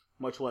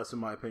 much less, in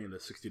my opinion, the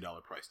 $60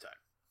 price tag.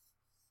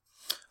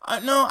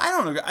 No, I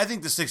don't agree. I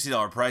think the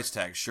 $60 price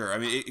tag, sure. I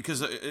mean,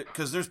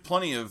 because there's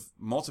plenty of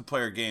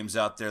multiplayer games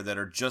out there that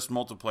are just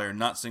multiplayer,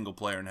 not single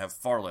player, and have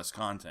far less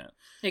content.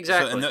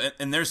 Exactly. So,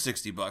 and they're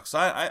 $60.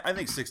 I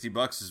think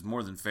 $60 is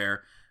more than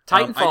fair.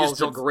 Titanfall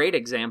is a great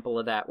example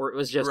of that, where it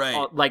was just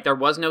right. there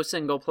was no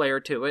single player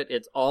to it.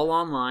 It's all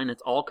online.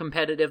 It's all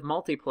competitive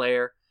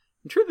multiplayer.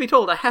 And truth be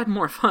told, I had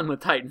more fun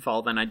with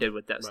Titanfall than I did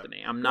with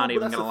Destiny. Right. I'm not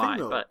even going to lie.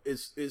 Though, but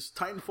is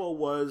Titanfall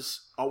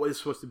was always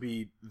supposed to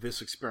be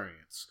this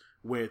experience.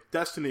 With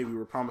Destiny, we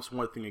were promised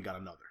one thing and got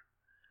another.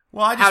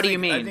 Well, how do you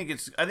mean? I think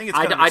it's.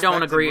 Kind of I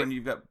don't agree. When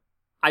you've got...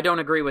 I don't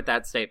agree with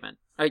that statement.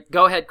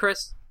 Go ahead,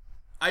 Chris.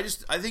 I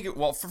think.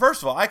 Well,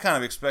 first of all, I kind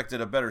of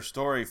expected a better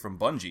story from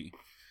Bungie.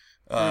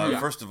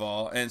 First of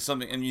all, and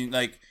something. I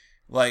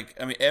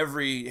mean,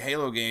 every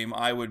Halo game,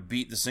 I would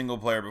beat the single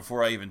player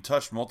before I even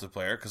touched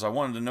multiplayer because I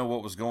wanted to know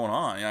what was going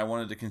on. And I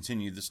wanted to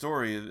continue the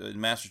story of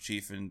Master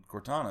Chief and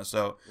Cortana.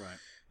 So. Right.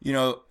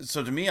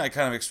 So to me, I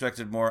kind of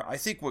expected more. I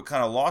think what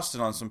kind of lost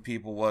it on some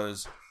people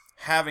was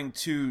having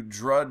to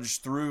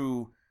drudge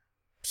through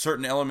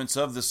certain elements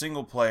of the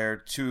single player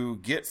to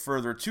get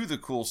further to the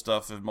cool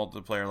stuff of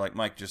multiplayer, like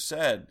Mike just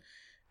said.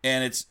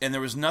 And there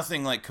was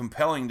nothing like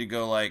compelling to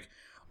go like,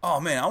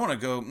 oh man, I want to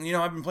go.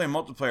 I've been playing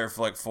multiplayer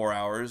for like 4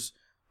 hours.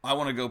 I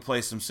want to go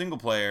play some single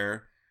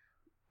player.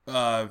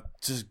 To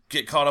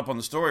get caught up on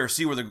the story or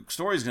see where the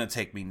story's going to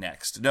take me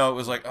next. No, it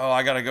was like, oh,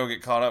 I got to go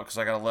get caught up because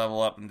I got to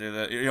level up and do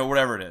that.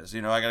 Whatever it is. I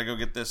got to go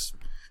get this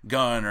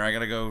gun or I got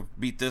to go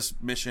beat this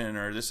mission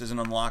or this isn't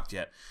unlocked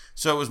yet.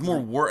 So it was more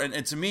work.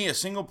 And to me, a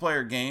single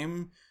player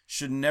game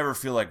should never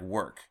feel like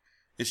work.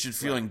 It should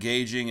feel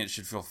engaging. It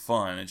should feel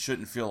fun. It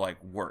shouldn't feel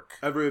like work.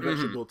 Every event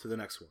should build to the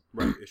next one.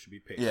 Right. It should be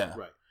paced. Yeah.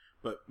 Right.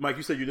 But Mike,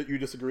 you said you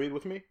disagreed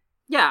with me?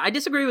 Yeah, I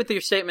disagree with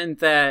your statement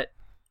that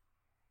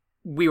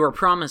we were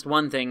promised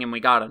one thing and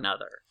we got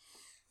another.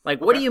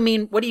 Like, what do you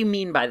mean? What do you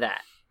mean by that?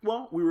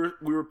 Well,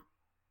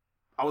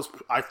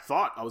 I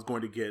thought I was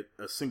going to get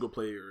a single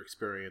player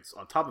experience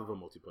on top of a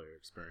multiplayer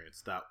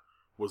experience that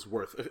was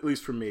worth, at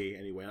least for me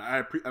anyway. And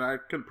I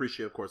can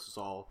appreciate, of course, it's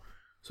all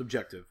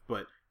subjective,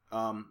 but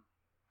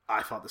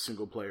I thought the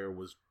single player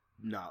was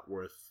not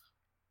worth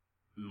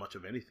much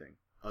of anything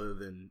other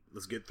than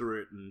let's get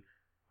through it and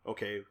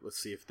okay, let's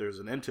see if there's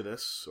an end to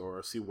this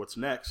or see what's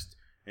next.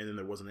 And then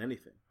there wasn't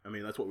anything.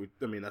 That's what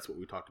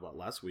we talked about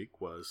last week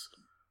was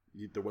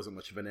there wasn't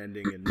much of an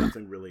ending and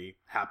nothing really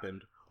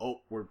happened.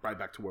 Oh, we're right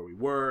back to where we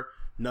were.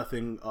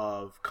 Nothing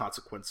of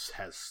consequence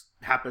has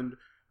happened.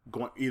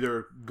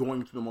 Either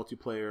going through the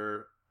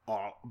multiplayer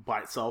by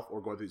itself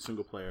or going through the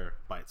single player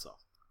by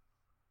itself.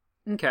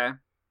 Okay.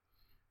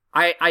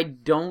 I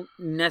don't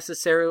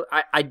necessarily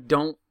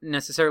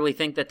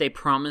think that they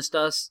promised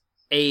us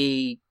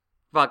a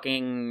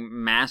fucking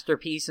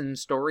masterpiece in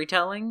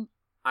storytelling.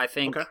 I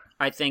think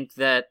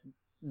that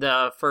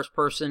the first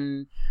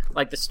person,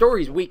 like, the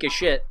story's weak as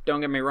shit. Don't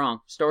get me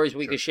wrong, story's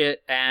weak as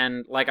shit.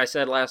 And like I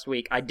said last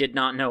week, I did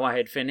not know I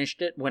had finished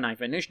it when I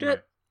finished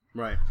it.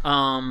 Right.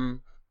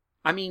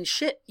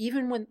 Shit.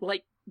 Even when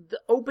like the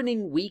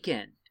opening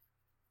weekend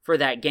for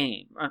that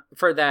game,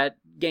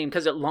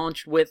 because it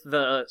launched with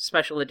the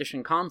special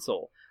edition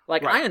console.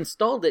 Like I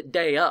installed it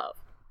day of,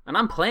 and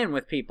I'm playing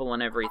with people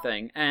and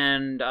everything,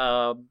 and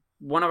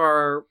one of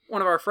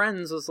our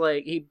friends was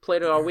like, he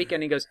played it all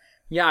weekend. He goes,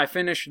 "Yeah, I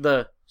finished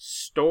the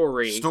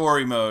story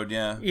mode."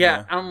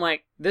 Yeah. I'm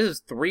like, this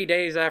is 3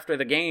 days after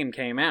the game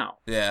came out.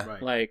 Yeah.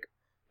 Right. Like,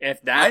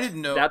 if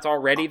that's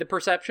already the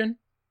perception.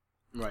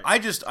 Right. I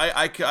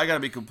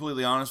gotta be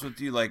completely honest with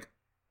you. Like,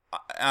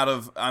 I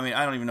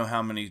don't even know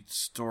how many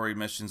story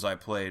missions I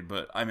played,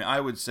 but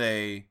I would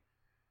say,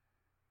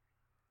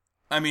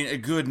 a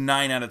good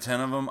 9 out of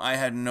 10 of them, I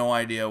had no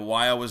idea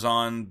why I was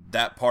on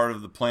that part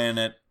of the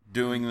planet,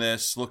 doing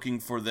this,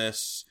 looking for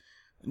this,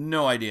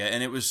 no idea.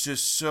 And it was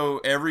just so,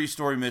 every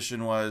story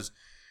mission was,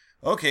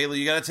 okay, well,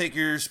 you gotta take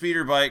your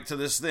speeder bike to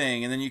this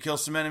thing, and then you kill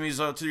some enemies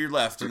to your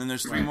left, and then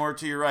there's 3 more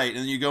to your right, and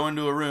then you go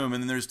into a room,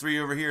 and then there's 3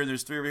 over here, and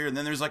there's 3 over here, and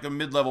then there's like a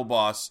mid-level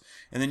boss,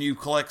 and then you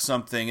collect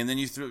something, and then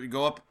you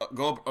go up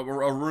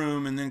a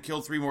room, and then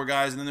kill 3 more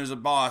guys, and then there's a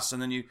boss,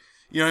 and then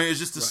it's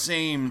just the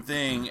same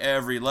thing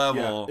every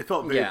level. Yeah, it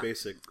felt very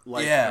basic.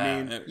 Like,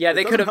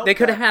 they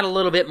could have had a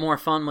little bit more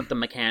fun with the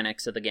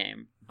mechanics of the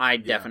game. I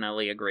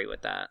definitely agree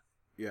with that.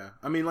 Yeah,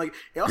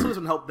 it also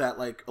doesn't help that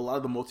like a lot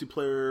of the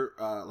multiplayer,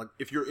 like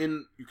if you're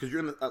in, because you're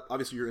in,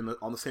 obviously you're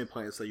on the same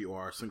planets that you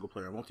are single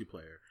player and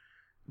multiplayer,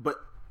 but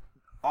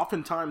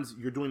oftentimes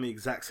you're doing the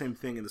exact same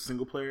thing in the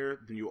single player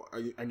than you're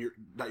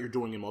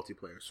doing in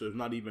multiplayer. So there's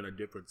not even a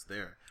difference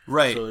there.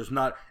 Right. So there's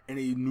not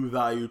any new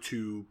value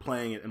to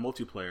playing it in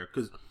multiplayer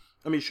because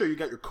sure, you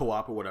got your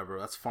co-op or whatever,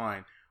 that's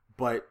fine,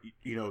 but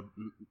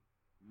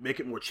make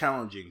it more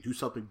challenging, do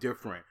something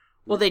different.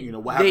 Well,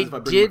 what happens if I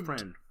bring my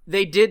friend?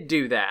 They did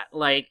do that.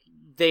 Like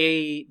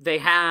they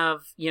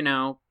have,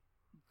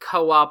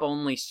 co-op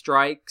only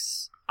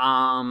strikes.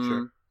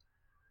 Sure.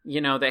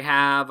 They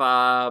have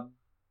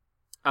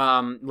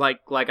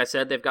like I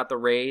said, they've got the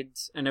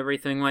raids and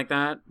everything like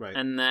that. Right.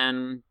 And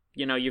then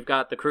you've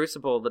got the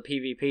Crucible, the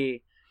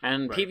PvP,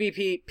 and Right.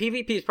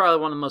 PvP is probably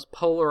one of the most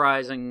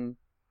polarizing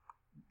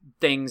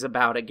things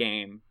about a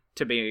game,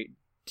 to be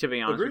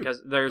honest, Agreed.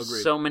 because there's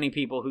Agreed. so many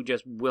people who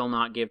just will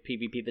not give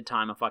PvP the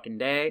time of fucking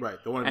day,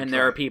 Right. They wanna and try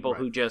there are it. people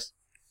Right. who just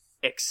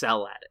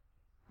excel at it.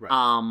 Right.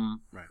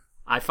 Right.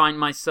 I find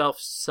myself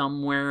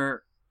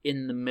somewhere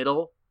in the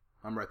middle,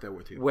 I'm right there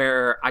with you.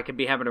 where I could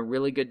be having a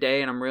really good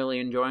day and I'm really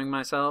enjoying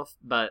myself,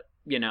 but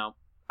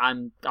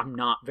I'm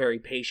not very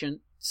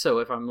patient. So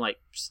if I'm like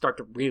start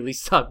to really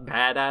suck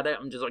bad at it,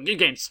 I'm just like, "This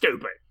game's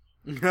stupid."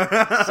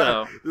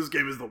 So this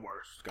game is the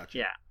worst. Gotcha.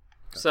 Yeah.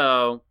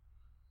 So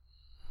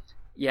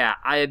yeah,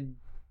 I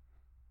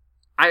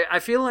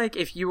feel like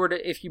if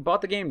you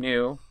bought the game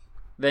new,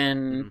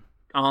 then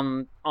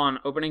on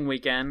opening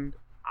weekend,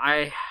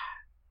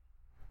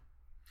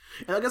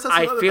 And I guess that's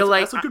I another, feel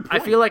that's, like that's a good I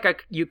point. feel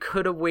like you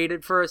could have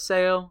waited for a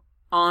sale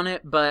on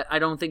it, but I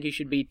don't think you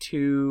should be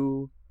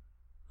too.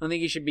 I don't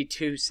think you should be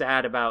too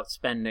sad about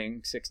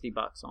spending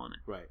 $60 on it.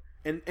 Right.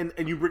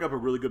 And you bring up a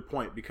really good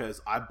point,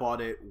 because I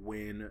bought it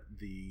when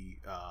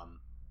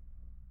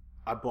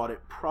I bought it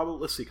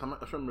probably, let's see, I'm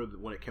not sure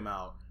when it came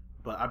out,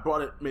 but I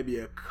bought it maybe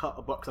because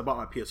I bought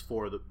my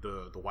PS4,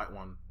 the white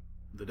one,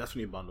 the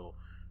Destiny bundle,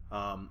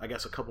 I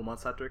guess a couple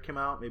months after it came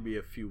out, maybe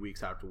a few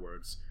weeks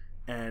afterwards.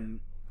 And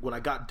when I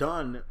got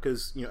done,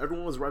 because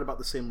everyone was right about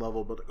the same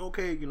level, but like,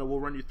 okay, we'll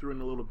run you through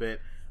in a little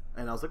bit,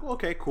 and I was like, oh,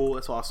 okay, cool,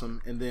 that's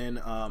awesome. And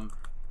then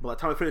by the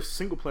time I finished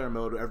single player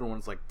mode,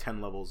 everyone's like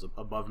 10 levels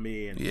above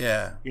me, and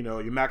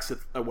you max it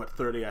at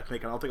 30, I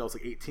think. I don't think I was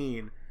like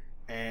 18,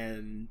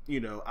 and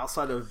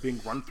outside of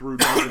being run through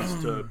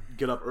dungeons to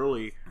get up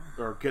early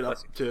or get up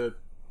to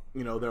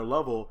their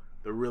level,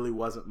 there really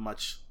wasn't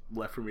much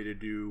left for me to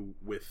do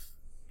with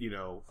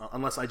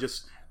unless I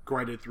just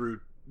grinded through,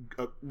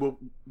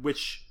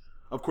 which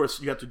of course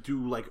you have to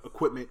do like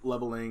equipment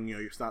leveling.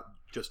 It's not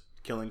just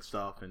killing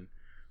stuff, and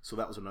so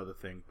that was another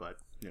thing. But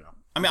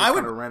I mean, I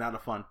would ran out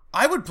of fun.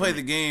 I would play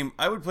the game.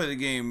 I'd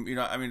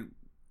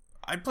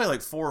play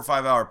like 4 or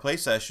 5 hour play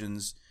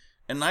sessions,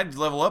 and I'd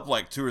level up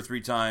like 2 or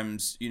 3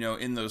 times,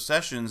 in those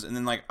sessions, and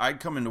then like I'd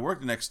come into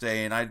work the next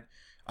day and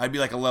I'd be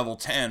like a level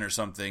 10 or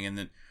something, and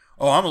then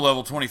I'm a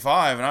level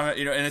 25, and I'm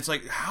and it's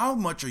like, how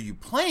much are you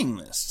playing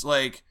this?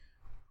 Like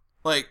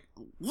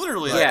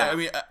literally. Yeah. I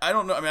mean, I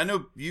don't know. I mean, I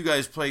know you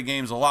guys play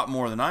games a lot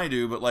more than I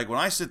do, but like when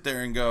I sit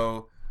there and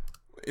go,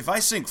 if I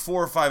sink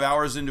 4 or 5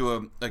 hours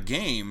into a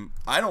game,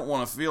 I don't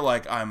want to feel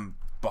like I'm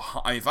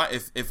behind.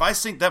 If I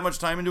sink that much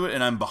time into it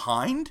and I'm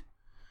behind,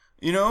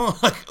 then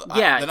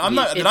I'm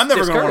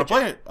never going to want to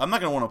play it. I'm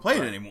not going to want to play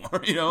it anymore.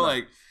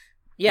 Like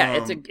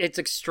it's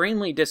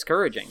extremely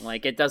discouraging.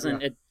 Like it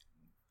doesn't. Yeah.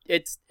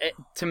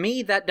 To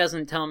me, that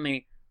doesn't tell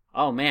me,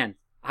 oh man,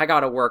 I got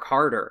to work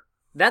harder.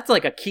 That's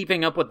like a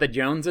keeping up with the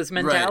Joneses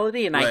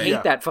mentality, and I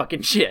hate that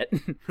fucking shit.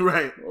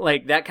 Right.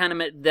 Like that kind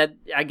of that.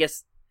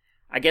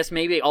 I guess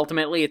maybe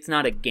ultimately it's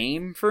not a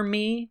game for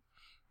me.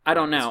 I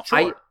don't know.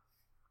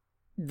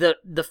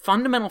 The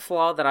fundamental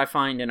flaw that I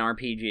find in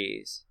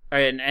RPGs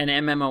and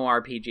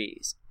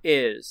MMORPGs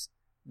is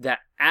that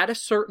at a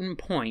certain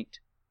point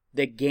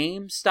the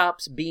game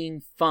stops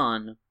being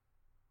fun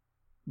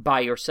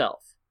by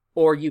yourself,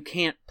 or you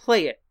can't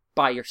play it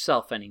by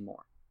yourself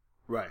anymore.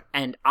 Right.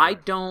 And I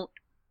don't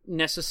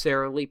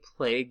necessarily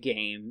play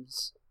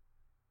games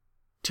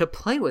to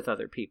play with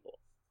other people.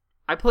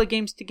 I play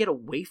games to get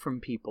away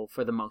from people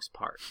for the most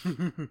part.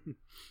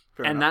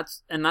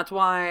 That's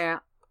why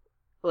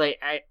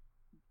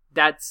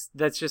that's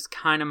just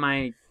kind of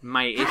my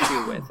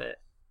issue with it.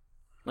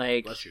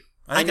 Like, bless you.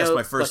 I think that's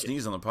my first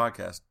sneeze on the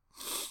podcast.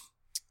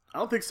 I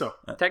don't think so.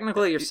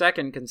 Technically your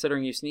second,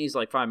 considering you sneezed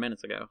like 5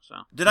 minutes ago. So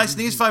did I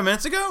sneeze 5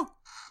 minutes ago?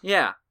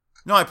 Yeah.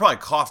 No, I probably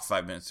coughed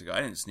 5 minutes ago.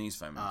 I didn't sneeze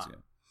 5 minutes ago.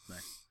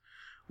 Nice.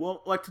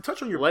 Well, like to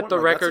touch on your let point, the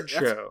like, record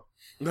show.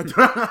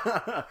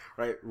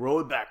 Right, roll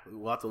it back.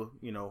 Lots of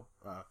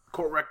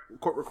court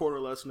recorder.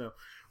 Let us know.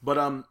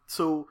 But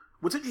so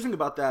what's interesting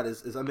about that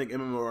is I think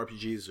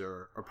MMORPGs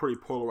are pretty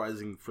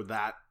polarizing for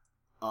that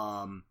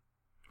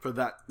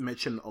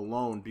mention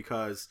alone,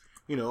 because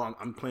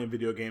I'm playing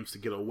video games to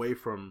get away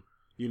from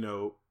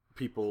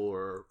people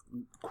or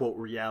quote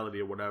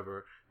reality or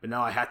whatever, but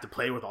now I have to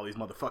play with all these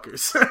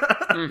motherfuckers.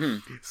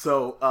 Mm-hmm.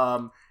 So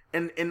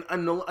and in a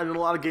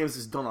lot of games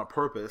it's done on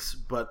purpose,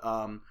 but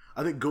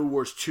I think Guild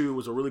Wars 2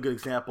 was a really good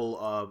example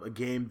of a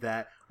game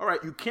that,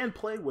 alright, you can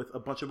play with a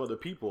bunch of other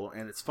people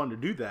and it's fun to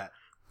do that,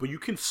 but you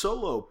can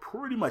solo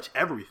pretty much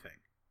everything.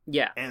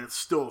 Yeah. And it's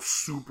still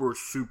super,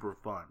 super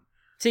fun.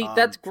 See,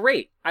 that's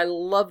great. I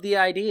love the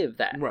idea of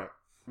that.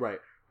 Right.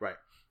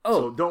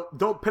 Oh. So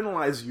don't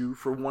penalize you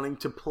for wanting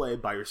to play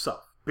by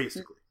yourself,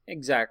 basically.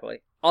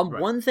 Exactly.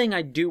 One thing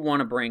I do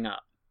want to bring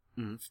up.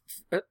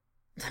 Mm-hmm.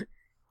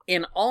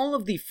 In all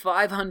of the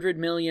 $500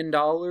 million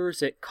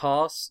it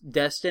costs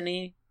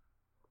Destiny,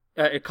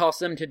 it costs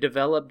them to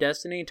develop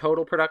Destiny,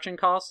 total production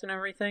costs and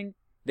everything,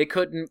 they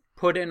couldn't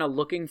put in a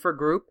looking for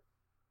group.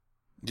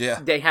 Yeah.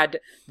 They had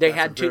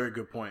That's a very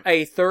good point.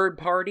 A third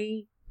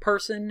party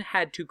person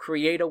had to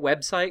create a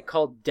website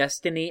called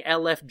Destiny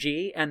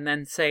LFG and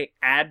then say,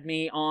 add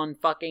me on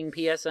fucking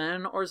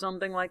PSN or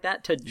something like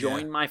that to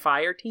join my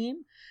fire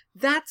team,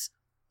 that's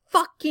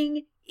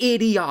fucking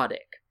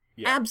idiotic.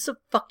 Yeah.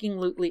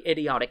 Abso-fucking-lutely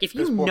idiotic. If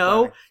you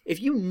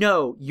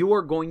know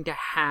you're going to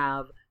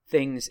have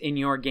things in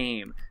your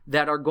game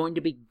that are going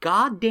to be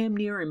goddamn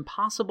near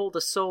impossible to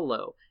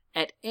solo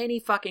at any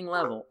fucking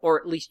level, or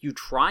at least you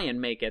try and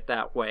make it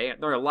that way.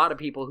 There are a lot of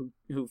people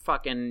who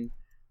fucking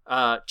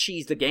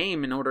cheese the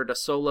game in order to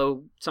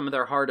solo some of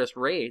their hardest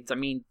raids. I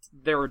mean,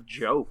 they're a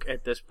joke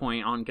at this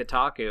point on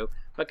Kotaku,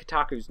 but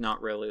Kotaku's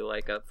not really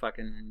like a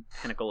fucking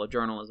pinnacle of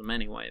journalism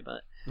anyway,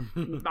 but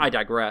I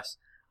digress.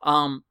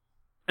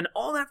 And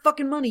all that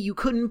fucking money, you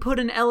couldn't put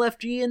an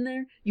LFG in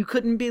there? You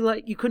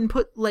couldn't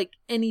put like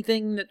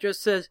anything that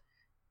just says,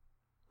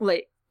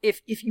 like,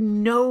 if you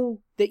know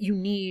that you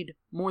need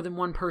more than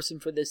one person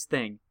for this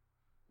thing,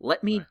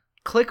 let me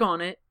click on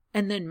it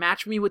and then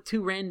match me with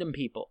 2 random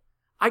people.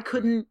 I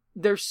couldn't,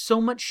 there's so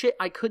much shit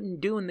I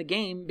couldn't do in the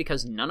game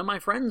because none of my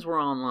friends were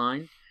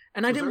online,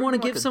 and I didn't want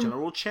to give some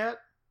general chat.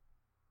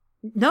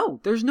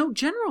 No, there's no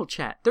general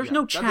chat. There's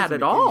no chat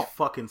at all. That doesn't make any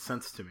fucking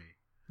sense to me.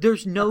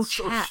 There's no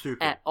chat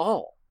at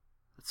all.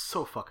 It's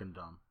so fucking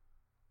dumb.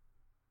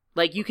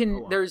 Like you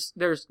can,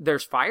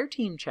 there's fire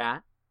team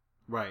chat.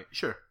 Right.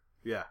 Sure.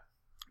 Yeah.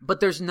 But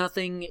there's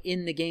nothing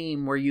in the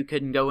game where you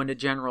can go into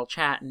general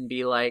chat and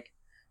be like,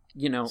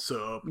 you know,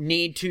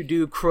 need to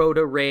do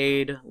Crota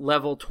raid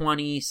level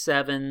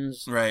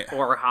 27s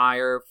or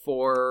higher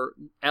for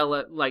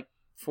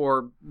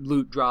for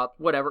loot drop,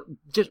 whatever,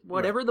 just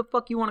whatever the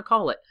fuck you want to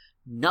call it.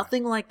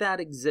 Nothing like that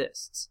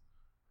exists.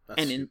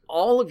 That's and in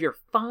all of your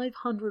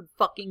 $500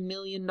 fucking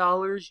million,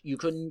 you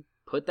couldn't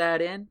put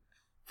that in.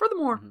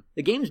 Furthermore,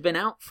 the game's been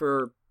out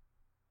for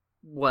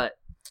what?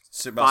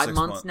 5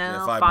 months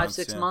now? Yeah,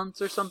 5-6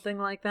 months or something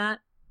like that.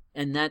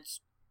 And that's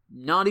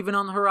not even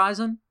on the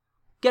horizon.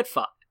 Get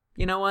fucked.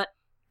 You know what?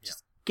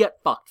 Just get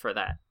fucked for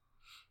that.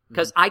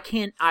 Because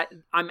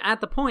I'm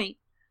at the point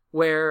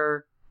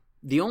where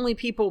the only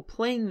people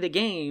playing the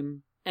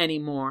game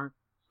anymore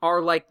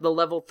are like the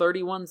level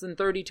 31s and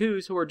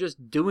 32s who are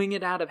just doing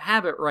it out of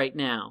habit right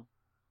now.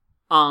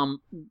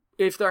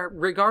 If they're,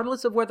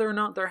 regardless of whether or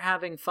not they're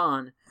having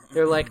fun,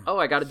 they're like, oh,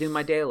 I gotta do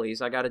my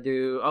dailies. I gotta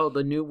do,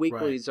 the new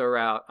weeklies are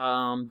out.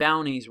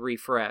 Bounties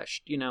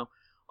refreshed, you know,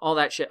 all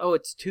that shit. Oh,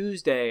 it's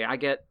Tuesday. I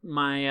get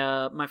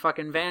my my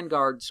fucking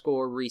Vanguard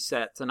score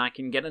resets and I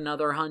can get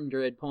another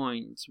 100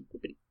 points.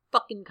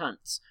 Fucking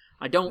cunts.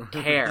 I don't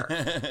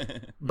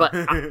care. But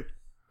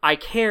I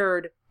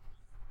cared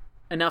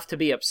enough to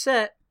be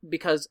upset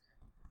because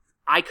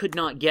I could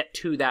not get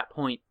to that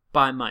point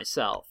by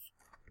myself.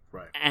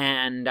 Right.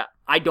 And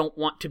I don't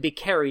want to be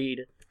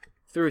carried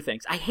through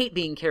things. I hate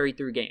being carried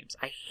through games.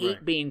 I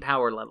hate being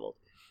power leveled.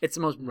 It's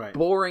the most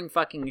boring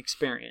fucking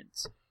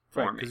experience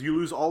for me. Because you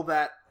lose all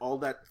that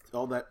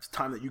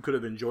time that you could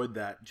have enjoyed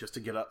that just to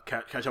get up,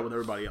 catch up with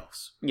everybody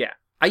else. Yeah.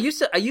 I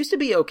used to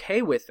be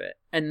okay with it.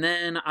 And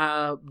then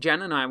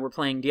Jen and I were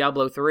playing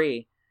Diablo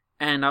 3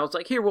 and I was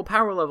like, here, we'll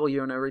power level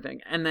you and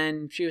everything. And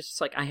then she was just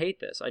like, I hate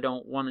this. I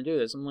don't want to do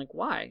this. I'm like,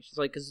 why? She's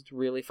like, because it's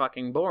really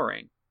fucking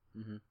boring.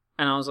 Mm-hmm.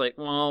 And I was like,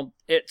 well,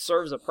 it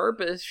serves a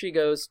purpose. She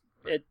goes,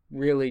 it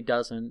really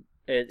doesn't.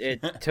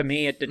 It to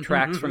me, it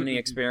detracts from the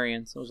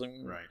experience. I was like,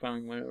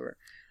 fine, whatever.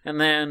 And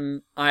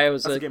then I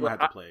was That's like, a game I had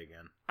to play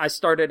again. I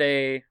started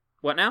a,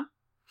 what now?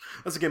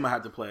 That's a game I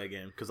had to play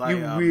again because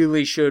you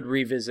really should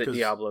revisit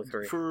Diablo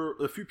 3. For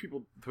the few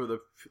people, for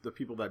the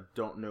people that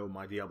don't know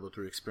my Diablo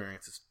 3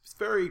 experience, it's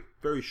very,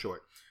 very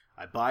short.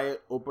 I buy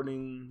it,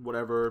 opening,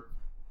 whatever,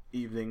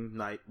 evening,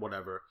 night,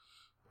 whatever.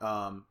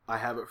 I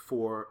have it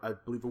for, I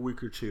believe, a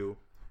week or two.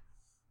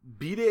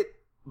 Beat it,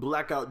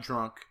 blackout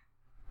drunk,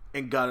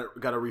 and got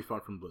a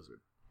refund from Blizzard.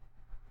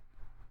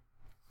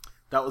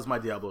 That was my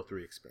Diablo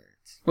 3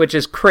 experience. Which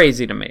is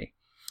crazy to me.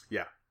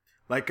 Yeah.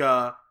 Like,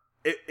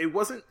 it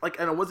wasn't, like,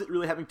 and I wasn't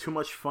really having too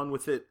much fun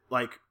with it,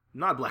 like,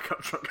 not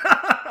blackout drunk.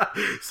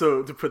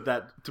 So, to put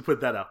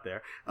that out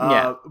there.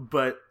 Yeah.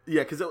 But,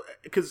 yeah,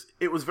 because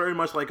it was very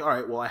much like, all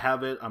right, well, I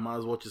have it, I might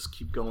as well just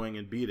keep going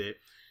and beat it.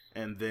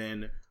 And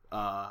then,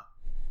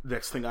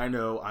 next thing I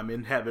know, I'm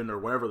in heaven or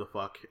wherever the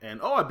fuck,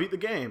 and I beat the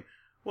game.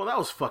 Well, that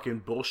was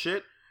fucking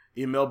bullshit.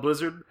 Email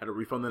Blizzard, had a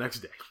refund the next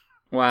day.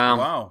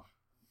 Wow.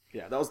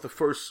 Yeah, that was the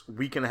first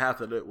week and a half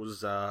that it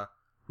was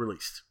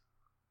released.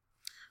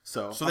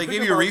 So they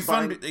gave you a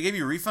refund. They gave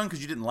you a refund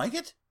because you didn't like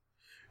it.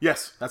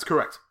 Yes, that's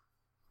correct.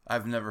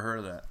 I've never heard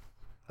of that.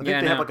 I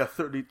think they have like a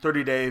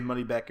 30-day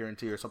money back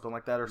guarantee or something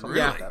like that, or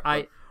something like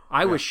that.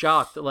 I was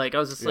shocked. Like I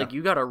was just like,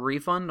 you got a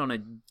refund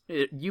on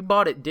you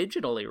bought it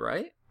digitally,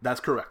 right? That's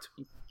correct.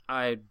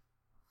 I'm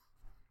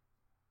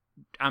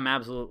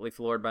absolutely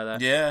floored by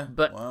that. Yeah,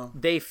 but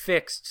they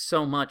fixed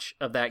so much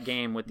of that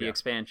game with the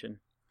expansion.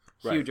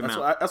 Huge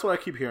amount. That's what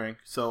I keep hearing.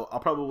 So I'll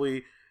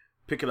probably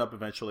pick it up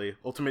eventually.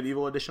 Ultimate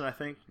Evil Edition, I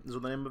think, is the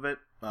name of it.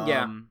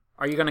 Yeah.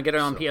 Are you going to get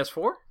it on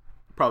PS4?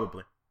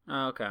 Probably.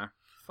 Oh, okay.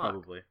 Fuck.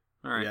 Probably.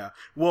 All right. Yeah.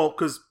 Well,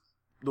 because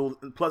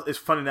plus it's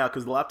funny now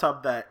because the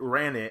laptop that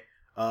ran it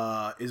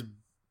is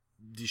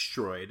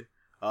destroyed,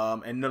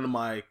 and none of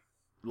my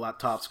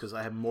laptops, because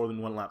I have more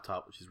than one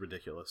laptop, which is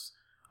ridiculous.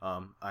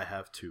 I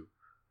have two,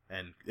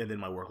 and then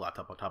my work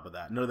laptop on top of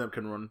that. None of them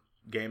can run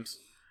games,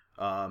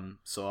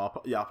 so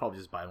I'll probably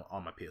just buy them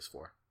on my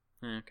PS4.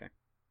 Okay.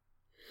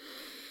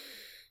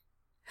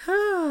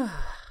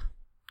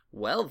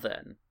 Well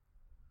then,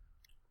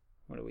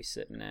 what are we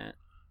sitting at?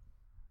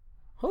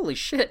 Holy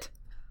shit!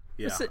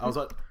 Yeah, I was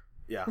at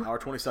hour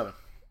 27.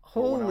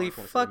 Holy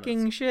fucking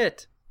minutes.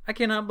 Shit! I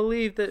cannot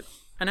believe that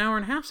an hour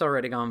and a half's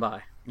already gone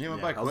by. Yeah,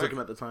 I was looking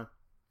at the time.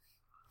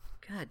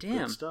 God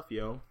damn. Good stuff,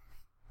 yo.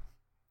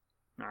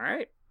 All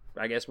right,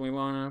 I guess we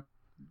want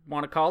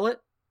to call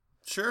it.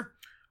 Sure.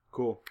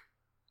 Cool.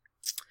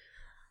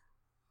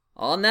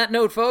 On that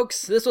note,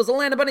 folks, this was the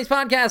Land of Bunnies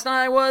podcast.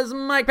 I was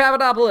Mike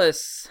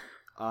Papadopoulos.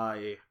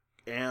 I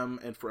am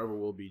and forever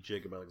will be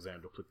Jacob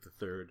Alexander Plick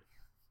III.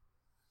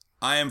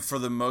 I am, for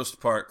the most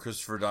part,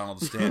 Christopher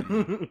Donald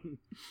Stanton.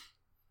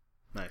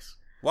 Nice.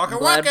 Waka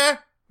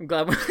waka! I'm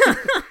glad we...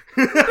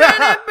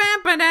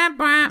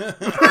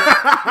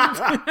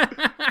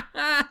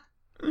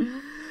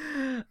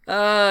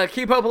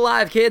 keep hope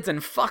alive, kids,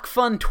 and fuck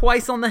fun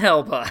twice on the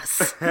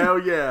Hellbus. Hell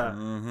yeah.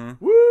 Mm-hmm.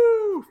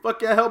 Woo!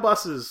 Fuck yeah,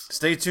 Hellbuses.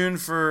 Stay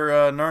tuned for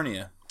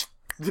Narnia.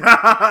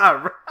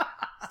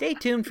 Stay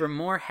tuned for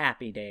more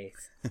happy days.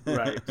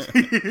 Right.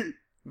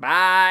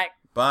 Bye.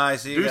 Bye.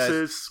 See you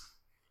Deuces.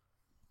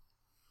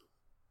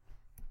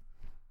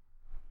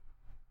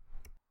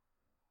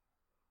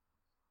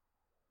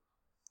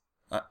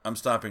 guys. I'm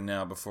stopping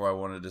now before I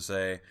wanted to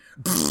say...